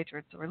 you know, the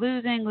Patriots were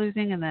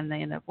losing, and then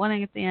they ended up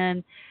winning at the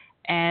end.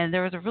 And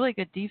there was a really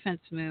good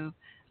defense move.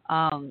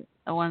 One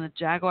of the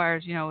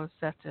Jaguars, you know, was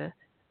set to,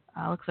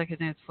 looks like his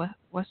name is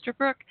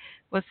Westerbrook,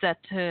 was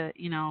set to,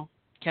 you know,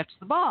 catch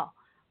the ball.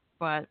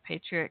 But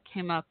Patriot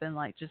came up and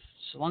like just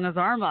swung his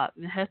arm up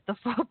and hit the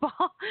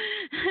football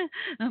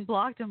and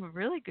blocked him. A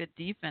really good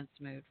defense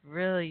move.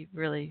 Really,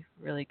 really,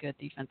 really good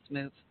defense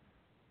move.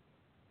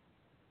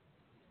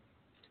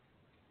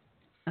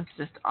 That's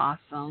just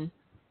awesome.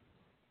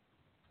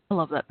 I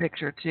love that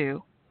picture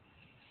too.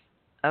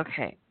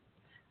 Okay.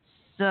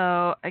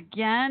 So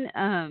again,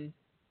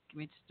 give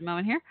me just a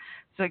moment here.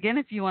 So again,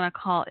 if you want to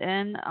call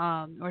in,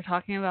 we're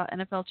talking about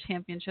NFL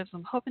championships.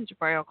 I'm hoping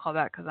Jabari will call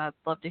back because I'd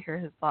love to hear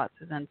his thoughts,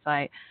 his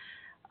insight.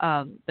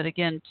 But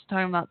again, just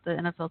talking about the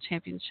NFL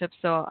championships.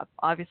 So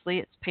obviously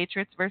it's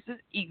Patriots versus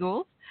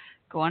Eagles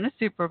going to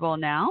Super Bowl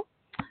now.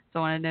 So I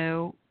want to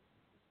know,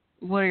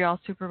 what are y'all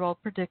Super Bowl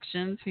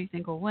predictions? Who you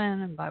think will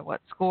win and by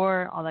what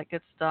score? All that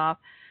good stuff.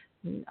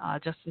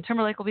 Justin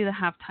Timberlake will be the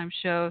halftime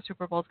show.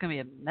 Super Bowl is going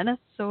to be in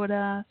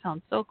Minnesota.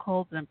 Sounds so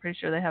cold, but I'm pretty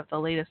sure they have the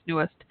latest,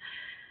 newest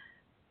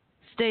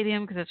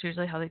stadium because that's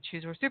usually how they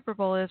choose where Super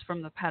Bowl is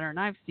from the pattern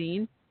I've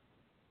seen.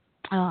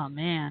 Oh,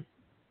 man.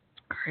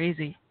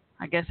 Crazy.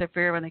 I guess I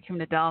figured when they came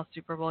to Dallas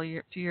Super Bowl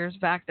a few years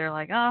back, they're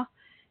like, oh,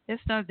 it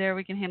snowed there.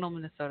 We can handle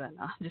Minnesota.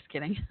 No, I'm just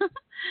kidding.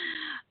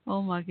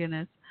 Oh, my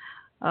goodness.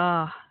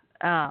 But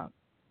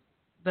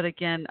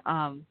again,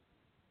 oh,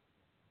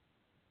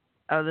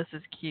 this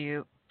is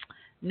cute.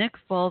 Nick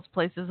Foles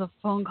places a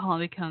phone call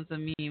and becomes a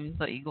meme,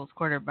 the Eagles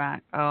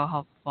quarterback. Oh,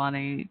 how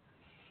funny.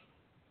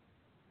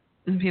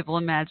 And people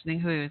imagining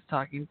who he was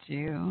talking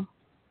to.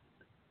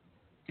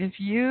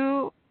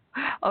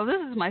 Oh,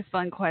 this is my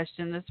fun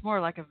question. It's more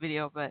like a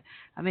video, but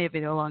I made a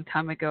video a long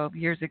time ago,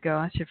 years ago.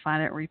 I should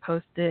find it and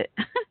repost it.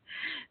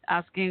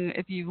 Asking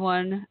if you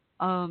won,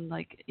 got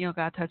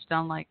a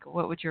touchdown, like,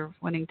 what would your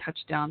winning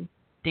touchdown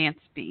dance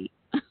be?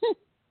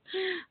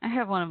 I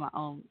have one of my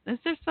own.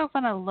 It's just so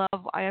fun. I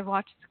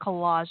watch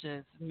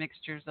collages,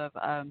 mixtures of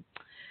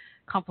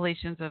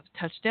compilations of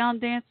touchdown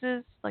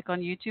dances, like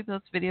on YouTube.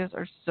 Those videos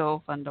are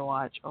so fun to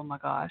watch. Oh my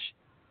gosh.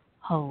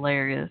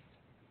 Hilarious.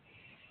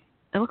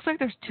 It looks like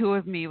there's two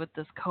of me with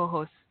this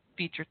co-host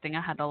feature thing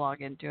I had to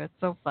log into. It's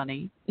so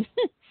funny.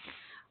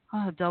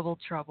 Oh, double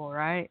trouble,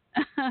 right?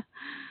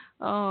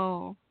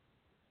 Oh.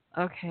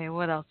 Okay,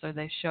 what else are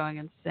they showing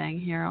and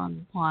saying here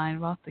online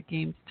about the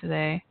games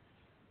today?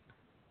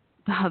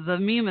 The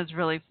meme is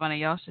really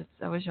funny. I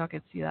wish y'all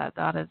could see that.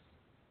 That is,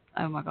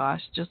 oh my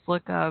gosh. Just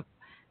look up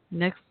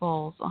Nick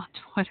Foles on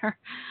Twitter.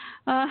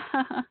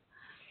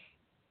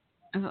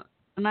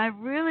 And I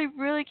really,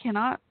 really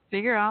cannot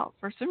figure out,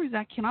 for some reason,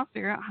 I cannot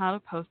figure out how to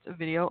post a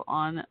video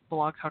on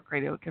Blog Talk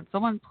Radio. Can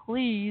someone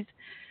please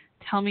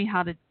tell me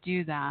how to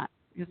do that?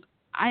 Because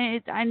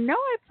I know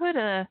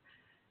I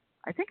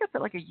think I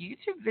put like a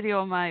YouTube video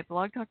on my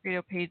Blog Talk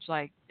Radio page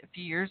like a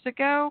few years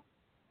ago,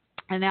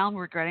 and now I'm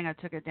regretting I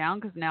took it down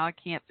because now I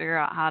can't figure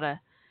out how to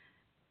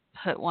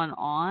put one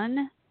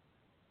on.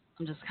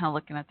 I'm just kind of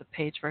looking at the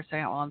page for a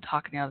second while I'm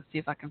talking to see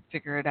if I can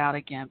figure it out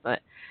again, but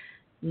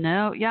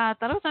no, yeah, I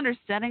thought it was under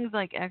settings,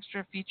 like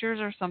extra features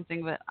or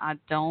something, but I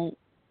don't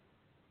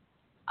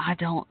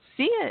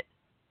see it.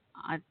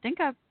 I think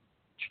I've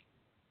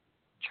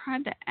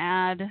tried to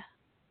add,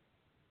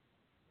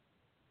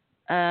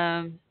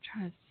 trying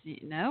to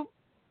see, nope.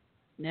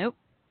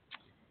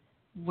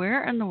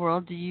 Where in the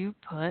world do you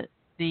put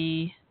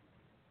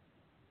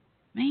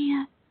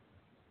man,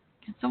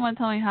 can someone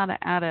tell me how to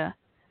add a,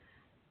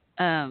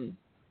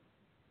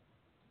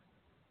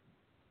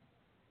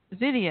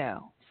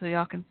 video so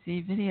y'all can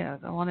see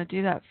videos? I want to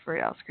do that for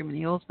y'all, Screaming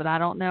Eagles, but I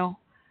don't know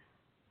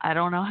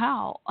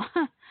how.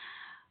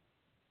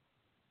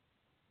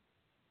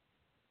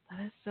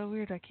 That is so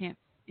weird. I can't.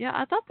 Yeah,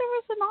 I thought there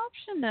was an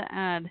option to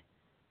add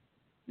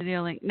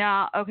video link.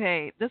 Now,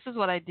 okay, this is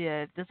what I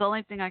did. This is the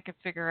only thing I could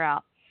figure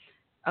out.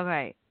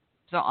 Okay,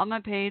 so on my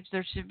page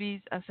there should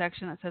be a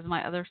section that says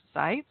my other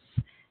sites,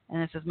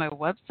 and it says my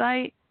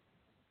website.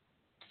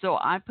 So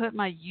I put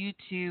my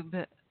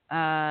YouTube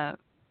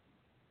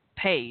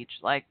page,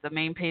 like the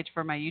main page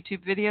for my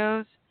YouTube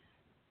videos.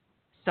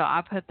 So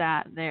I put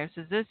that there. It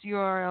says this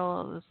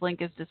URL, this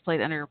link is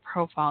displayed under your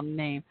profile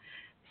name.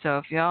 So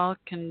if y'all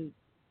can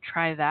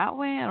try that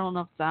way, I don't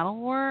know if that'll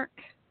work,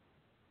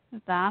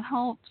 if that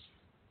helps.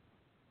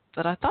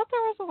 But I thought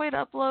there was a way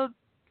to upload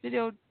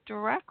video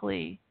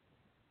directly,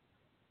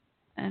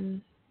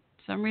 and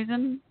for some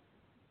reason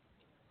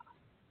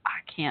I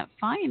can't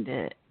find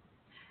it.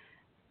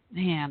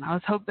 Man, I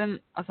was hoping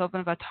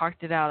if I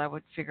talked it out I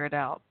would figure it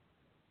out.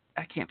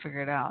 I can't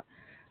figure it out.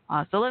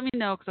 So let me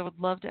know, because I would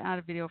love to add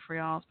a video for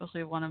y'all,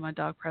 especially one of my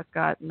dog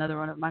Prescott, another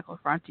one of Michael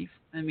Franti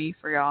and me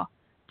for y'all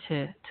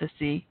to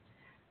see.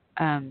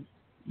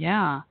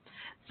 Yeah.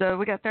 So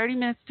we got 30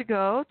 minutes to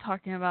go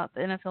talking about the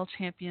NFL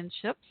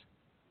championships.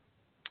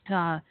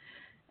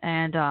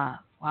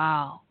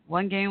 Wow,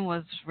 one game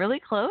was really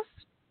close.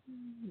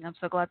 I'm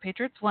so glad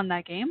Patriots won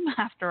that game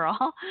after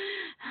all.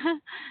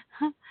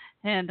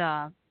 And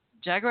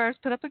Jaguars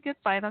put up a good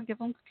fight. I'll give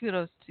them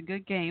kudos. It's a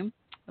good game.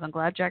 But I'm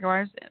glad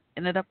Jaguars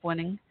ended up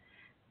winning.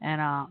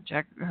 And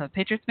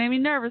Patriots made me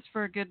nervous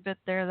for a good bit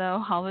there,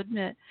 though, I'll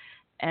admit.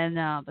 And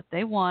but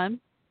they won.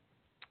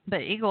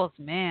 But Eagles,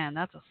 man,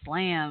 that's a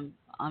slam.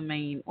 I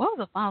mean, what was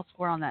the final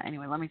score on that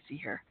anyway? Let me see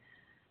here.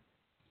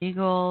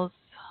 Eagles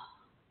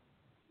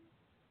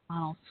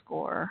final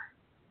score.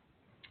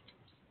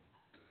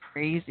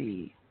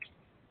 Crazy.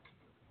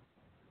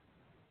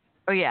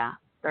 Oh yeah,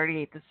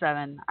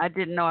 38-7. I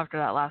didn't know after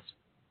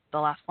the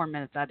last 4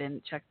 minutes. I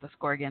didn't check the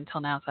score again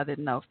until now, so I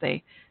didn't know if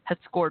they had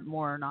scored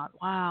more or not.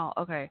 Wow.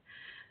 Okay,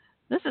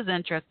 this is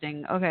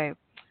interesting. Okay,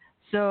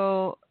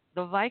 so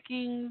the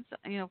Vikings,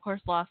 of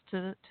course, lost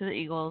to the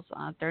Eagles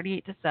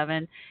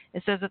 38-7.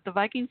 It says that the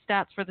Vikings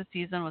stats for the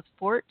season was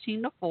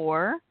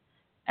 14-4,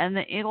 and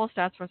the Eagles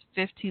stats was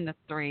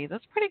 15-3.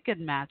 That's a pretty good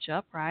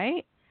matchup,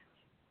 right?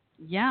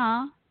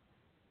 Yeah.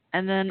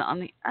 And then on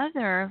the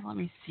other, let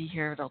me see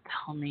here. It'll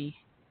tell me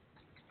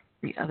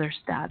the other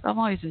stats. I'm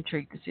always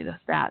intrigued to see the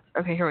stats.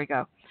 Okay, here we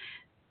go.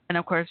 And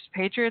of course,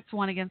 Patriots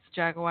won against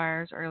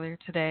Jaguars earlier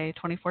today,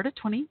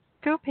 24-20.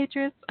 Go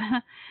Patriots!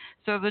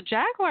 So the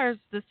Jaguars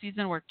this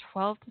season were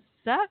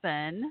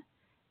 12-7.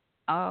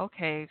 Oh,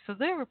 okay, so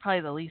they were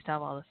probably the least out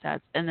of all the stats.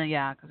 And then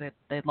because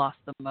they lost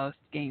the most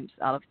games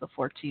out of the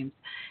 4 teams.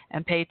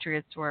 And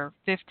Patriots were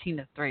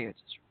 15-3, which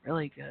is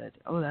really good.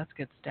 Oh, that's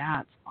good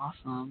stats.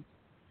 Awesome.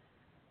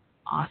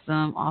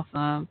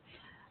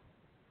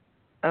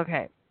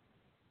 Okay.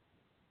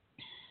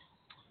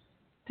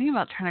 Thinking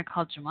about trying to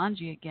call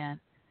Jumanji again.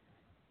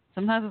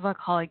 Sometimes if I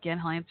call again,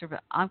 he'll answer,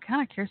 but I'm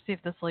kind of curious to see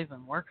if this will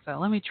even work, so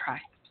let me try.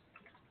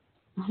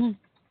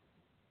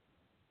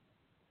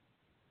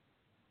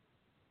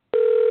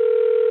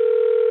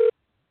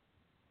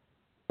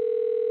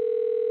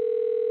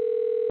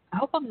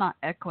 hope I'm not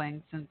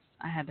echoing since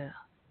I had to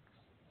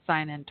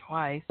sign in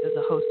twice as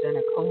a host and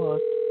a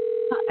co-host.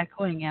 Not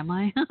echoing, am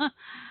I?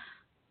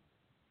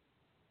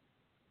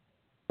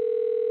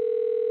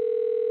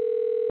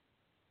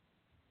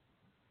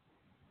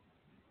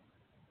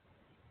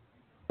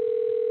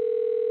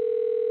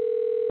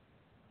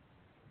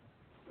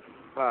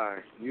 Hi,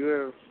 you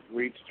have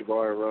reached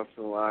Jabari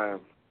Russell. I am.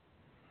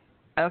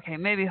 Okay,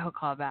 maybe he'll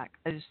call back.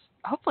 I just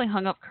hopefully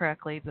hung up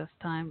correctly this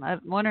time. I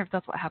wonder if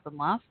that's what happened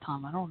last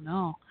time. I don't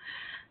know.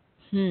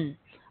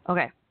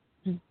 Okay.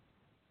 I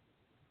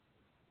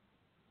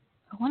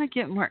want to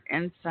get more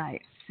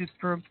insight.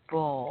 Super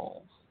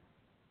Bowl.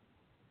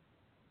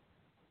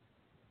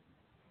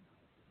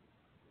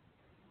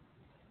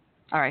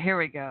 All right, here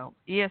we go.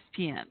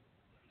 ESPN.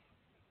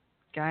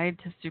 Guide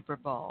to Super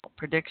Bowl.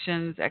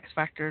 Predictions, X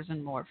Factors,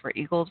 and more for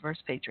Eagles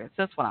versus Patriots.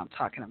 That's what I'm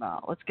talking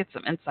about. Let's get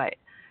some insight.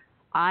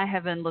 I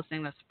have been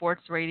listening to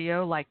sports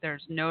radio like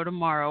there's no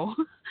tomorrow.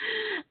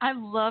 I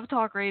love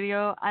talk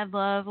radio. I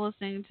love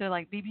listening to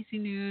like BBC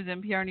News,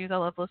 NPR News. I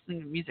love listening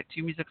to music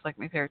too. Music's like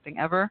my favorite thing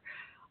ever.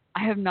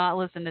 I have not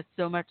listened to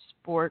so much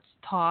sports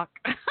talk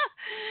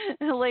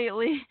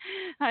lately.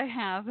 I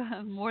have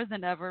more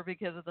than ever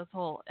because of this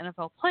whole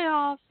NFL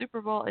playoffs,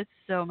 Super Bowl. It's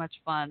so much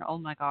fun. Oh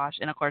my gosh.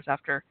 And of course,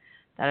 after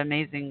that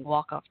amazing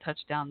walk-off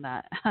touchdown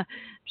that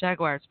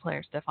Jaguars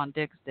player Stephon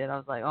Diggs did, I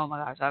was like, oh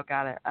my gosh, I've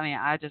got it. I mean,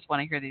 I just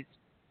want to hear these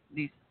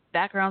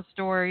background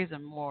stories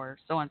and more.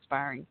 So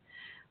inspiring.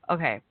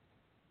 Okay.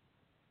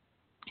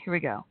 Here we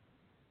go.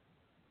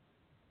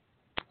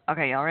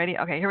 Okay, y'all ready?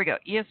 Okay, here we go.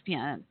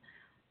 ESPN.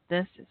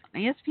 This is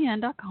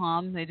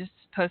ESPN.com. They just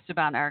posted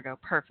about an hour ago.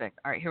 Perfect.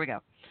 All right, here we go.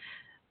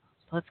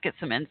 So let's get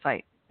some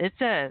insight. It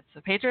says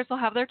the Patriots will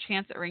have their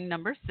chance at ring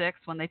number 6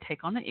 when they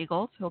take on the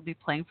Eagles, who will be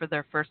playing for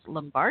their first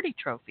Lombardi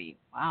Trophy.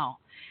 Wow.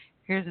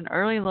 Here's an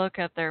early look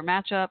at their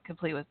matchup,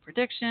 complete with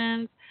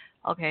predictions.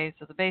 Okay,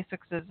 so the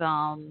basics is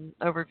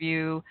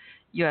overview.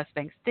 U.S.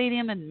 Bank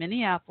Stadium in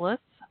Minneapolis,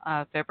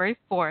 February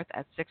 4th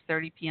at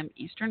 6:30 p.m.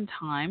 Eastern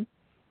Time.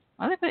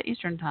 Why did they put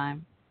Eastern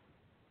Time?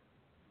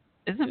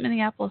 Isn't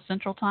Minneapolis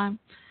Central Time?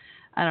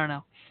 I don't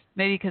know.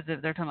 Maybe because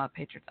they're talking about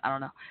Patriots. I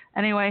don't know.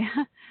 Anyway,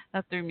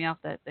 that threw me off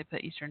that they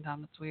put Eastern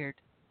Time. That's weird.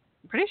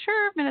 I'm pretty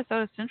sure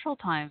Minnesota's Central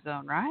Time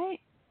Zone, right?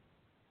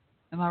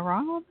 Am I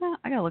wrong with that?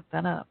 I got to look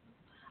that up.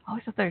 I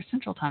always thought they were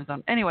Central Time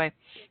Zone. Anyway,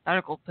 the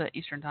article put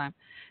Eastern Time.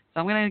 So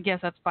I'm going to guess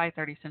that's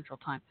 5:30 Central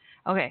Time.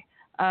 Okay.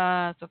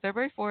 So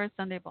February 4th,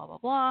 Sunday, blah,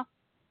 blah,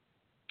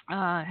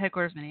 blah.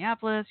 Headquarters,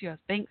 Minneapolis, U.S.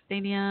 Bank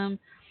Stadium.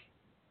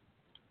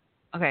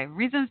 Okay,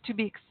 reasons to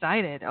be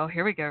excited. Oh,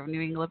 here we go.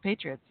 New England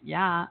Patriots.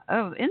 Yeah.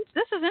 Oh,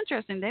 this is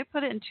interesting. They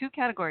put it in 2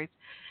 categories.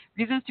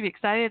 Reasons to be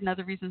excited and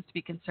other reasons to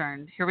be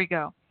concerned. Here we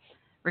go.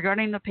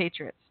 Regarding the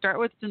Patriots, start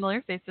with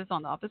familiar faces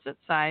on the opposite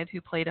side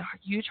who played a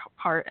huge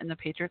part in the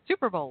Patriots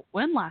Super Bowl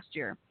win last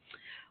year.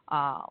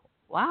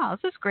 Wow,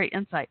 this is great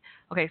insight.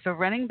 Okay, so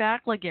running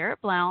back LeGarrette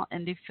Blount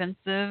and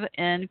defensive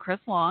end Chris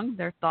Long,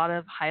 they're thought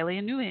of highly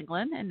in New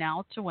England and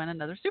now to win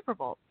another Super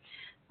Bowl.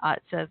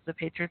 It says the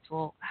Patriots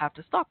will have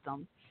to stop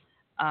them.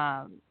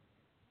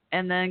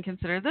 And then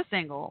consider this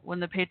angle. When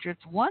the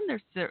Patriots won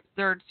their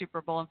third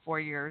Super Bowl in 4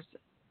 years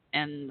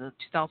in the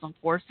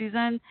 2004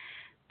 season,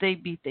 they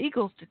beat the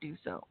Eagles to do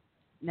so.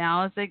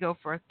 Now as they go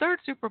for a third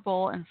Super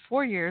Bowl in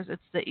 4 years,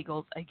 it's the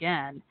Eagles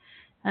again.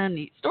 A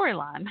neat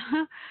storyline.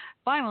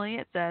 Finally,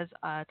 it says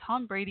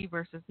Tom Brady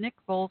versus Nick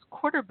Foles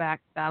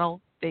quarterback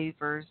battle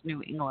favors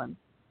New England.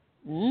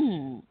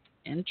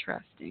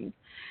 Interesting.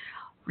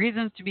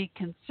 Reasons to be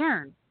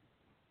concerned.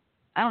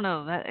 I don't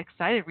know, that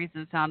excited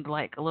reasons sound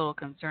like a little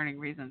concerning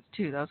reasons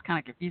too. That was kind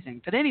of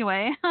confusing. But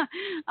anyway,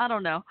 I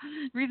don't know.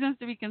 Reasons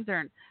to be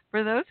concerned.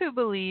 For those who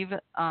believe,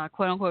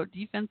 quote unquote,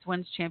 defense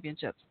wins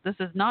championships, this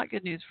is not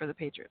good news for the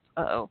Patriots.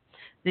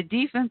 The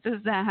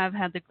defenses that have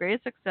had the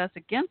greatest success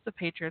against the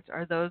Patriots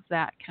are those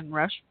that can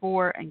rush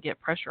for and get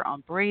pressure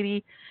on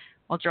Brady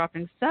while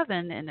dropping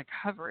 7 in the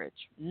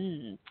coverage.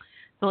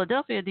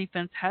 Philadelphia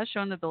defense has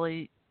shown the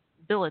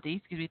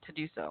ability to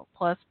do so.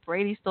 Plus,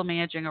 Brady's still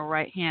managing a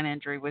right hand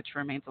injury, which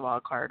remains a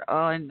wild card. Oh,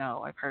 I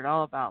know. I've heard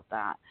all about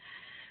that.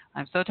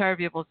 I'm so tired of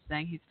people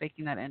saying he's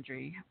faking that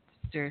injury.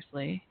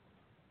 Seriously.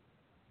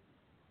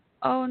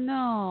 Oh,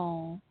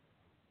 no.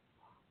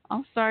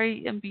 I'm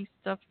sorry, MB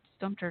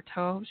stumped her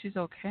toe. She's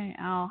okay.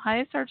 Ow.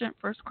 Hi, Sergeant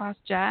First Class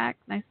Jack.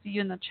 Nice to see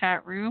you in the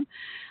chat room.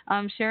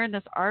 I'm sharing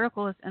this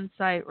article, this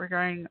insight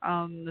regarding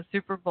the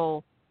Super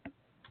Bowl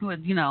with,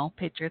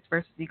 Patriots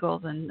versus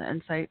Eagles and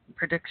insight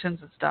predictions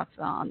and stuff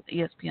on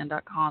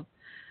ESPN.com.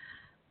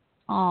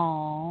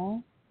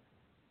 Aww.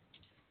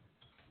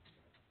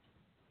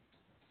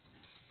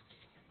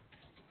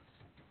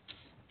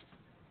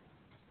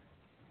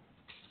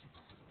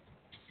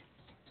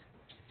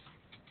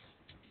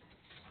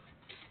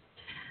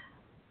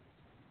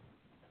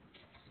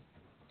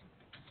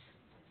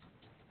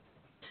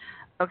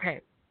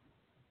 Okay.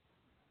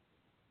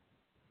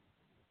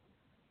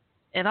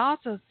 It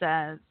also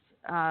says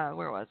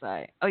Where was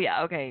I? Oh,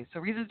 yeah, okay. So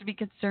reasons to be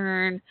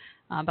concerned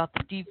about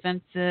the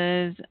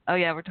defenses. Oh,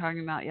 yeah, we're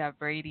talking about,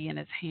 Brady and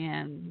his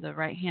hand, the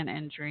right hand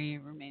injury,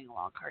 remaining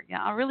wild card.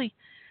 Yeah,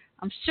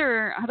 I'm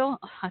sure, I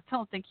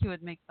don't think he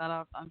would make that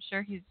up. I'm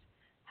sure he's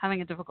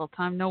having a difficult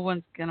time. No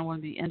one's going to want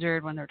to be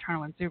injured when they're trying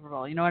to win Super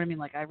Bowl. You know what I mean?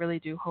 Like, I really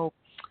do hope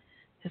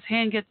his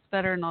hand gets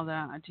better and all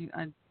that.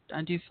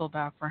 I do feel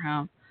bad for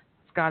him.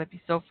 It's got to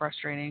be so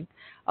frustrating.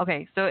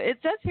 Okay, so it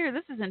says here,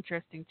 this is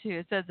interesting too.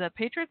 It says that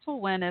Patriots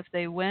will win if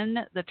they win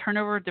the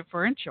turnover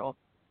differential,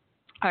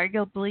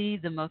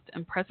 arguably the most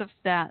impressive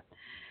stat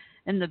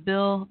in the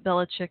Bill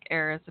Belichick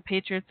era. The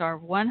Patriots are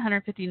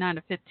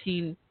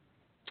 159-15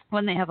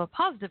 when they have a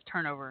positive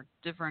turnover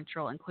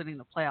differential, including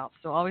the playoffs.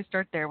 So always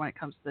start there when it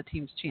comes to the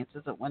team's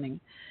chances of winning,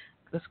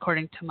 this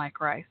according to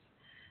Mike Rice.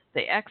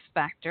 The X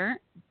Factor,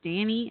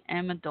 Danny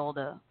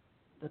Amendola,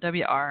 the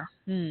WR.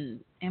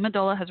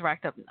 Amendola has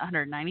racked up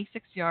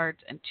 196 yards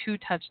and 2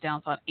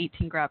 touchdowns on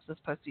 18 grabs this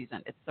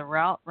postseason. It's the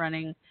route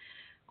running,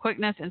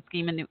 quickness, and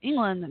scheme in New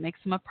England that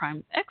makes him a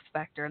prime X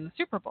Factor in the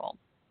Super Bowl.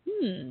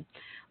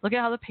 Look at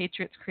how the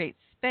Patriots create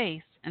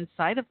space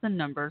inside of the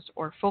numbers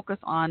or focus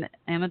on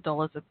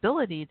Amendola's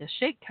ability to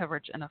shake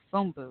coverage in a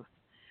phone booth.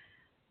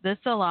 This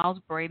allows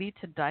Brady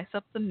to dice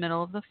up the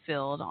middle of the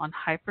field on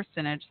high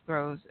percentage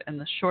throws in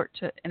the short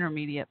to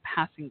intermediate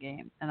passing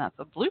game, and that's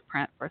a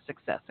blueprint for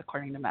success,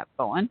 according to Matt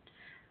Bowen.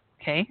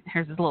 Okay,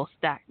 here's his little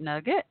stack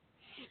nugget,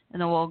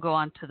 and then we'll go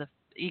on to the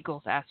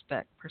Eagles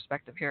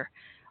perspective here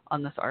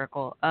on this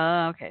article.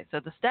 Okay, so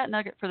the stat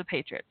nugget for the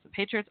Patriots. The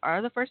Patriots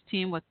are the first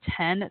team with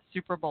 10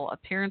 Super Bowl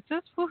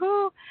appearances.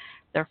 Woohoo!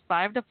 They're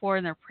 5-4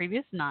 in their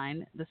previous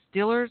 9. The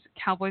Steelers,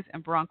 Cowboys,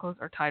 and Broncos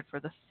are tied for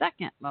the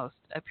second most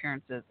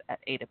appearances at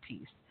 8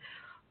 apiece.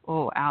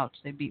 Oh, ouch.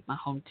 They beat my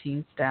home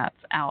team stats.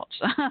 Ouch.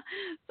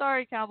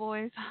 Sorry,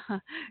 Cowboys.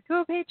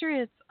 Go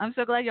Patriots. I'm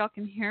so glad y'all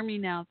can hear me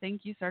now.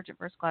 Thank you, Sergeant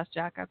First Class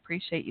Jack. I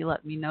appreciate you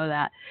letting me know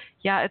that.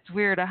 Yeah, it's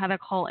weird. I had to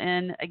call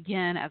in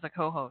again as a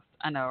co-host.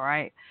 I know,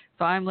 right?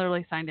 So I'm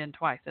literally signed in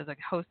twice as a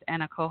host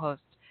and a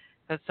co-host.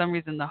 For some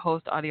reason, the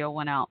host audio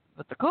went out,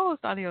 but the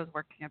co-host audio is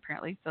working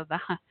apparently. So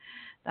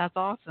that's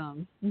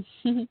awesome.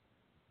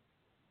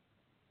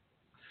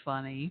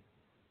 Funny.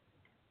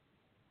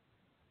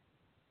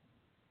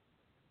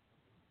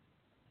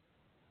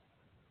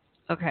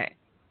 Okay,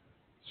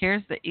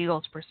 here's the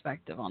Eagles'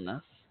 perspective on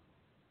this.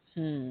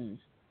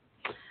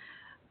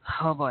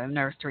 Oh boy, I'm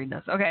nervous to read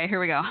this. Okay, here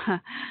we go.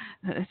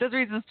 It says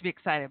reasons to be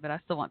excited, but I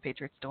still want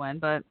Patriots to win.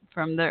 But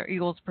from the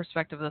Eagles'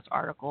 perspective of this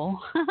article,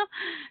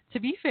 to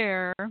be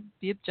fair,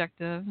 be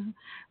objective,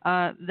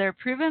 they're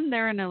proven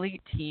they're an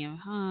elite team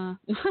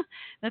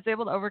that's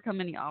able to overcome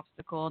any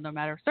obstacle, no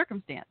matter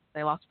circumstance.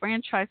 They lost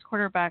franchise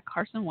quarterback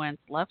Carson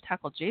Wentz, left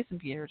tackle Jason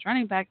Peters,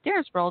 running back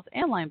Darren Sproles,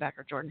 and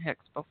linebacker Jordan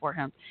Hicks before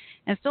him,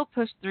 and still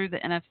pushed through the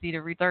NFC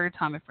to third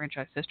time in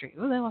franchise history.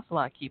 Ooh, they lost a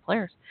lot of key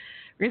players.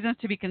 Reasons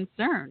to be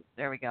concerned.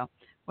 There we go.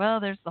 Well,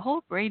 there's the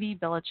whole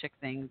Brady-Belichick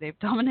thing. They've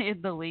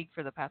dominated the league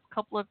for the past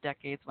couple of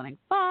decades, winning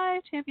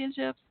 5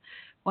 championships.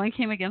 One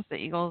came against the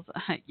Eagles,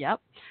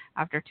 yep,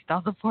 after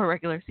 2004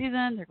 regular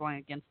season. They're going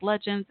against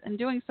legends and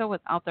doing so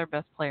without their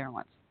best player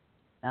once.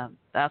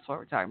 That's what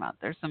we're talking about.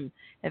 There's some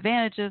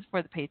advantages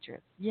for the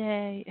Patriots.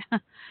 Yay.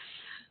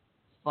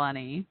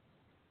 Funny.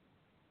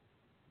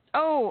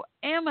 Oh,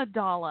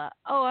 Amendola.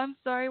 Oh, I'm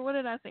sorry. What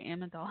did I say?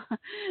 Amendola.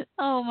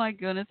 Oh, my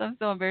goodness. I'm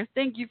so embarrassed.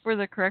 Thank you for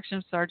the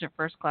correction, Sergeant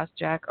First Class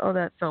Jack. Oh,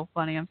 that's so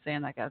funny. I'm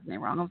saying that guy's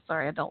name wrong. I'm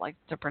sorry. I don't like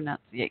to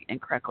pronounce it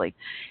incorrectly.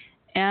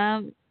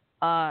 Amendola.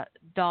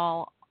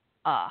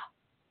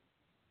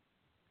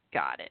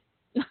 Got it.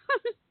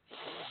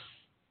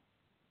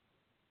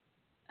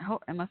 Oh,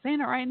 am I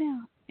saying it right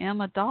now?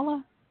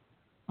 Amendola?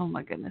 Oh,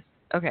 my goodness.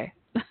 Okay.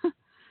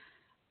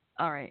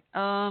 All right.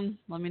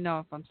 Let me know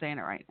if I'm saying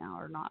it right now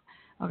or not.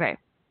 Okay.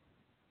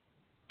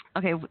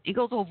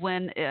 Eagles will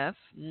win if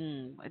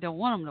I don't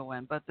want them to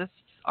win, but this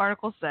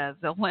article says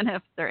they'll win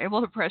if they're able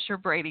to pressure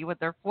Brady with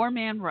their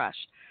 4-man rush.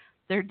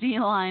 Their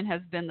D-line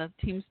has been the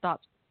team's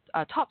top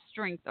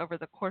strength over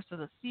the course of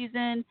the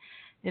season.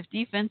 If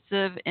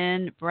defensive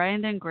end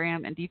Brandon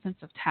Graham and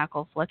defensive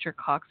tackle Fletcher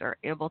Cox are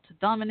able to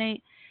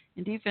dominate,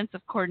 and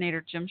defensive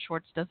coordinator Jim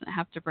Schwartz doesn't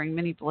have to bring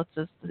many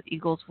blitzes, the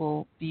Eagles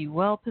will be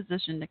well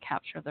positioned to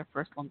capture their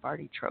first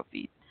Lombardi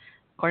trophy.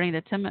 According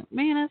to Tim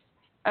McManus.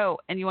 Oh,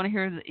 and you want to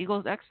hear who the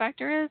Eagles' X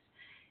Factor is?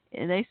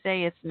 They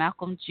say it's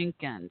Malcolm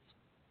Jenkins.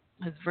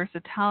 His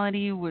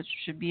versatility, which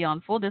should be on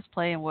full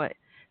display in what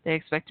they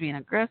expect to be an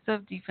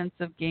aggressive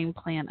defensive game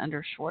plan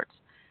under Schwartz.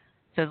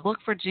 It says look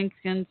for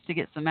Jenkins to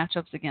get some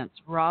matchups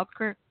against Rob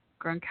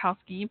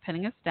Gronkowski,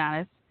 pending his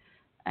status,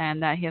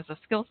 and that he has a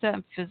skill set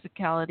and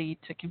physicality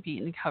to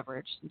compete in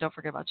coverage. And don't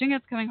forget about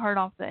Jenkins coming hard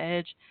off the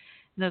edge.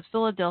 And those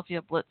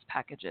Philadelphia blitz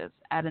packages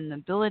add an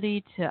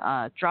ability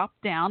to drop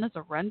down as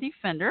a run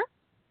defender.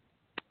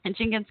 And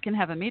Jenkins can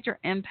have a major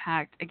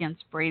impact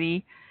against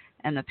Brady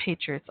and the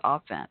Patriots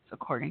offense,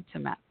 according to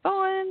Matt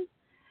Bowen.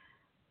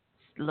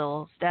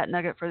 Little stat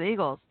nugget for the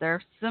Eagles. There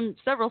are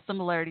several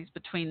similarities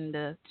between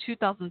the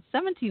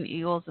 2017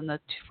 Eagles and the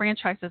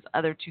franchise's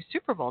other 2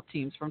 Super Bowl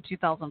teams from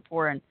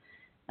 2004 and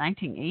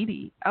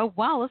 1980. Oh,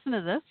 wow. Listen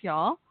to this,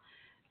 y'all.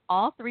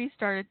 All three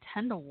started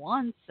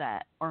 10-1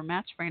 set or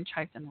match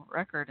franchise and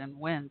record and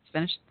wins,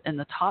 finished in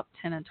the top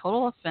 10 in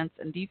total offense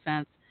and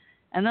defense,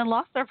 and then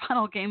lost their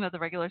final game of the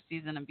regular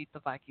season and beat the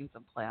Vikings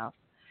in playoffs,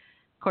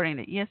 according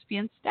to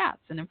ESPN stats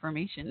and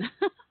information.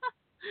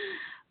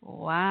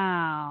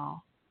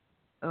 Wow.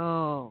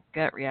 Oh,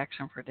 gut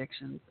reaction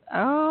predictions.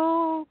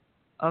 Oh,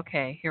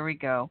 okay, here we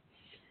go.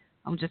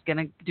 I'm just going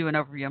to do an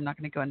overview. I'm not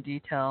going to go in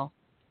detail.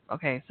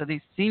 Okay, so the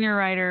senior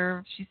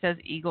writer, she says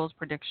Eagles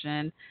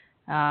prediction.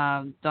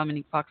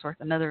 Dominique Foxworth,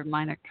 another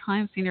minor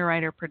time senior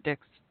writer,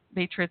 predicts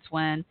Patriots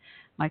win.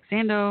 Mike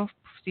Sando,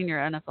 senior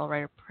NFL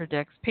writer,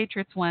 predicts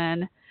Patriots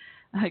win.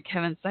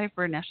 Kevin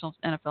Seifert, national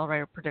NFL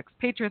writer, predicts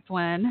Patriots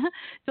win.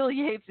 Phil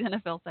Yates,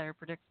 NFL writer,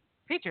 predicts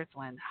Patriots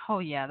win. Oh,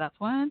 yeah, that's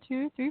 1,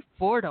 2, 3,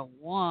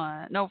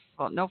 4-1. No,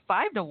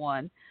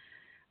 5-1.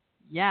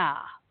 Yeah,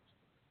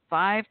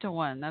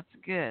 5-1. That's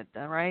good.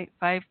 All right,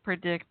 5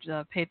 predict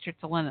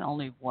Patriots to win, and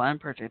only 1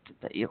 predicted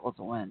the Eagles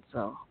to win.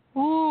 So,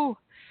 ooh,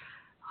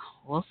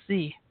 we'll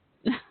see.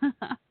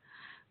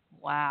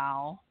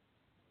 Wow.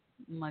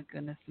 My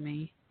goodness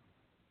me.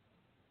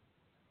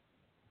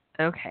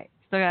 Okay,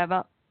 so I got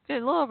about a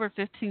little over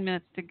 15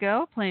 minutes to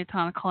go. Plenty of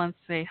time to call in and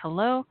say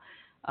hello.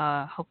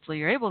 Hopefully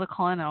you're able to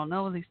call in. I don't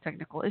know these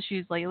technical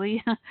issues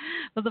lately.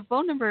 But the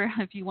phone number,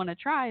 if you want to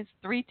try, is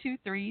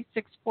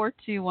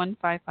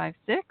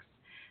 323-642-1556.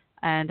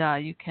 And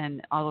you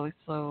can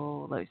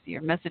also, let me see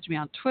here, message me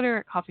on Twitter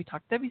at Coffee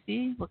Talk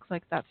WC. Looks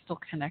like that's still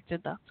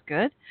connected. That's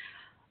good.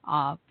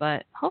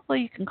 But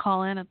hopefully you can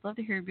call in. I'd love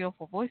to hear your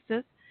beautiful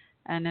voices.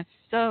 And if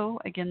so,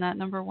 again, that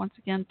number, once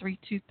again,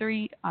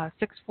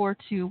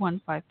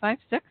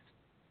 323-642-1556.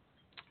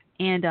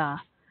 And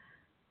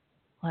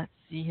let's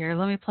see here.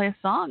 Let me play a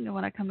song. And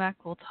when I come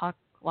back, we'll talk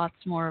lots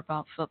more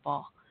about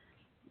football.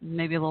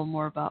 Maybe a little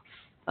more about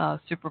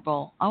Super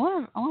Bowl. I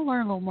want to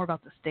learn a little more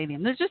about the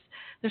stadium. There's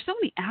so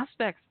many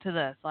aspects to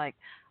this. Like,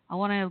 I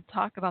want to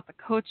talk about the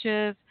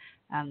coaches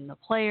and the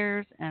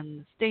players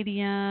and the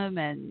stadium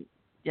and,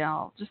 you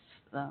know, just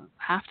the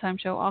halftime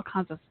show, all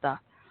kinds of stuff.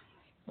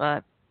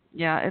 But,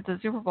 yeah, the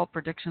Super Bowl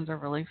predictions are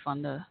really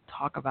fun to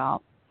talk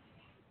about.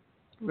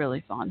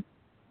 Really fun.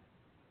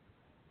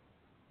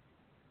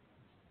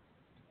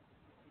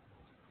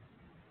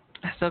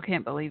 I still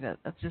can't believe it.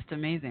 That's just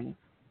amazing.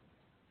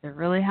 It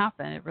really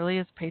happened. It really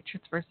is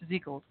Patriots versus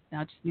Eagles.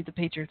 Now I just need the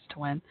Patriots to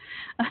win.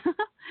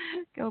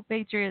 Go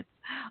Patriots.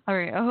 All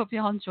right, I hope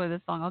y'all enjoy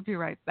this song. I'll be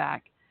right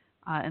back.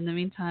 In the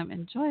meantime,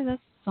 enjoy this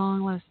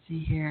song. Let's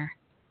see here.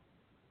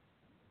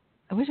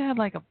 I wish I had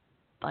like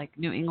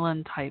New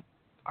England type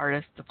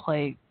artist to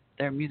play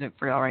their music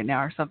for y'all right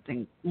now, or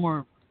something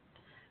more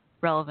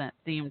relevant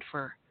themed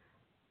for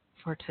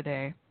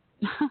today.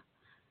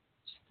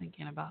 Just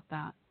thinking about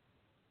that.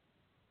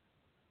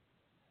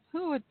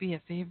 Who would be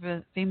a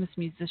famous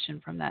musician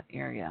from that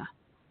area?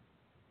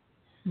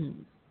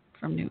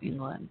 From New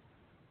England.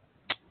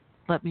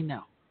 Let me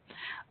know.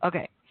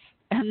 Okay.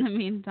 In the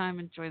meantime,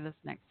 enjoy this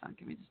next song.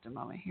 Give me just a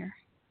moment here.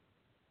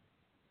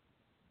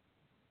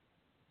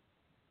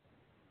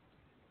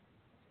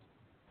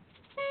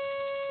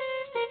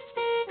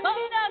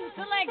 Hold on,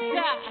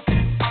 selector.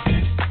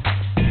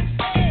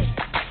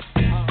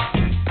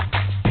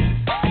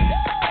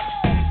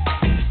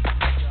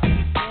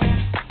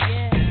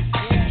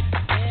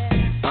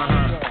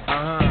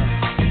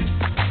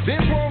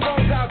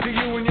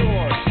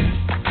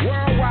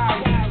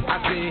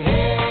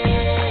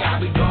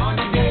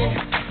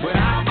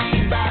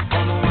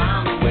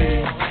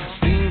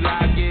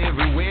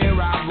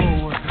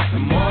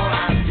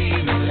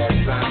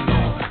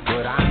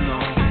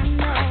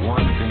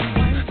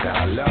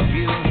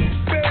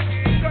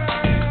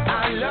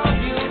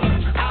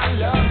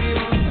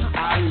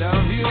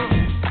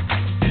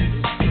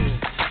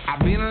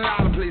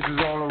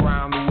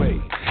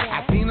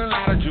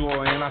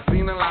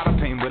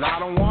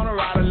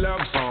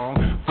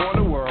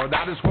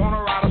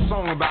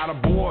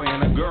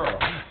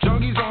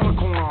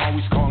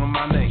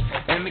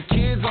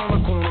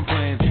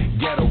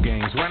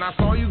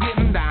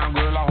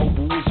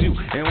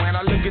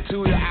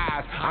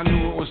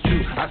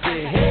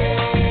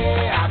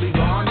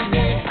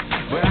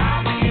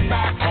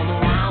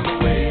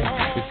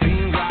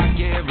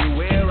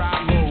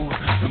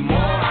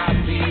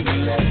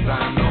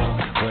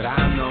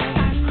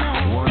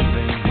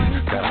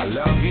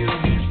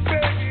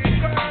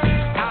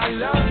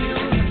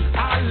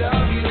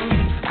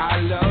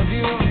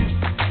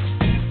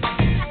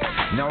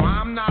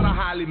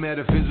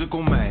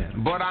 Metaphysical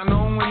man, but I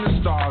know when the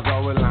stars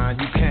are aligned,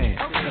 you can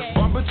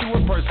bump into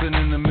a person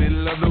in the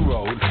middle of the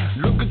road,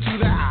 look into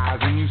their eyes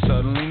and you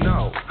suddenly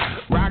know.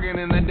 Rocking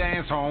in the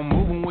dance hall,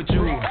 moving with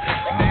you,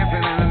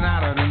 dancing in and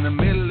out in the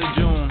middle of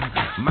June.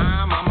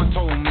 My mama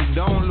told me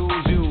don't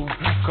lose you,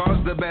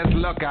 cause the best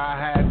luck I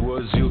had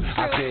was you.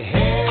 I said,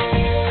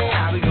 hey,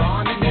 I'll be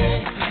gone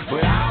today,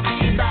 but I'll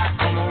be back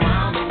from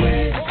around the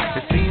way.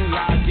 It seems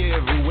like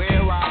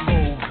everywhere I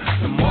go,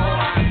 the more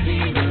I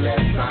see, the less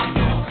I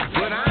know.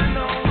 But I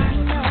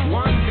know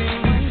one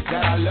thing,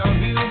 that I love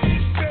you.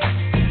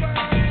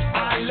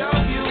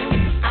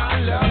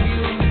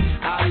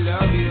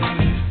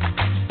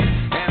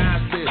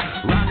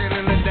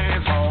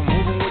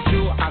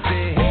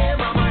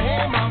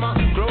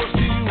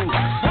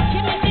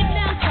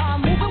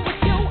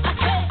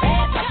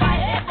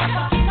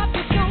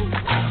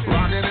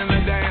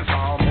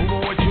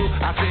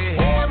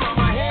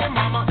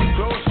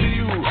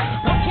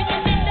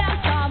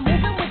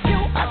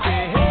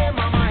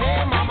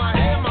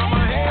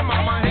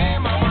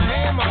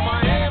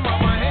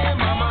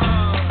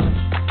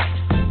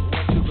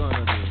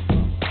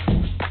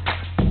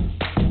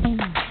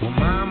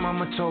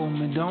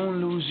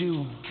 lose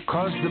you,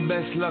 'cause the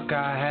best luck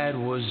I had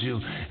was you.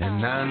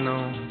 And I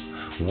know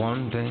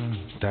one thing,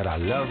 that I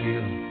love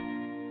you.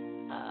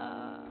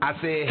 I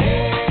said,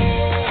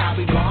 hey, I'll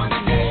be gone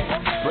today,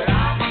 but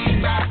I'll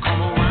be back,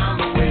 come around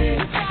the way.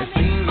 It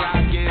seems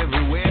like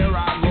everywhere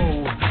I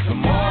go, the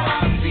more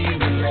I see,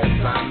 the less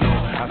I know.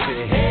 I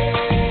said,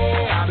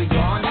 hey, I'll be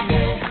gone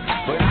today,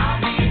 but I'll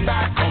be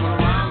back, come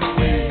around the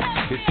way.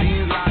 It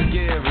seems like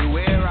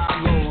everywhere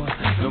I go,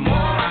 the more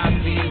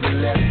I see, the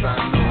less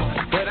I know.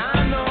 But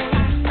I know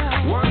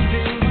one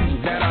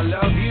thing, that I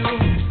love you,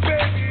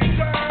 baby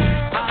girl.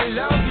 I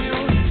love you,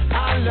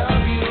 I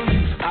love you,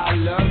 I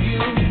love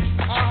you.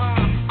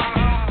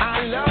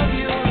 I love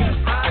you,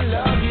 I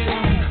love you,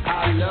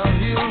 I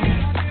love you.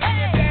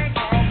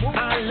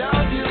 I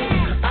love you,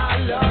 I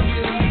love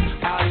you,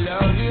 I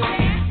love you.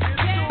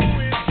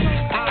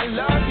 I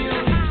love you,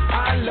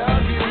 I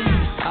love you,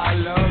 I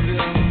love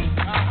you.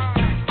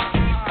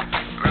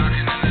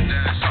 Rockin' in the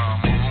dance hall,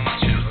 moving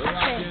with you.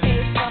 Rockin'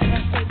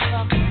 in the dance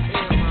hall,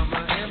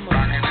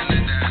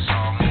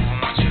 moving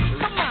with you.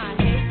 Come on,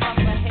 hey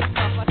papa, hey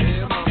papa, hey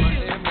mama,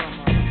 hey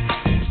mama.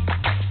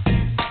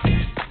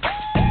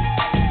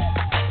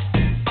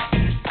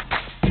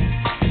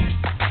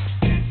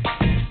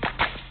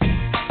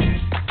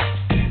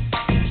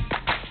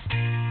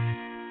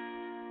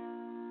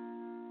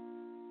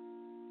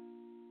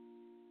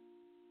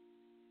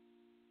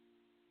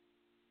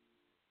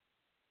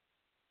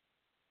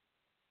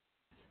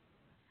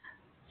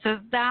 So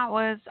that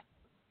was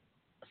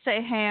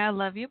Say Hey I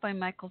Love You by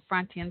Michael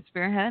Franti and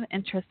Spearhead.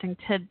 Interesting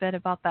tidbit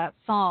about that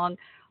song.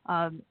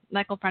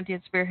 Michael Franti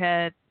and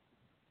Spearhead,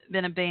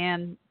 been a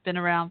band, been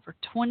around for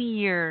 20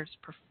 years,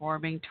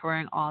 performing,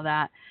 touring, all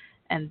that.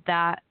 And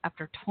that,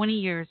 after 20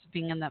 years of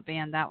being in that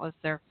band, that was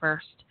their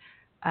first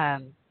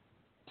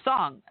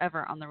song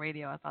ever on the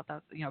radio. I thought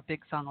that was, a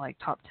big song, like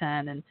top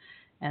 10, and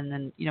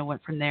then,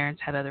 went from there and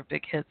had other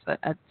big hits. But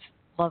I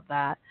love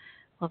that.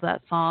 Love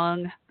that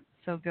song.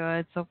 So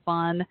good, so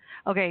fun.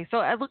 Okay, so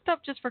I looked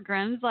up just for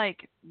grins,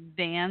 like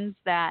bands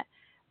that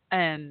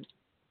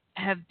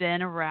have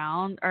been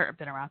around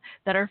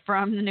that are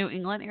from the New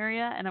England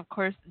area, and of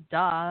course,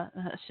 I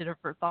should have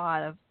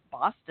thought of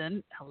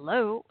Boston.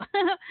 Hello,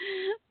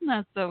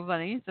 that's so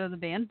funny. So the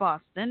band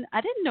Boston.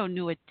 I didn't know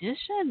New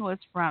Edition was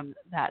from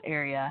that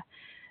area.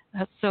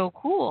 That's so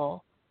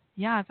cool.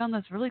 Yeah, I found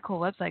this really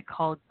cool website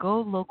called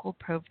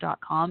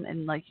golocalprove.com,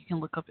 and like you can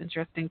look up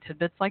interesting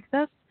tidbits like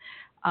this.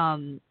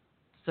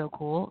 So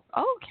cool.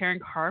 Oh, Karen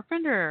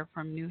Carpenter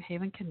from New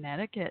Haven,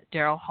 Connecticut.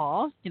 Daryl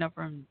Hall,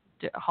 from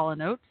Hall &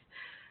 Oates.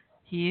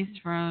 He's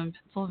from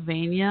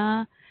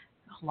Pennsylvania.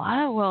 A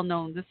lot of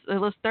well-known.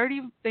 It lists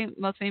 30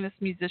 most famous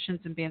musicians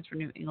and bands from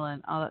New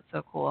England. Oh, that's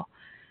so cool.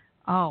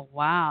 Oh,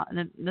 wow. And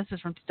then this is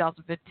from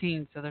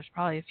 2015, so there's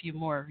probably a few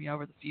more,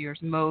 over the few years.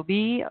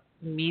 Moby,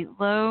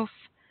 Meatloaf,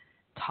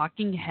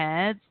 Talking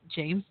Heads,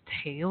 James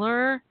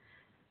Taylor,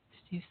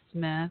 Steve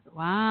Smith.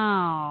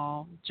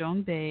 Wow.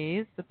 Joan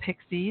Baez, the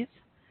Pixies.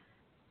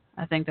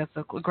 I think that's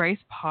so cool. Grace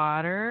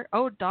Potter.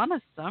 Oh, Donna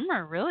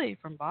Summer, really,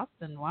 from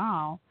Boston.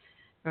 Wow.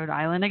 Rhode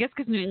Island. I guess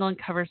because New England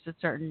covers a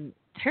certain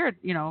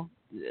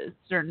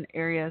certain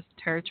areas,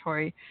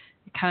 territory.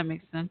 It kind of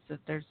makes sense that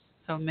there's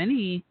so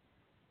many.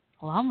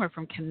 A lot more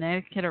from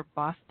Connecticut or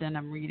Boston.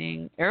 I'm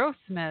reading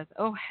Aerosmith.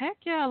 Oh, heck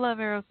yeah, I love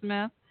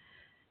Aerosmith.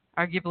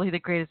 Arguably the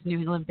greatest New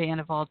England band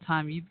of all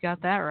time. You've got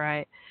that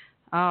right.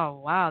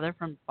 Oh, wow, they're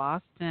from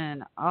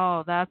Boston.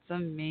 Oh, that's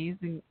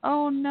amazing.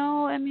 Oh,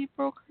 no, Emmy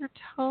broke her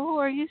toe.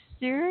 Are you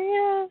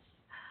serious?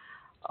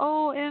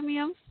 Oh, Emmy,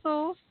 I'm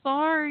so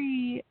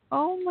sorry.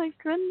 Oh, my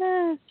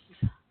goodness.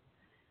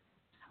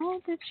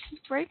 How did she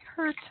break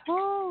her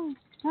toe?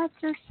 That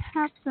just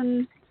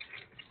happened.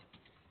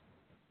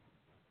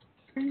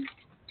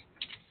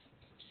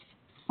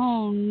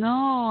 Oh,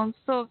 no, I'm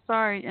so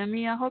sorry,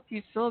 Emmy. I hope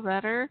you feel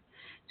better.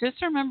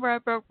 Just remember I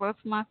broke both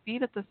my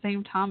feet at the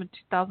same time in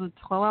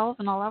 2012,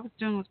 and all I was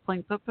doing was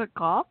playing put-put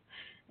golf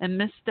and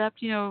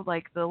misstepped,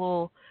 like the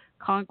little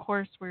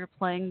concourse where you're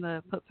playing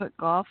the put-put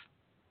golf.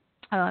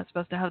 It's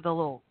supposed to have the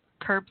little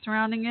curb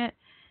surrounding it,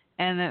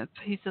 and a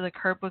piece of the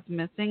curb was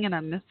missing, and I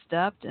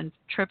misstepped and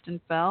tripped and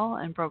fell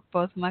and broke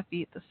both of my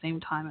feet at the same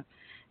time.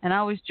 And I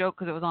always joke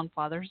because it was on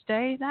Father's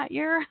Day that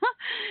year.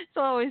 So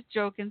I always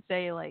joke and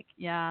say, like,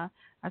 yeah,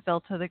 I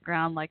fell to the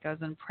ground like I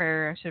was in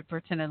prayer. I should have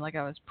pretended like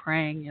I was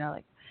praying,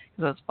 like,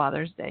 because it was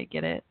Father's Day.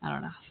 Get it? I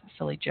don't know. It's a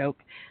silly joke.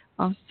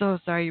 I'm so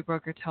sorry you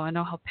broke your toe. I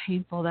know how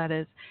painful that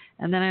is.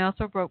 And then I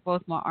also broke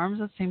both my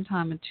arms at the same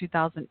time in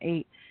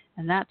 2008.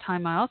 And that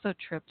time I also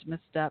tripped,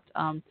 misstepped.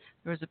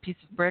 There was a piece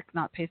of brick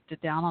not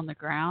pasted down on the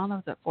ground. I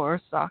was at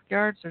Forest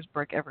Stockyards. There's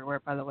brick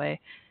everywhere, by the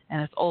way.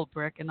 And it's old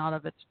brick, and none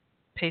of it's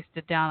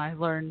pasted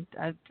down.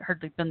 I'd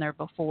hardly been there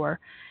before.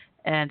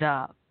 And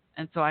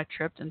so I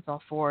tripped and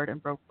fell forward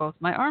and broke both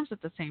my arms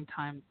at the same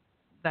time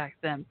back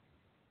then.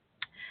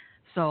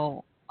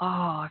 So,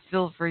 I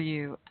feel for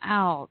you.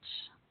 Ouch.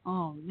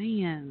 Oh,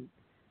 man.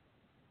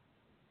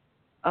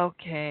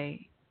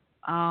 Okay.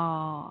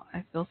 Oh,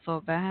 I feel so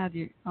bad.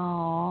 Is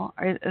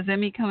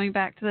Emmy coming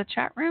back to the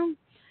chat room?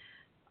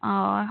 Oh,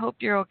 I hope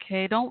you're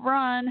okay. Don't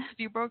run. If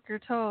you broke your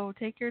toe,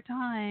 take your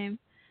time.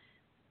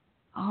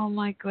 Oh,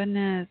 my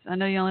goodness. I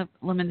know you only have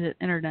limited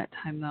internet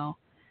time, though.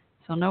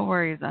 So no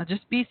worries.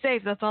 Just be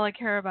safe. That's all I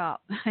care about.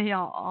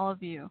 Y'all, all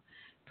of you.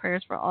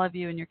 Prayers for all of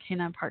you and your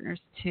canine partners,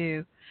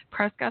 too.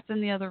 Prescott's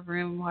in the other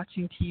room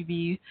watching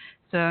TV.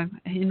 So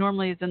he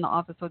normally is in the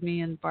office with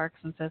me and barks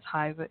and says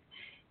hi. But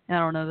I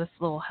don't know, this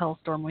little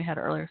hailstorm we had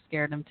earlier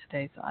scared him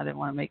today. So I didn't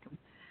want to make him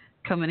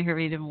come in here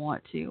if he didn't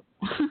want to.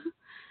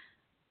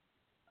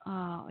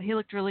 He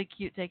looked really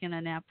cute taking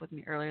a nap with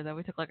me earlier, though.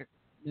 We took like a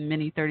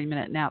mini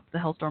 30-minute nap. The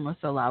hailstorm was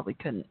so loud we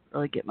couldn't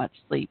really get much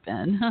sleep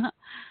in.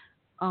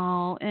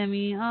 Oh,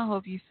 Emmy, I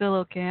hope you feel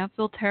okay. I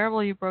feel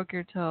terrible you broke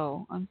your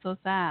toe. I'm so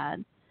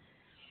sad.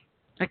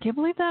 I can't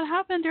believe that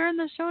happened during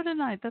the show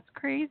tonight. That's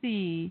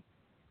crazy.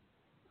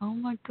 Oh,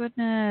 my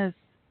goodness.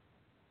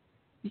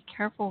 Be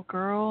careful,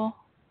 girl.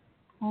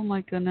 Oh,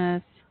 my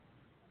goodness.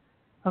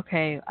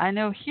 Okay, I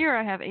know here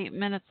I have 8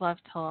 minutes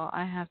left till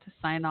I have to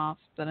sign off,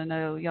 but I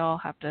know y'all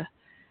have to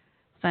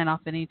sign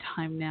off any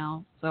time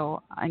now.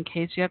 So in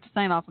case you have to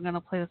sign off, I'm going to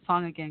play the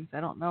song again because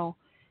I don't know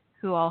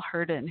who all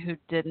heard it and who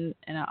didn't,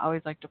 and I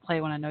always like to play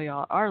when I know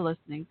y'all are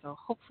listening, so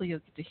hopefully you'll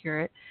get to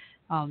hear it.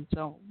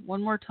 So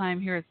one more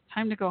time here, it's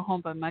Time to Go Home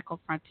by Michael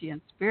Franti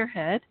and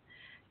Spearhead.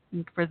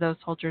 And for those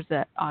soldiers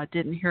that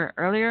didn't hear it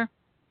earlier,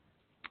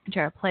 I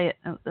try to play it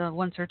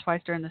once or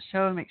twice during the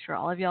show and make sure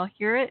all of y'all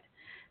hear it.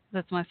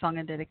 That's my song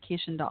in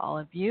dedication to all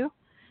of you.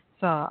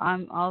 So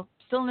I'm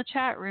still in the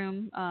chat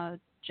room,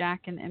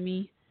 Jack and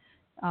Emmy.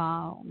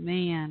 Oh,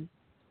 man.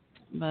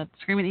 But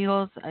Screaming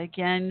Eagles,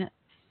 again,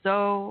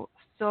 so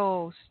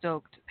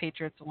stoked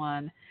Patriots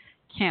won.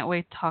 Can't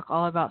wait to talk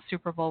all about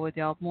Super Bowl with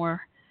y'all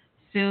more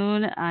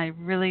soon. I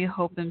really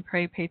hope and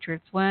pray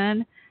Patriots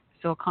win.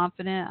 I feel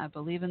confident. I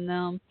believe in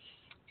them.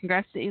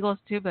 Congrats to Eagles,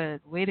 too, but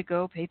way to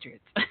go,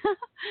 Patriots.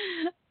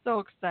 So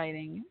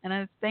exciting. And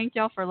I thank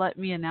y'all for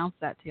letting me announce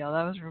that to y'all.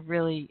 That was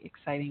really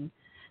exciting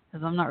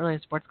because I'm not really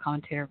a sports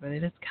commentator, but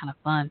it is kind of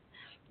fun.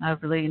 I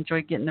really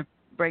enjoyed getting to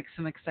break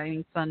some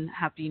exciting, fun,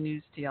 happy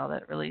news to y'all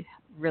that really,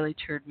 really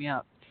cheered me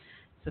up.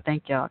 So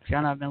thank y'all. Because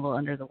y'all know I've been a little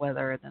under the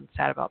weather and then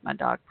sad about my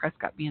dog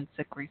Prescott being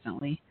sick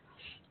recently.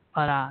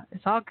 But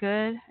it's all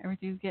good.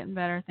 Everything's getting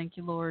better. Thank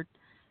you, Lord.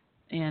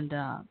 And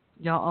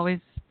y'all always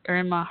are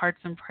in my hearts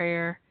and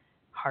prayer.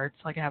 Hearts,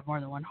 like I have more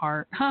than one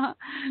heart.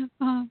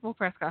 Well,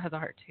 Prescott has a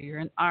heart too. You're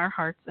in our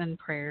hearts and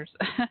prayers.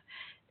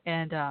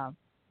 And I'm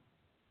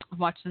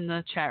watching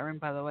the chat room,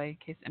 by the way, in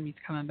case Emmy's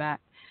coming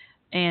back.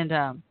 And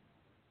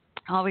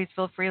always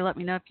feel free to let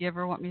me know if you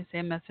ever want me to say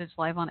a message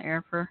live on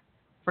air for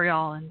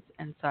y'all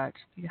and such.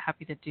 Be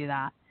happy to do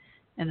that.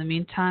 In the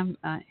meantime,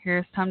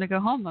 here's Time to Go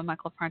Home by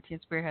Michael Franti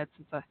and Spearhead,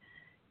 since I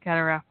got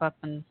to wrap up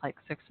in like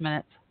 6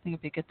 minutes. I think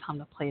it'd be a good time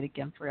to play it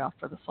again for y'all,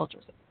 for the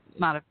soldiers that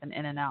might have been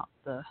in and out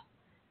the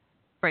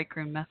break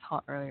room mess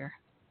hall earlier.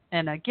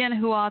 And again,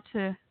 hooah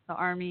to the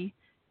Army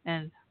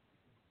and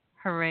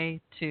hooray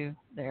to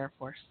the Air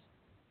Force.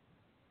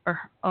 Or,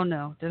 oh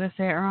no, did I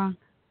say it wrong?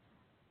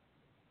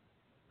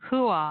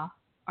 Hooah,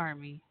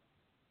 Army.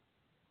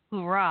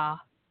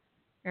 Hoorah,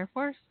 Air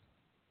Force?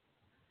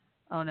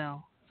 Oh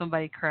no,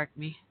 somebody correct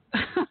me.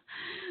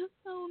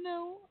 Oh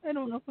no, I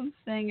don't know if I'm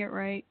saying it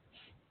right.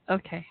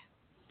 Okay,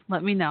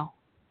 let me know.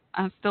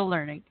 I'm still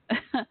learning.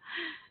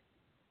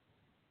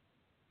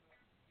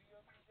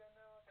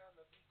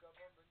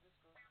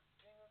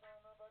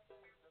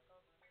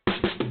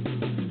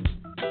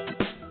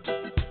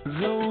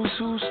 Those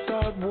who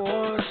start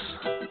wars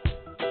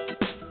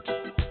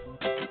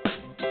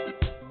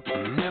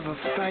never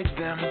fight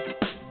them.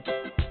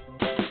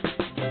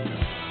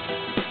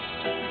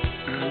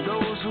 And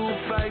those who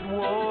fight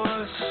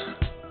wars,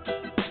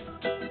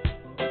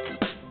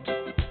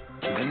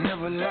 they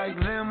never like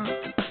them.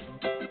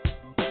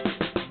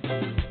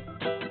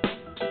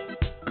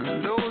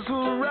 And those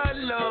who write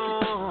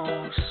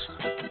laws,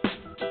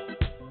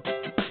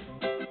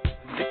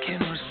 they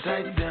can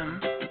recite them.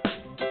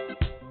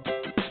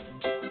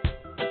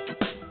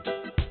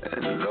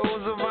 And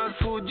those of us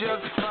who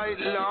just fight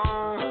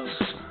laws,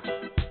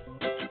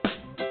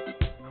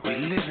 we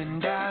live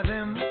and die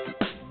them.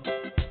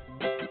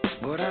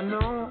 But I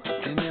know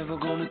they're never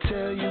gonna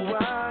tell you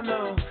why,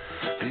 no.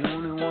 They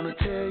only wanna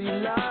tell you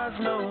lies,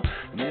 no.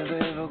 Never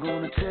ever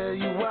gonna tell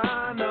you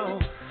why, no.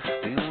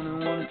 They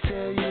only wanna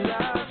tell you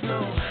lies, no.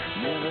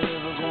 Never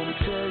ever gonna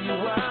tell you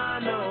why,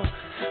 no.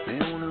 They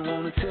only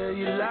wanna tell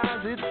you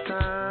lies. It's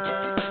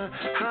time.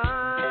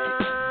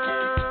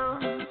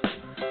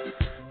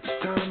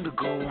 It's time to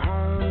go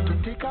home.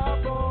 Don't take our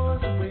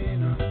boys away,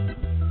 no.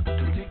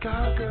 Don't take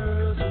our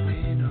girls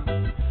away, no.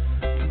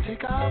 Don't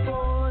take our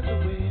boys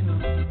away, no.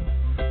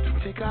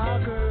 Don't take our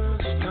girls.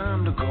 It's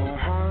time to go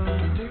home.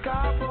 Don't take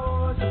our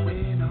boys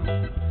away, no.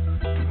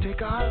 Don't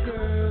take our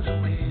girls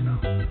away, no.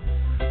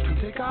 Don't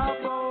take our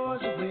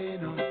boys away,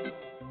 no.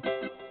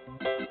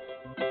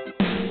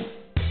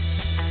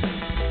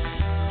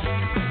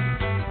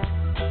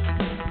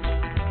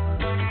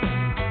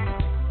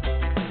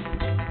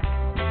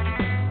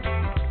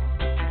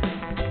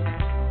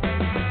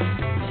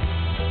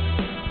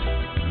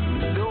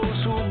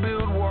 Those who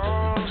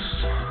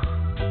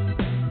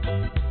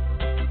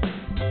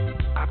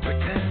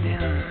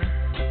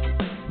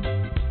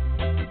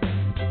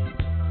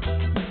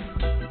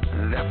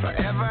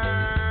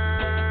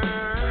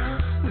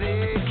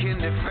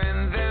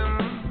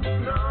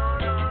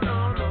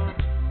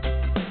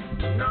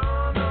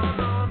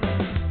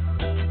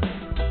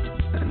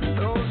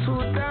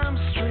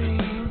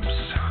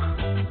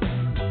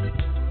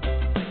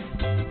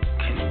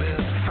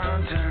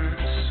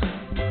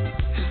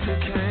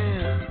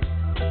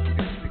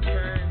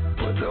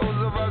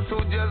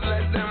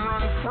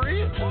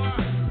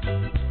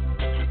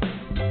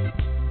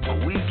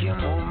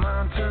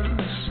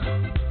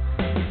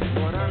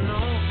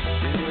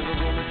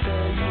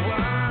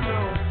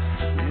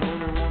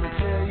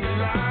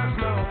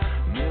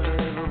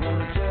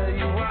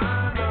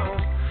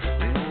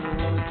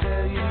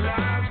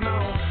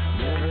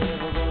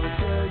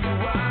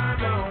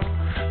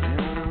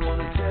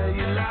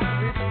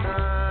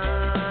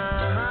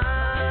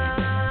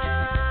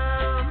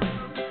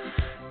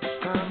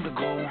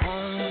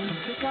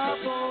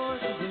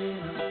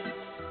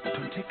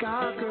take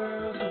our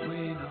girls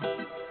away now.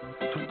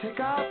 Don't take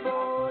our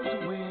boys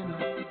away now.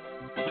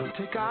 Don't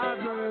take our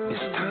girls.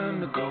 It's time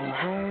to go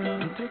home.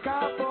 Don't take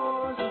our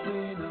boys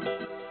away now.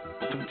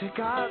 Don't take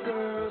our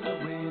girls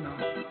away now.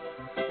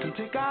 Don't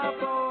take our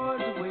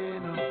boys away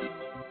now.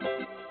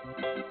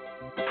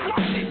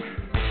 Flush it.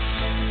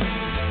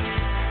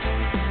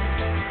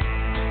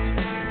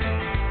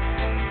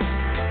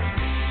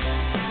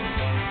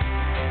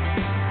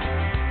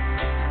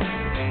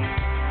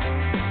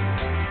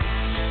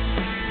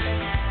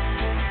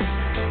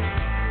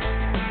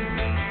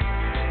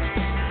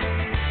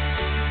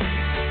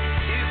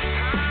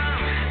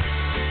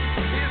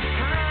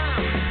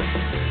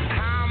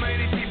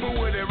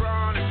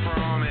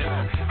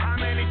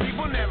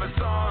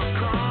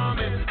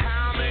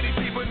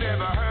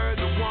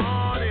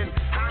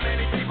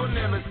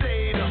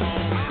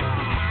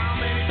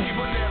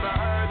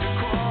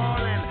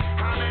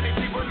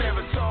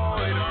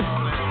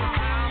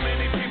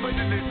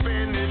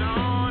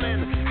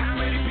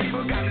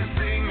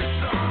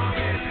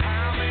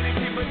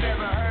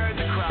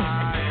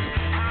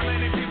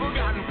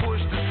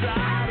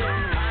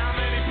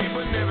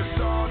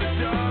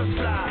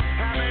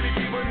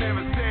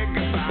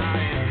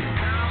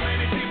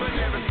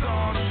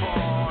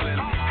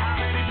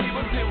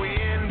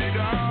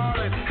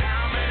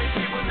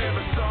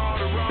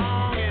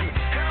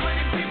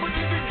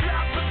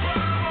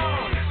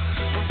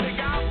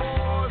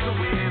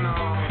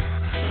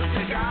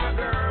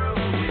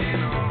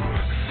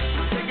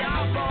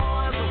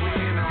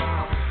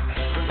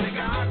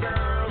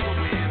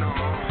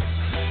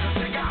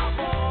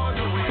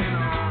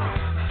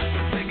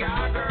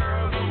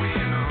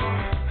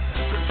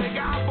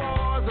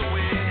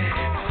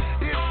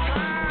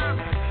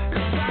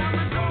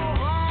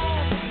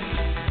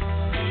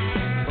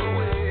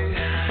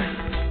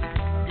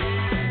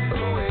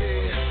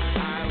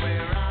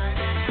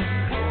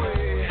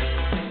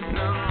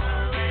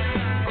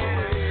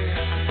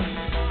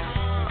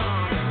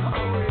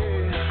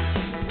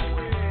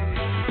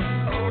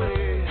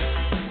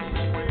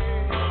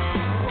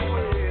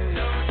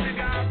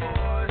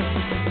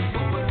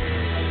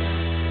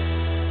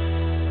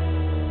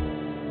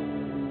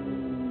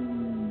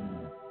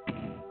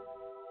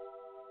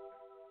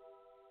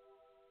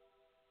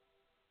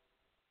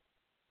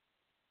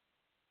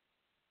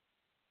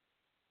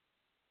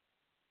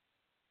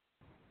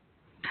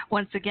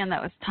 Once again,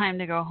 that was Time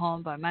to Go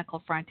Home by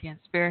Michael Franti and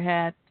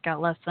Spearhead.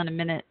 Got less than a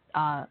minute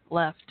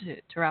left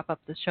to wrap up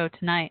the show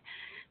tonight.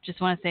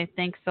 Just want to say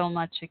thanks so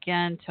much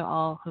again to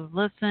all who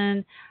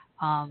listen,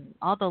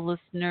 all the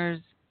listeners,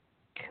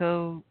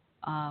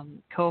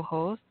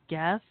 co-hosts,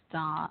 guests,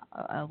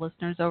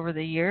 listeners over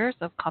the years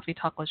of Coffee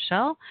Talk with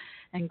Shell.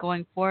 And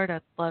going forward,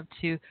 I'd love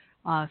to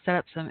set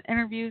up some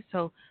interviews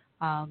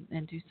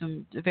and do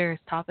some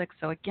various topics.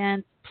 So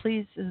again,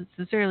 please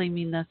sincerely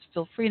mean this.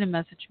 Feel free to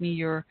message me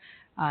your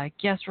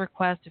guest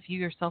request if you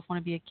yourself want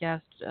to be a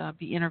guest,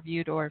 be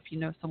interviewed, or if you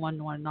know someone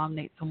and want to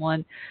nominate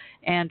someone,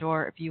 and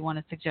or if you want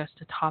to suggest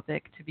a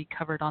topic to be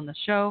covered on the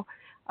show.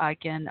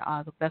 Again,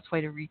 the best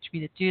way to reach me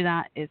to do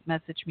that is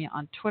message me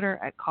on Twitter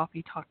at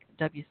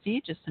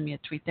CoffeeTalkWC. Just send me a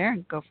tweet there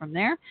and go from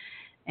there.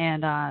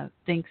 And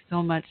thanks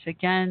so much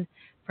again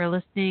for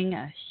listening.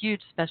 A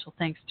huge special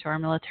thanks to our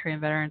military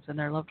and veterans and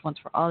their loved ones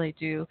for all they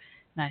do.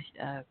 And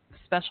a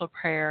special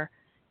prayer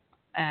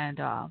and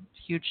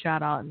huge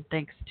shout out and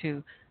thanks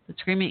to the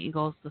Screaming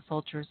Eagles, the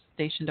soldiers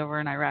stationed over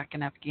in Iraq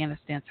and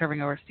Afghanistan,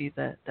 serving overseas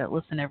that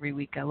listen every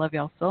week. I love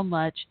y'all so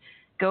much.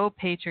 Go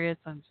Patriots.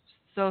 I'm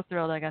so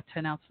thrilled I got to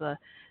announce the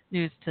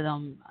news to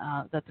them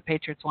that the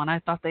Patriots won. I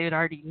thought they had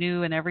already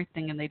knew and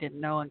everything and they didn't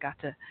know, and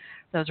that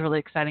was really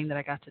exciting that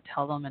I got to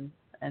tell them,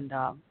 and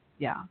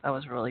yeah, that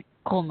was a really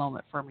cool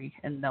moment for me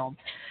and them.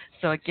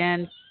 So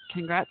again,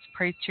 congrats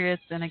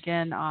Patriots, and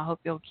again, I hope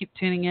you'll keep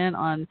tuning in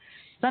on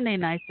Sunday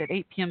nights at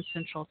 8 p.m.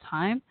 Central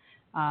Time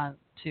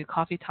to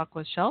Coffee Talk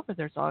with Shell, where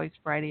there's always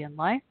variety in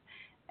life.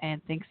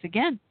 And thanks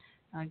again.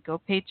 Go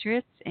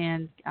Patriots,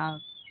 and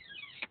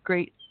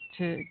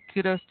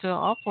kudos to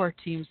all four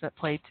teams that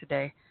played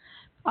today.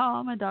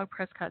 Oh, my dog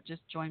Prescott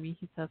just joined me.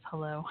 He says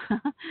hello.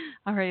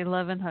 All right,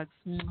 love and hugs.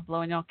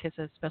 Blowing y'all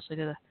kisses, especially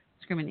to the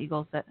Screaming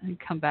Eagles that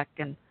come back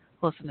and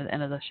listen to the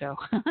end of the show.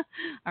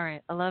 All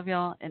right, I love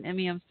y'all. And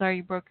Emmy, I'm sorry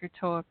you broke your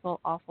toe. I feel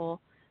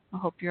awful. I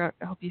hope you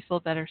feel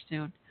better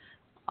soon.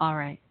 All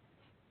right,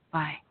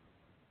 bye.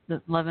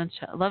 Love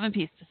and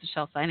peace. This is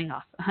Shell signing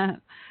off.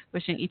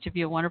 Wishing each of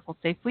you a wonderful,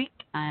 safe week,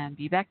 and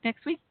be back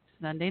next week,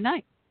 Sunday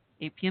night,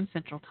 8 p.m.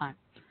 Central Time.